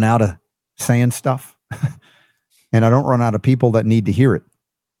don't run out of saying stuff. And I don't run out of people that need to hear it.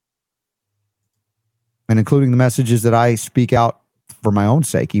 And including the messages that I speak out for my own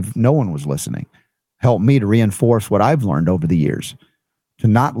sake, if no one was listening, help me to reinforce what I've learned over the years, to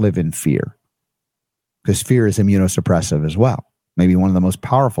not live in fear, because fear is immunosuppressive as well. Maybe one of the most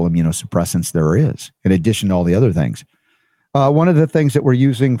powerful immunosuppressants there is, in addition to all the other things. One of the things that we're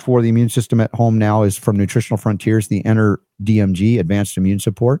using for the immune system at home now is from Nutritional Frontiers, the Enter DMG, Advanced Immune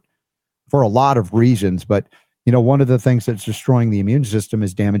Support, for a lot of reasons. But, one of the things that's destroying the immune system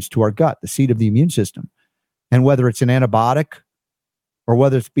is damage to our gut, the seat of the immune system. And whether it's an antibiotic or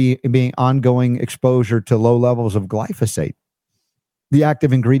whether it's being ongoing exposure to low levels of glyphosate, the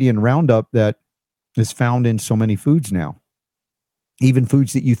active ingredient Roundup that is found in so many foods now, even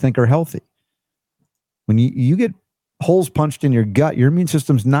foods that you think are healthy. When you get holes punched in your gut, your immune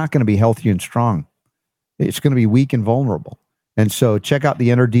system's not going to be healthy and strong. It's going to be weak and vulnerable. And so check out the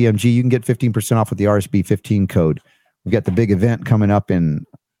Enter DMG. You can get 15% off with the RSB 15 code. We've got the big event coming up in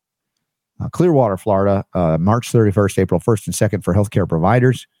Clearwater, Florida, March 31st, April 1st and 2nd for healthcare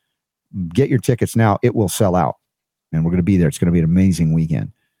providers. Get your tickets now. It will sell out. And we're going to be there. It's going to be an amazing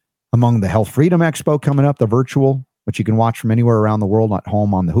weekend. Among the Health Freedom Expo coming up, the virtual, which you can watch from anywhere around the world at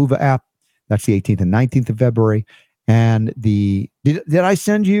home on the Hoover app. That's the 18th and 19th of February. And did I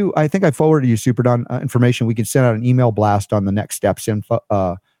send you, I think I forwarded you, Super Don, information. We can send out an email blast on the Next Steps info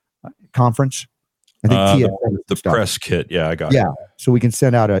conference. I think Tia the press kit. Yeah, I got it. Yeah. So we can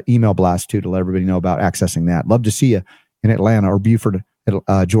send out an email blast too to let everybody know about accessing that. Love to see you in Atlanta or Beaufort,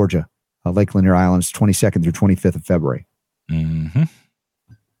 Georgia, Lake Lanier Islands, 22nd through 25th of February. Mm-hmm.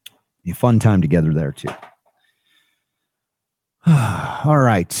 A fun time together there too. All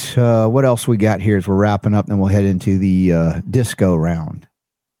right. What else we got here as we're wrapping up, and we'll head into the disco round.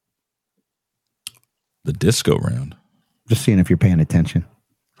 The disco round? Just seeing if you're paying attention.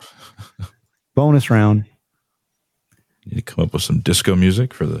 Bonus round. You need to come up with some disco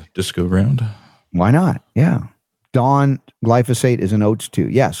music for the disco round? Why not? Yeah. Dawn glyphosate is in oats too.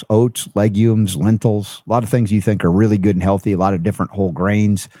 Yes, oats, legumes, lentils, a lot of things you think are really good and healthy, a lot of different whole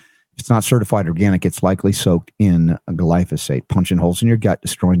grains. If it's not certified organic, it's likely soaked in glyphosate, punching holes in your gut,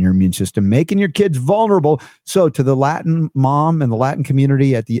 destroying your immune system, making your kids vulnerable. So to the Latin mom and the Latin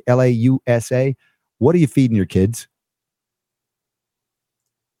community at the LAUSA, what are you feeding your kids?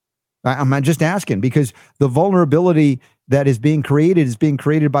 I'm just asking, because the vulnerability that is being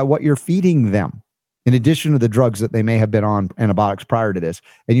created by what you're feeding them, in addition to the drugs that they may have been on antibiotics prior to this.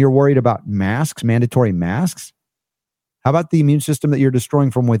 And you're worried about masks, mandatory masks. How about the immune system that you're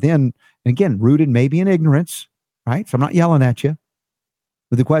destroying from within? And again, rooted maybe in ignorance, right? So I'm not yelling at you.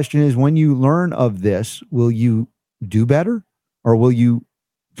 But the question is, when you learn of this, will you do better? Or will you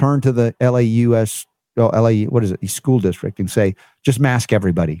turn to the school district and say, just mask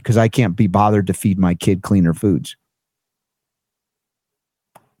everybody because I can't be bothered to feed my kid cleaner foods?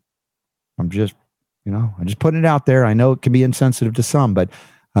 I'm just putting it out there. I know it can be insensitive to some, but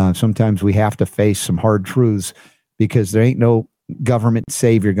sometimes we have to face some hard truths, because there ain't no government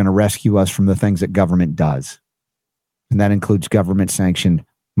savior going to rescue us from the things that government does. And that includes government-sanctioned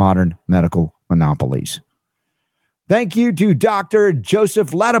modern medical monopolies. Thank you to Dr.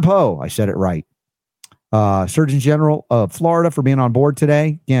 Joseph Ladapo. I said it right. Surgeon General of Florida, for being on board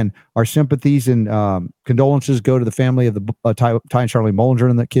today. Again, our sympathies and condolences go to the family of the Ty and Charlie Bollinger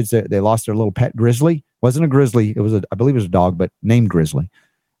and the kids that they lost their little pet grizzly Wasn't a grizzly. It was I believe it was a dog, but named Grizzly.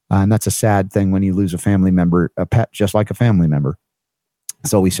 And that's a sad thing when you lose a family member, a pet, just like a family member.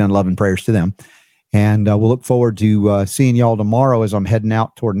 So we send love and prayers to them. And we'll look forward to seeing y'all tomorrow as I'm heading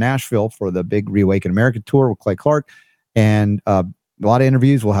out toward Nashville for the big Reawaken America tour with Clay Clark. And a lot of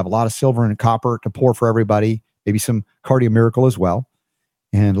interviews. We'll have a lot of silver and copper to pour for everybody, maybe some Cardio Miracle as well.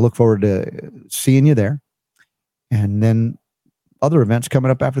 And look forward to seeing you there. And then other events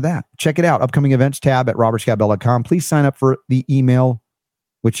coming up after that. Check it out. Upcoming events tab at robertscottbell.com. Please sign up for the email,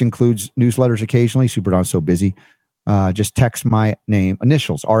 which includes newsletters occasionally. Super Don's so busy. Just text my name,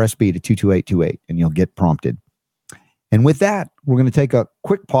 initials, RSB to 22828, and you'll get prompted. And with that, we're going to take a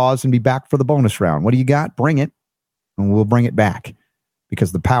quick pause and be back for the bonus round. What do you got? Bring it, and we'll bring it back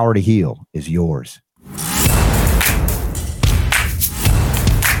because the power to heal is yours.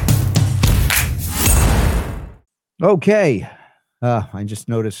 Okay. I just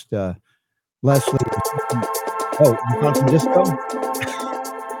noticed Leslie. Oh, you found some disco?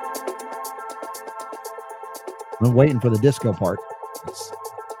 I'm waiting for the disco part. It's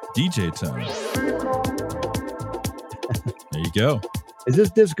DJ time. There you go. Is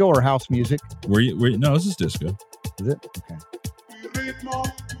this disco or house music? No, this is disco. Is it? Okay.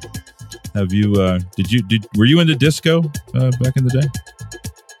 Have you, were you into disco back in the day?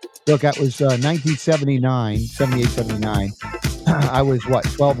 Look, that was 1979, 78, 79. I was,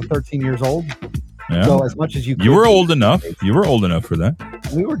 12 or 13 years old? Yeah. So as much as you could. You were old enough. You were old enough for that.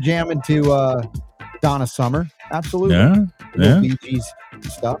 We were jamming to Donna Summer. Absolutely. Yeah. Bee Gees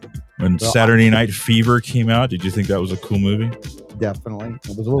stuff. When Saturday Night Fever came out, did you think that was a cool movie? Definitely.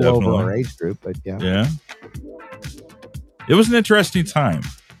 It was a little over our age group, but yeah. Yeah. It was an interesting time.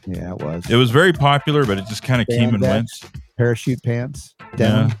 Yeah, it was. It was very popular, but it just kind of came and went. Parachute pants.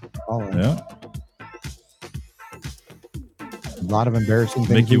 Denim. Yeah. All that. Yeah. A lot of embarrassing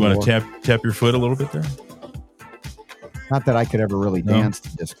things. Make you want to tap your foot a little bit there? Not that I could ever really dance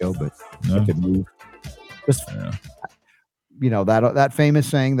to disco, but I could move. Just, that famous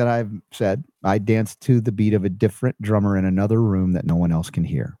saying that I've said, I dance to the beat of a different drummer in another room that no one else can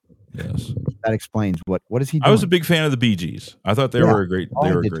hear. Yes. That explains what is he doing? I was a big fan of the Bee Gees. I thought they were a great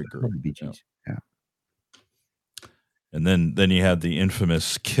group. The Bee Gees. Yeah. And then you had the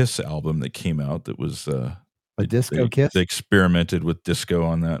infamous Kiss album that came out that was a disco Kiss. They experimented with disco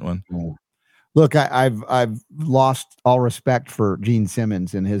on that one. Oh. Look, I've lost all respect for Gene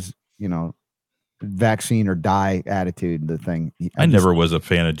Simmons and his, vaccine or die attitude. The thing. I never was a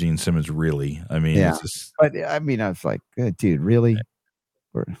fan of Gene Simmons, really. I mean, but I was like, dude, really?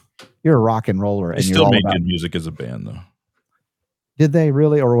 You're a rock and roller. They still make good music as a band, though. Did they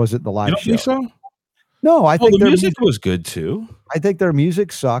really, or was it the live show? You don't think so? No, I think the music was good too. I think their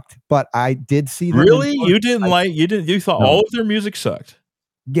music sucked, but I did see them. Really? You thought all of their music sucked?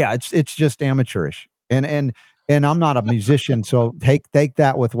 Yeah, it's just amateurish. And I'm not a musician, so take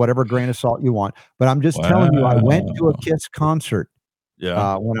that with whatever grain of salt you want. But I'm just telling you, I went to a Kiss concert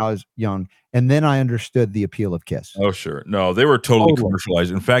when I was young, and then I understood the appeal of Kiss. Oh, sure. No, they were totally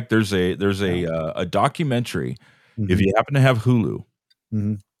commercialized. In fact, there's a documentary, if you happen to have Hulu,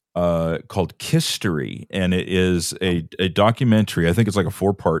 called Kisstory, and it is a documentary. I think it's like a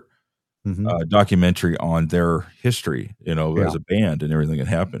 4-part documentary on their history, as a band and everything that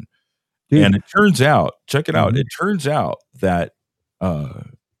happened. Dude. And it turns out, check it out. It turns out that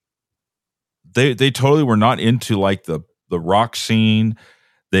they totally were not into like the rock scene.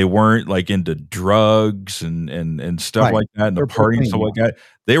 They weren't like into drugs and stuff like that, and the party and stuff like that.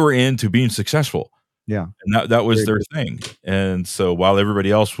 They were into being successful. Yeah. And that was their thing. And so while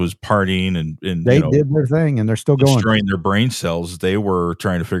everybody else was partying and they did their thing, and they're still going, destroying their brain cells, they were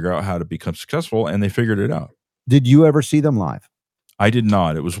trying to figure out how to become successful, and they figured it out. Did you ever see them live? I did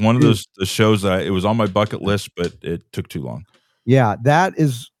not. It was one of those shows that it was on my bucket list, but it took too long. Yeah, that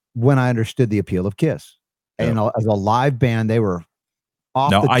is when I understood the appeal of Kiss. Yeah. And as a live band, they were off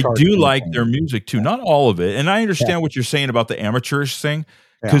now, the I charts. do like their music too. Not all of it. And I understand what you're saying about the amateurish thing,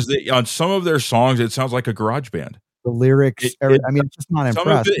 because on some of their songs, it sounds like a garage band. The lyrics, it's just not impressed.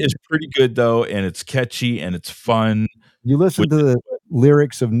 Some of it is pretty good, though, and it's catchy and it's fun. You listen to the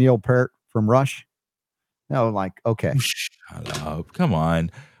lyrics of Neil Peart from Rush? No, like, okay. Shut up. Come on.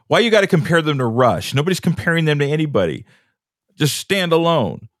 Why you got to compare them to Rush? Nobody's comparing them to anybody. Just stand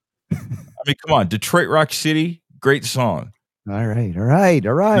alone. I mean, come on. Detroit Rock City, great song. All right.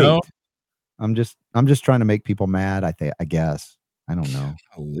 No? I'm just trying to make people mad, I guess. I don't know.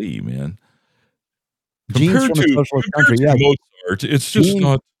 Holy man. Gene's from a socialist country. Yeah. Mozart, it's just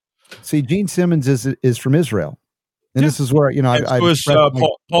not. See, Gene Simmons is from Israel. And this is where,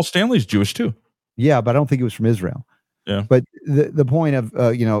 Paul Stanley's Jewish too. Yeah, but I don't think it was from Israel. Yeah. But the point of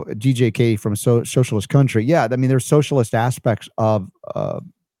GJK from socialist country, yeah, I mean there's socialist aspects of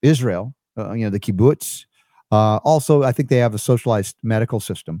Israel, the kibbutz. Also, I think they have a socialized medical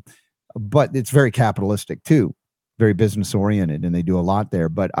system, but it's very capitalistic too, very business oriented, and they do a lot there.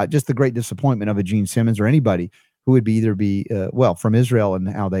 But just the great disappointment of a Gene Simmons or anybody who would either be from Israel and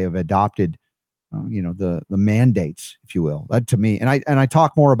how they have adopted the mandates, if you will. That to me, and I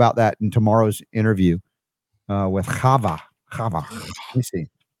talk more about that in tomorrow's interview with Chava. Let me see.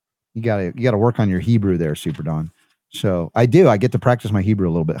 You gotta work on your Hebrew there, Super Don. So I do. I get to practice my Hebrew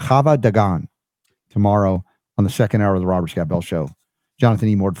a little bit. Chava Dagan tomorrow on the second hour of the Robert Scott Bell Show. Jonathan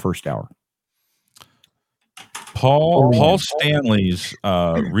E. Mord, first hour. Paul Stanley's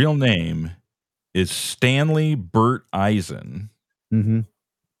real name is Stanley Burt Eisen. Mm-hmm.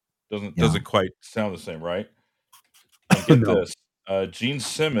 Doesn't quite sound the same, right? Now get this. Gene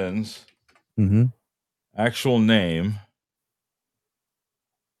Simmons' actual name.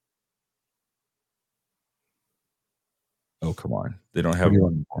 Oh, come on. They don't have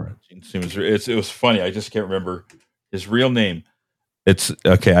Gene Simmons. It was funny. I just can't remember his real name. It's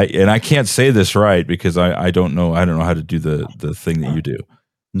okay. I can't say this right because I don't know. I don't know how to do the thing that you do.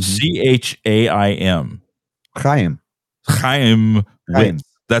 CHAIM. Chaim Witz.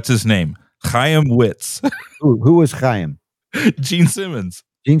 That's his name. Chaim Witz. Who was Chaim? Gene Simmons.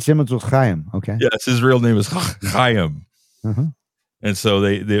 Gene Simmons was Chaim. Okay. Yes, his real name is Chaim. And so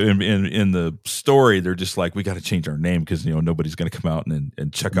they in the story they're just like, we got to change our name because nobody's going to come out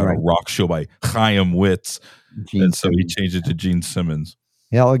and check out a rock show by Chaim Witz. And so he changed it to Gene Simmons.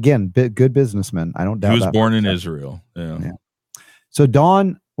 Yeah, again, good businessman. I don't doubt. He was born in Israel. Yeah. So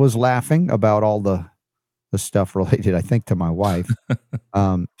Dawn was laughing about all the stuff related, I think, to my wife.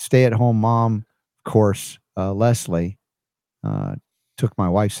 Stay-at-home mom, of course. Leslie took my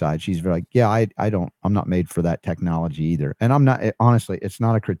wife's side. She's like, yeah, I'm not made for that technology either. And I'm not, honestly, it's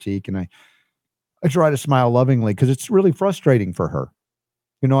not a critique. And I try to smile lovingly because it's really frustrating for her.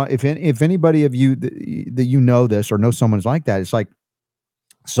 If anybody of you that this or know someone's like that, it's like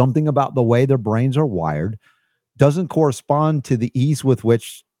something about the way their brains are wired doesn't correspond to the ease with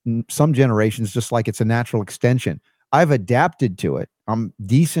which some generations, just like it's a natural extension. I've adapted to it. I'm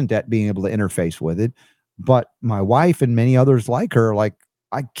decent at being able to interface with it. But my wife and many others like her, like,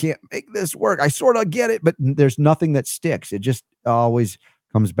 I can't make this work. I sort of get it, but there's nothing that sticks. It just always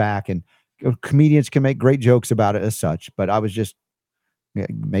comes back. And comedians can make great jokes about it as such. But I was just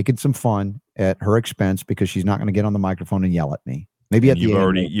making some fun at her expense because she's not going to get on the microphone and yell at me. Maybe at you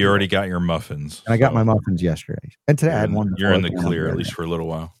already got your muffins. And I got my muffins yesterday. And today I had one. You're in the clear, at least for a little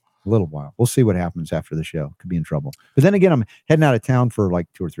while. We'll see what happens after the show. Could be in trouble. But then again, I'm heading out of town for like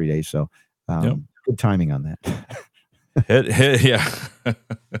 2 or 3 days. So good timing on that. Yeah.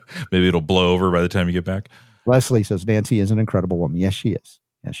 Maybe it'll blow over by the time you get back. Leslie says Nancy is an incredible woman. Yes, she is.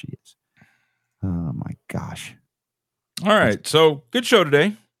 Oh my gosh. All right. So good show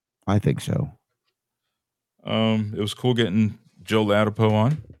today. I think so. It was cool getting Joe Ladapo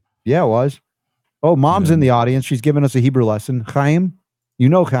on. Yeah, it was. Oh, Mom's in the audience. She's giving us a Hebrew lesson. Chaim. You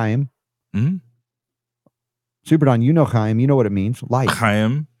know Chaim. Mm-hmm. Super Don, you know Chaim. You know what it means. Life.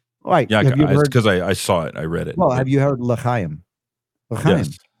 Chaim. Right. Yeah, because I saw it. I read it. Well, have you heard L'chaim? L'chaim.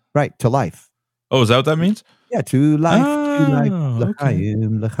 Yes. Right. To life. Oh, is that what that means? Yeah. To life. To life.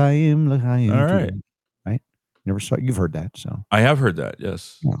 L'chaim. L'chaim. L'chaim. All right. Right. You've heard that. So I have heard that.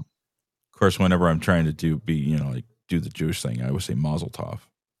 Yes. Yeah. Of course, whenever I'm trying to do the Jewish thing, I always say Mazel Tov.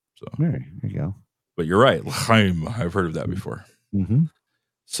 So there you go. But you're right. L'chaim. I've heard of that before. Mm-hmm.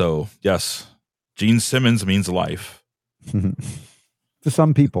 So yes, Gene Simmons means life. To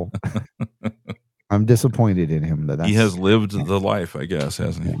some people. I'm disappointed in him that he has lived the life, I guess,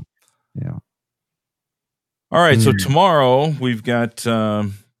 hasn't he? Yeah. All right. So tomorrow we've got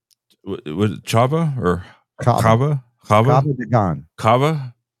Chava or Chava Dagan.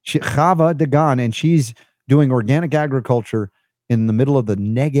 Chava Dagan, and she's doing organic agriculture in the middle of the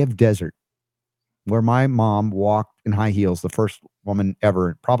Negev desert, where my mom walked in high heels, the first woman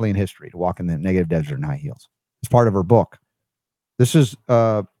ever, probably in history, to walk in the Negev desert in high heels. It's part of her book. This is,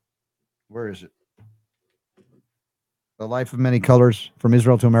 where is it? The Life of Many Colors, From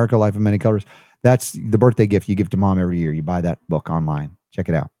Israel to America, Life of Many Colors. That's the birthday gift you give to mom every year. You buy that book online. Check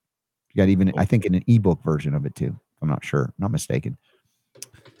it out. You got even, I think, an ebook version of it too. I'm not sure. Not mistaken.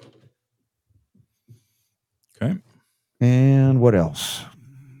 Okay. And what else?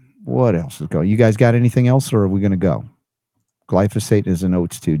 Let's go. You guys got anything else, or are we going to go? Glyphosate is in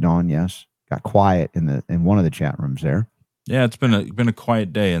notes too, Dawn. Yes. Got quiet in one of the chat rooms there. Yeah, it's been a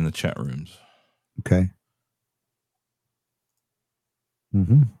quiet day in the chat rooms. Okay.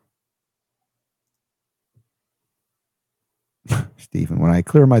 Mm-hmm. Stephen. When I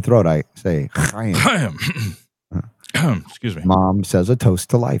clear my throat, I say, Chaim. Excuse me. Mom says a toast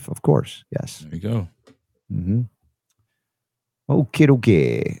to life, of course. Yes. There you go. Mm-hmm.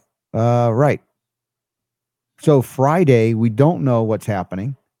 Okay. Right. So Friday, we don't know what's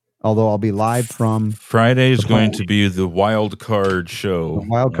happening, although I'll be live from Friday is going to be the wild card show. The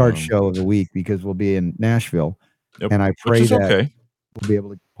wild card show of the week, because we'll be in Nashville. Yep, and I pray that we'll be able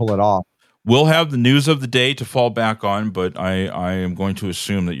to pull it off. We'll have the news of the day to fall back on, but I am going to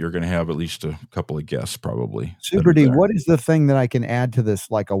assume that you're going to have at least a couple of guests, probably. Super D, what is the thing that I can add to this,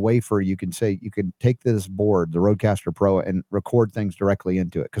 like a wafer? You can say, you can take this board, the Rodecaster Pro, and record things directly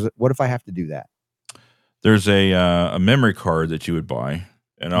into it. Because what if I have to do that? There's a memory card that you would buy,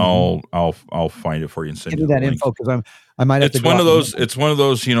 and I'll find it for you and send you that info, because I might have to. It's one of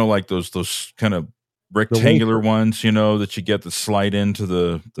those, you know, like those kind of rectangular ones, you know, that you get to slide into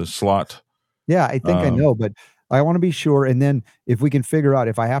the slot. Yeah, I think I know, but I want to be sure. And then if we can figure out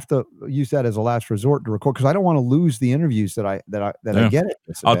if I have to use that as a last resort to record, because I don't want to lose the interviews that I get at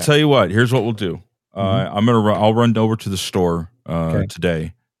this I'll event. tell you what. Here's what we'll do. I'll run over to the store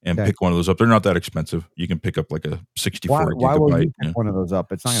today and pick one of those up. They're not that expensive. You can pick up like a 64 gigabyte. Why will you pick one of those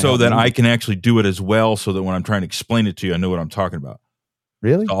up? It's not so that I can actually do it as well. So that when I'm trying to explain it to you, I know what I'm talking about.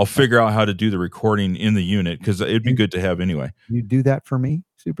 Really? So I'll figure out how to do the recording in the unit, because it'd be good to have anyway. You do that for me,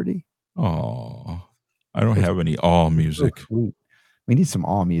 Super D? Oh, I don't have any awe music. We need some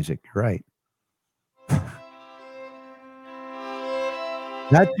awe music, right?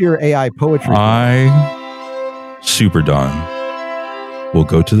 That's your AI poetry. Super Don, will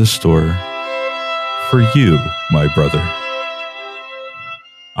go to the store for you, my brother.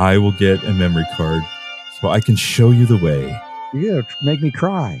 I will get a memory card so I can show you the way. You're gonna make me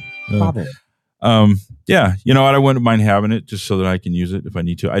cry. Stop it. Yeah, you know what? I wouldn't mind having it just so that I can use it if I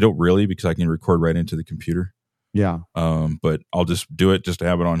need to. I don't really, because I can record right into the computer. Yeah. But I'll just do it just to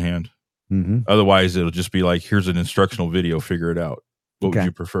have it on hand. Mm-hmm. Otherwise, it'll just be like, here's an instructional video. Figure it out. What would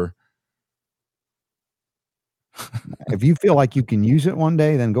you prefer? If you feel like you can use it one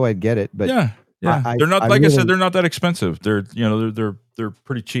day, then go ahead and get it. But yeah. They're not, I said, they're not that expensive. They're, you know, they're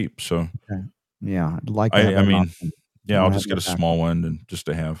pretty cheap. So yeah, I'd like. I mean, I'll just get a small one and just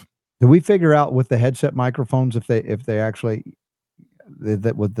to have. Did we figure out with the headset microphones if they actually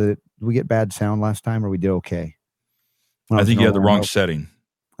do we get bad sound last time, or we did okay? I think you had the wrong setting.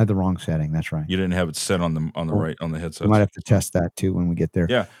 I had the wrong setting. That's right. You didn't have it set on the right on the headset. We might have to test that too when we get there.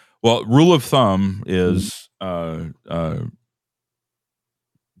 Yeah. Well, rule of thumb is get a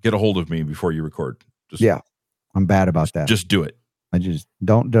hold of me before you record. I'm bad about that. Just do it. I just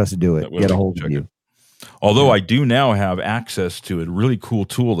don't do it. Get a hold of you. Although I do now have access to a really cool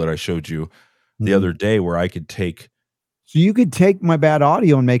tool that I showed you the other day, where I could take. So you could take my bad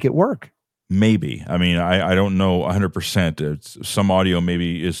audio and make it work. Maybe. I mean, I don't know 100%. Some audio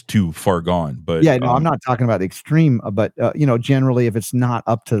maybe is too far gone, but yeah, no, I'm not talking about the extreme, but you know, generally if it's not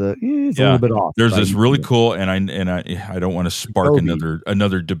up to the, it's a little bit off. There's this really cool, and I don't want to spark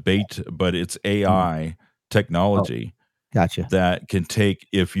another debate, but it's AI technology. Gotcha. That can take,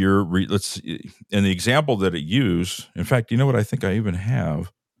 if you're and the example that it used, in fact, you know what I think I even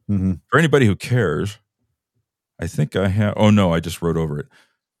have for anybody who cares. I think I have. Oh no, I just wrote over it.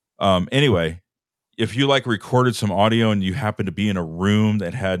 Anyway, if you like recorded some audio and you happen to be in a room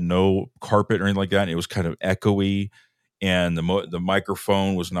that had no carpet or anything like that, and it was kind of echoey, and the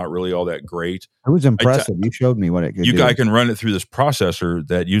microphone was not really all that great. It was impressive. You showed me what it could do. I can run it through this processor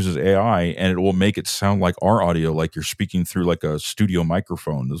that uses AI, and it will make it sound like our audio, like you're speaking through like a studio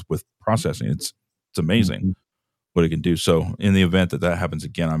microphone with processing. It's amazing what it can do. So in the event that happens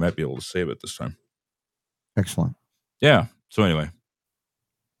again, I might be able to save it this time. Excellent. Yeah. So anyway,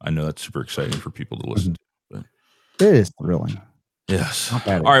 I know that's super exciting for people to listen to. But. It is thrilling. Yes.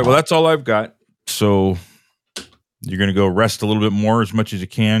 All right. Well, that's all I've got. So you're going to go rest a little bit more as much as you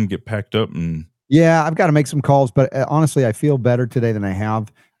can, get packed up. And yeah, I've got to make some calls, but honestly, I feel better today than I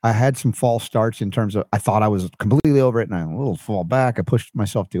have. I had some false starts in terms of, I thought I was completely over it and I a little fall back. I pushed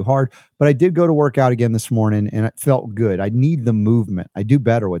myself too hard, but I did go to work out again this morning and it felt good. I need the movement. I do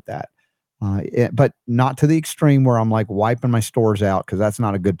better with that. But not to the extreme where I'm like wiping my stores out, because that's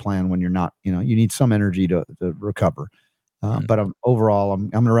not a good plan when you're not, you need some energy to recover. But overall, I'm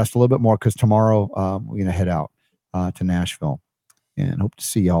going to rest a little bit more, because tomorrow we're going to head out to Nashville and hope to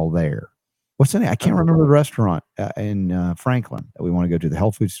see y'all there. What's the name? I can't remember the restaurant in Franklin that we want to go to. The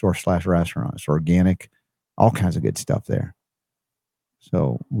health food store / restaurant. It's organic, all kinds of good stuff there.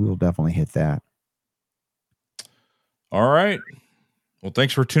 So we'll definitely hit that. All right. Well,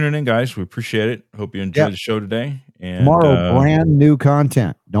 thanks for tuning in, guys. We appreciate it. Hope you enjoyed the show today. And tomorrow, brand new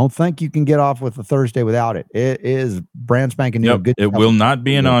content. Don't think you can get off with a Thursday without it. It is brand spanking new. Good. It will not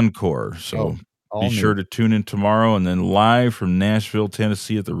be an encore. So be sure to tune in tomorrow, and then live from Nashville,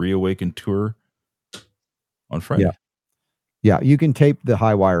 Tennessee at the Reawaken Tour on Friday. Yeah. You can tape the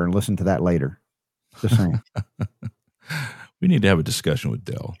high wire and listen to that later. Just saying. We need to have a discussion with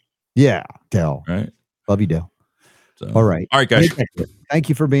Dell. Yeah, Dell. Right. Love you, Dell. So, all right, guys. Thank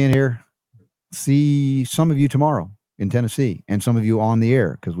you for being here. See some of you tomorrow in Tennessee, and some of you on the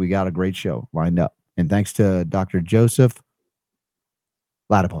air because we got a great show lined up. And thanks to Dr. Joseph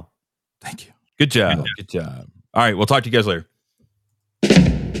Ladapo. Thank you. Good job. Good job. All right, we'll talk to you guys later.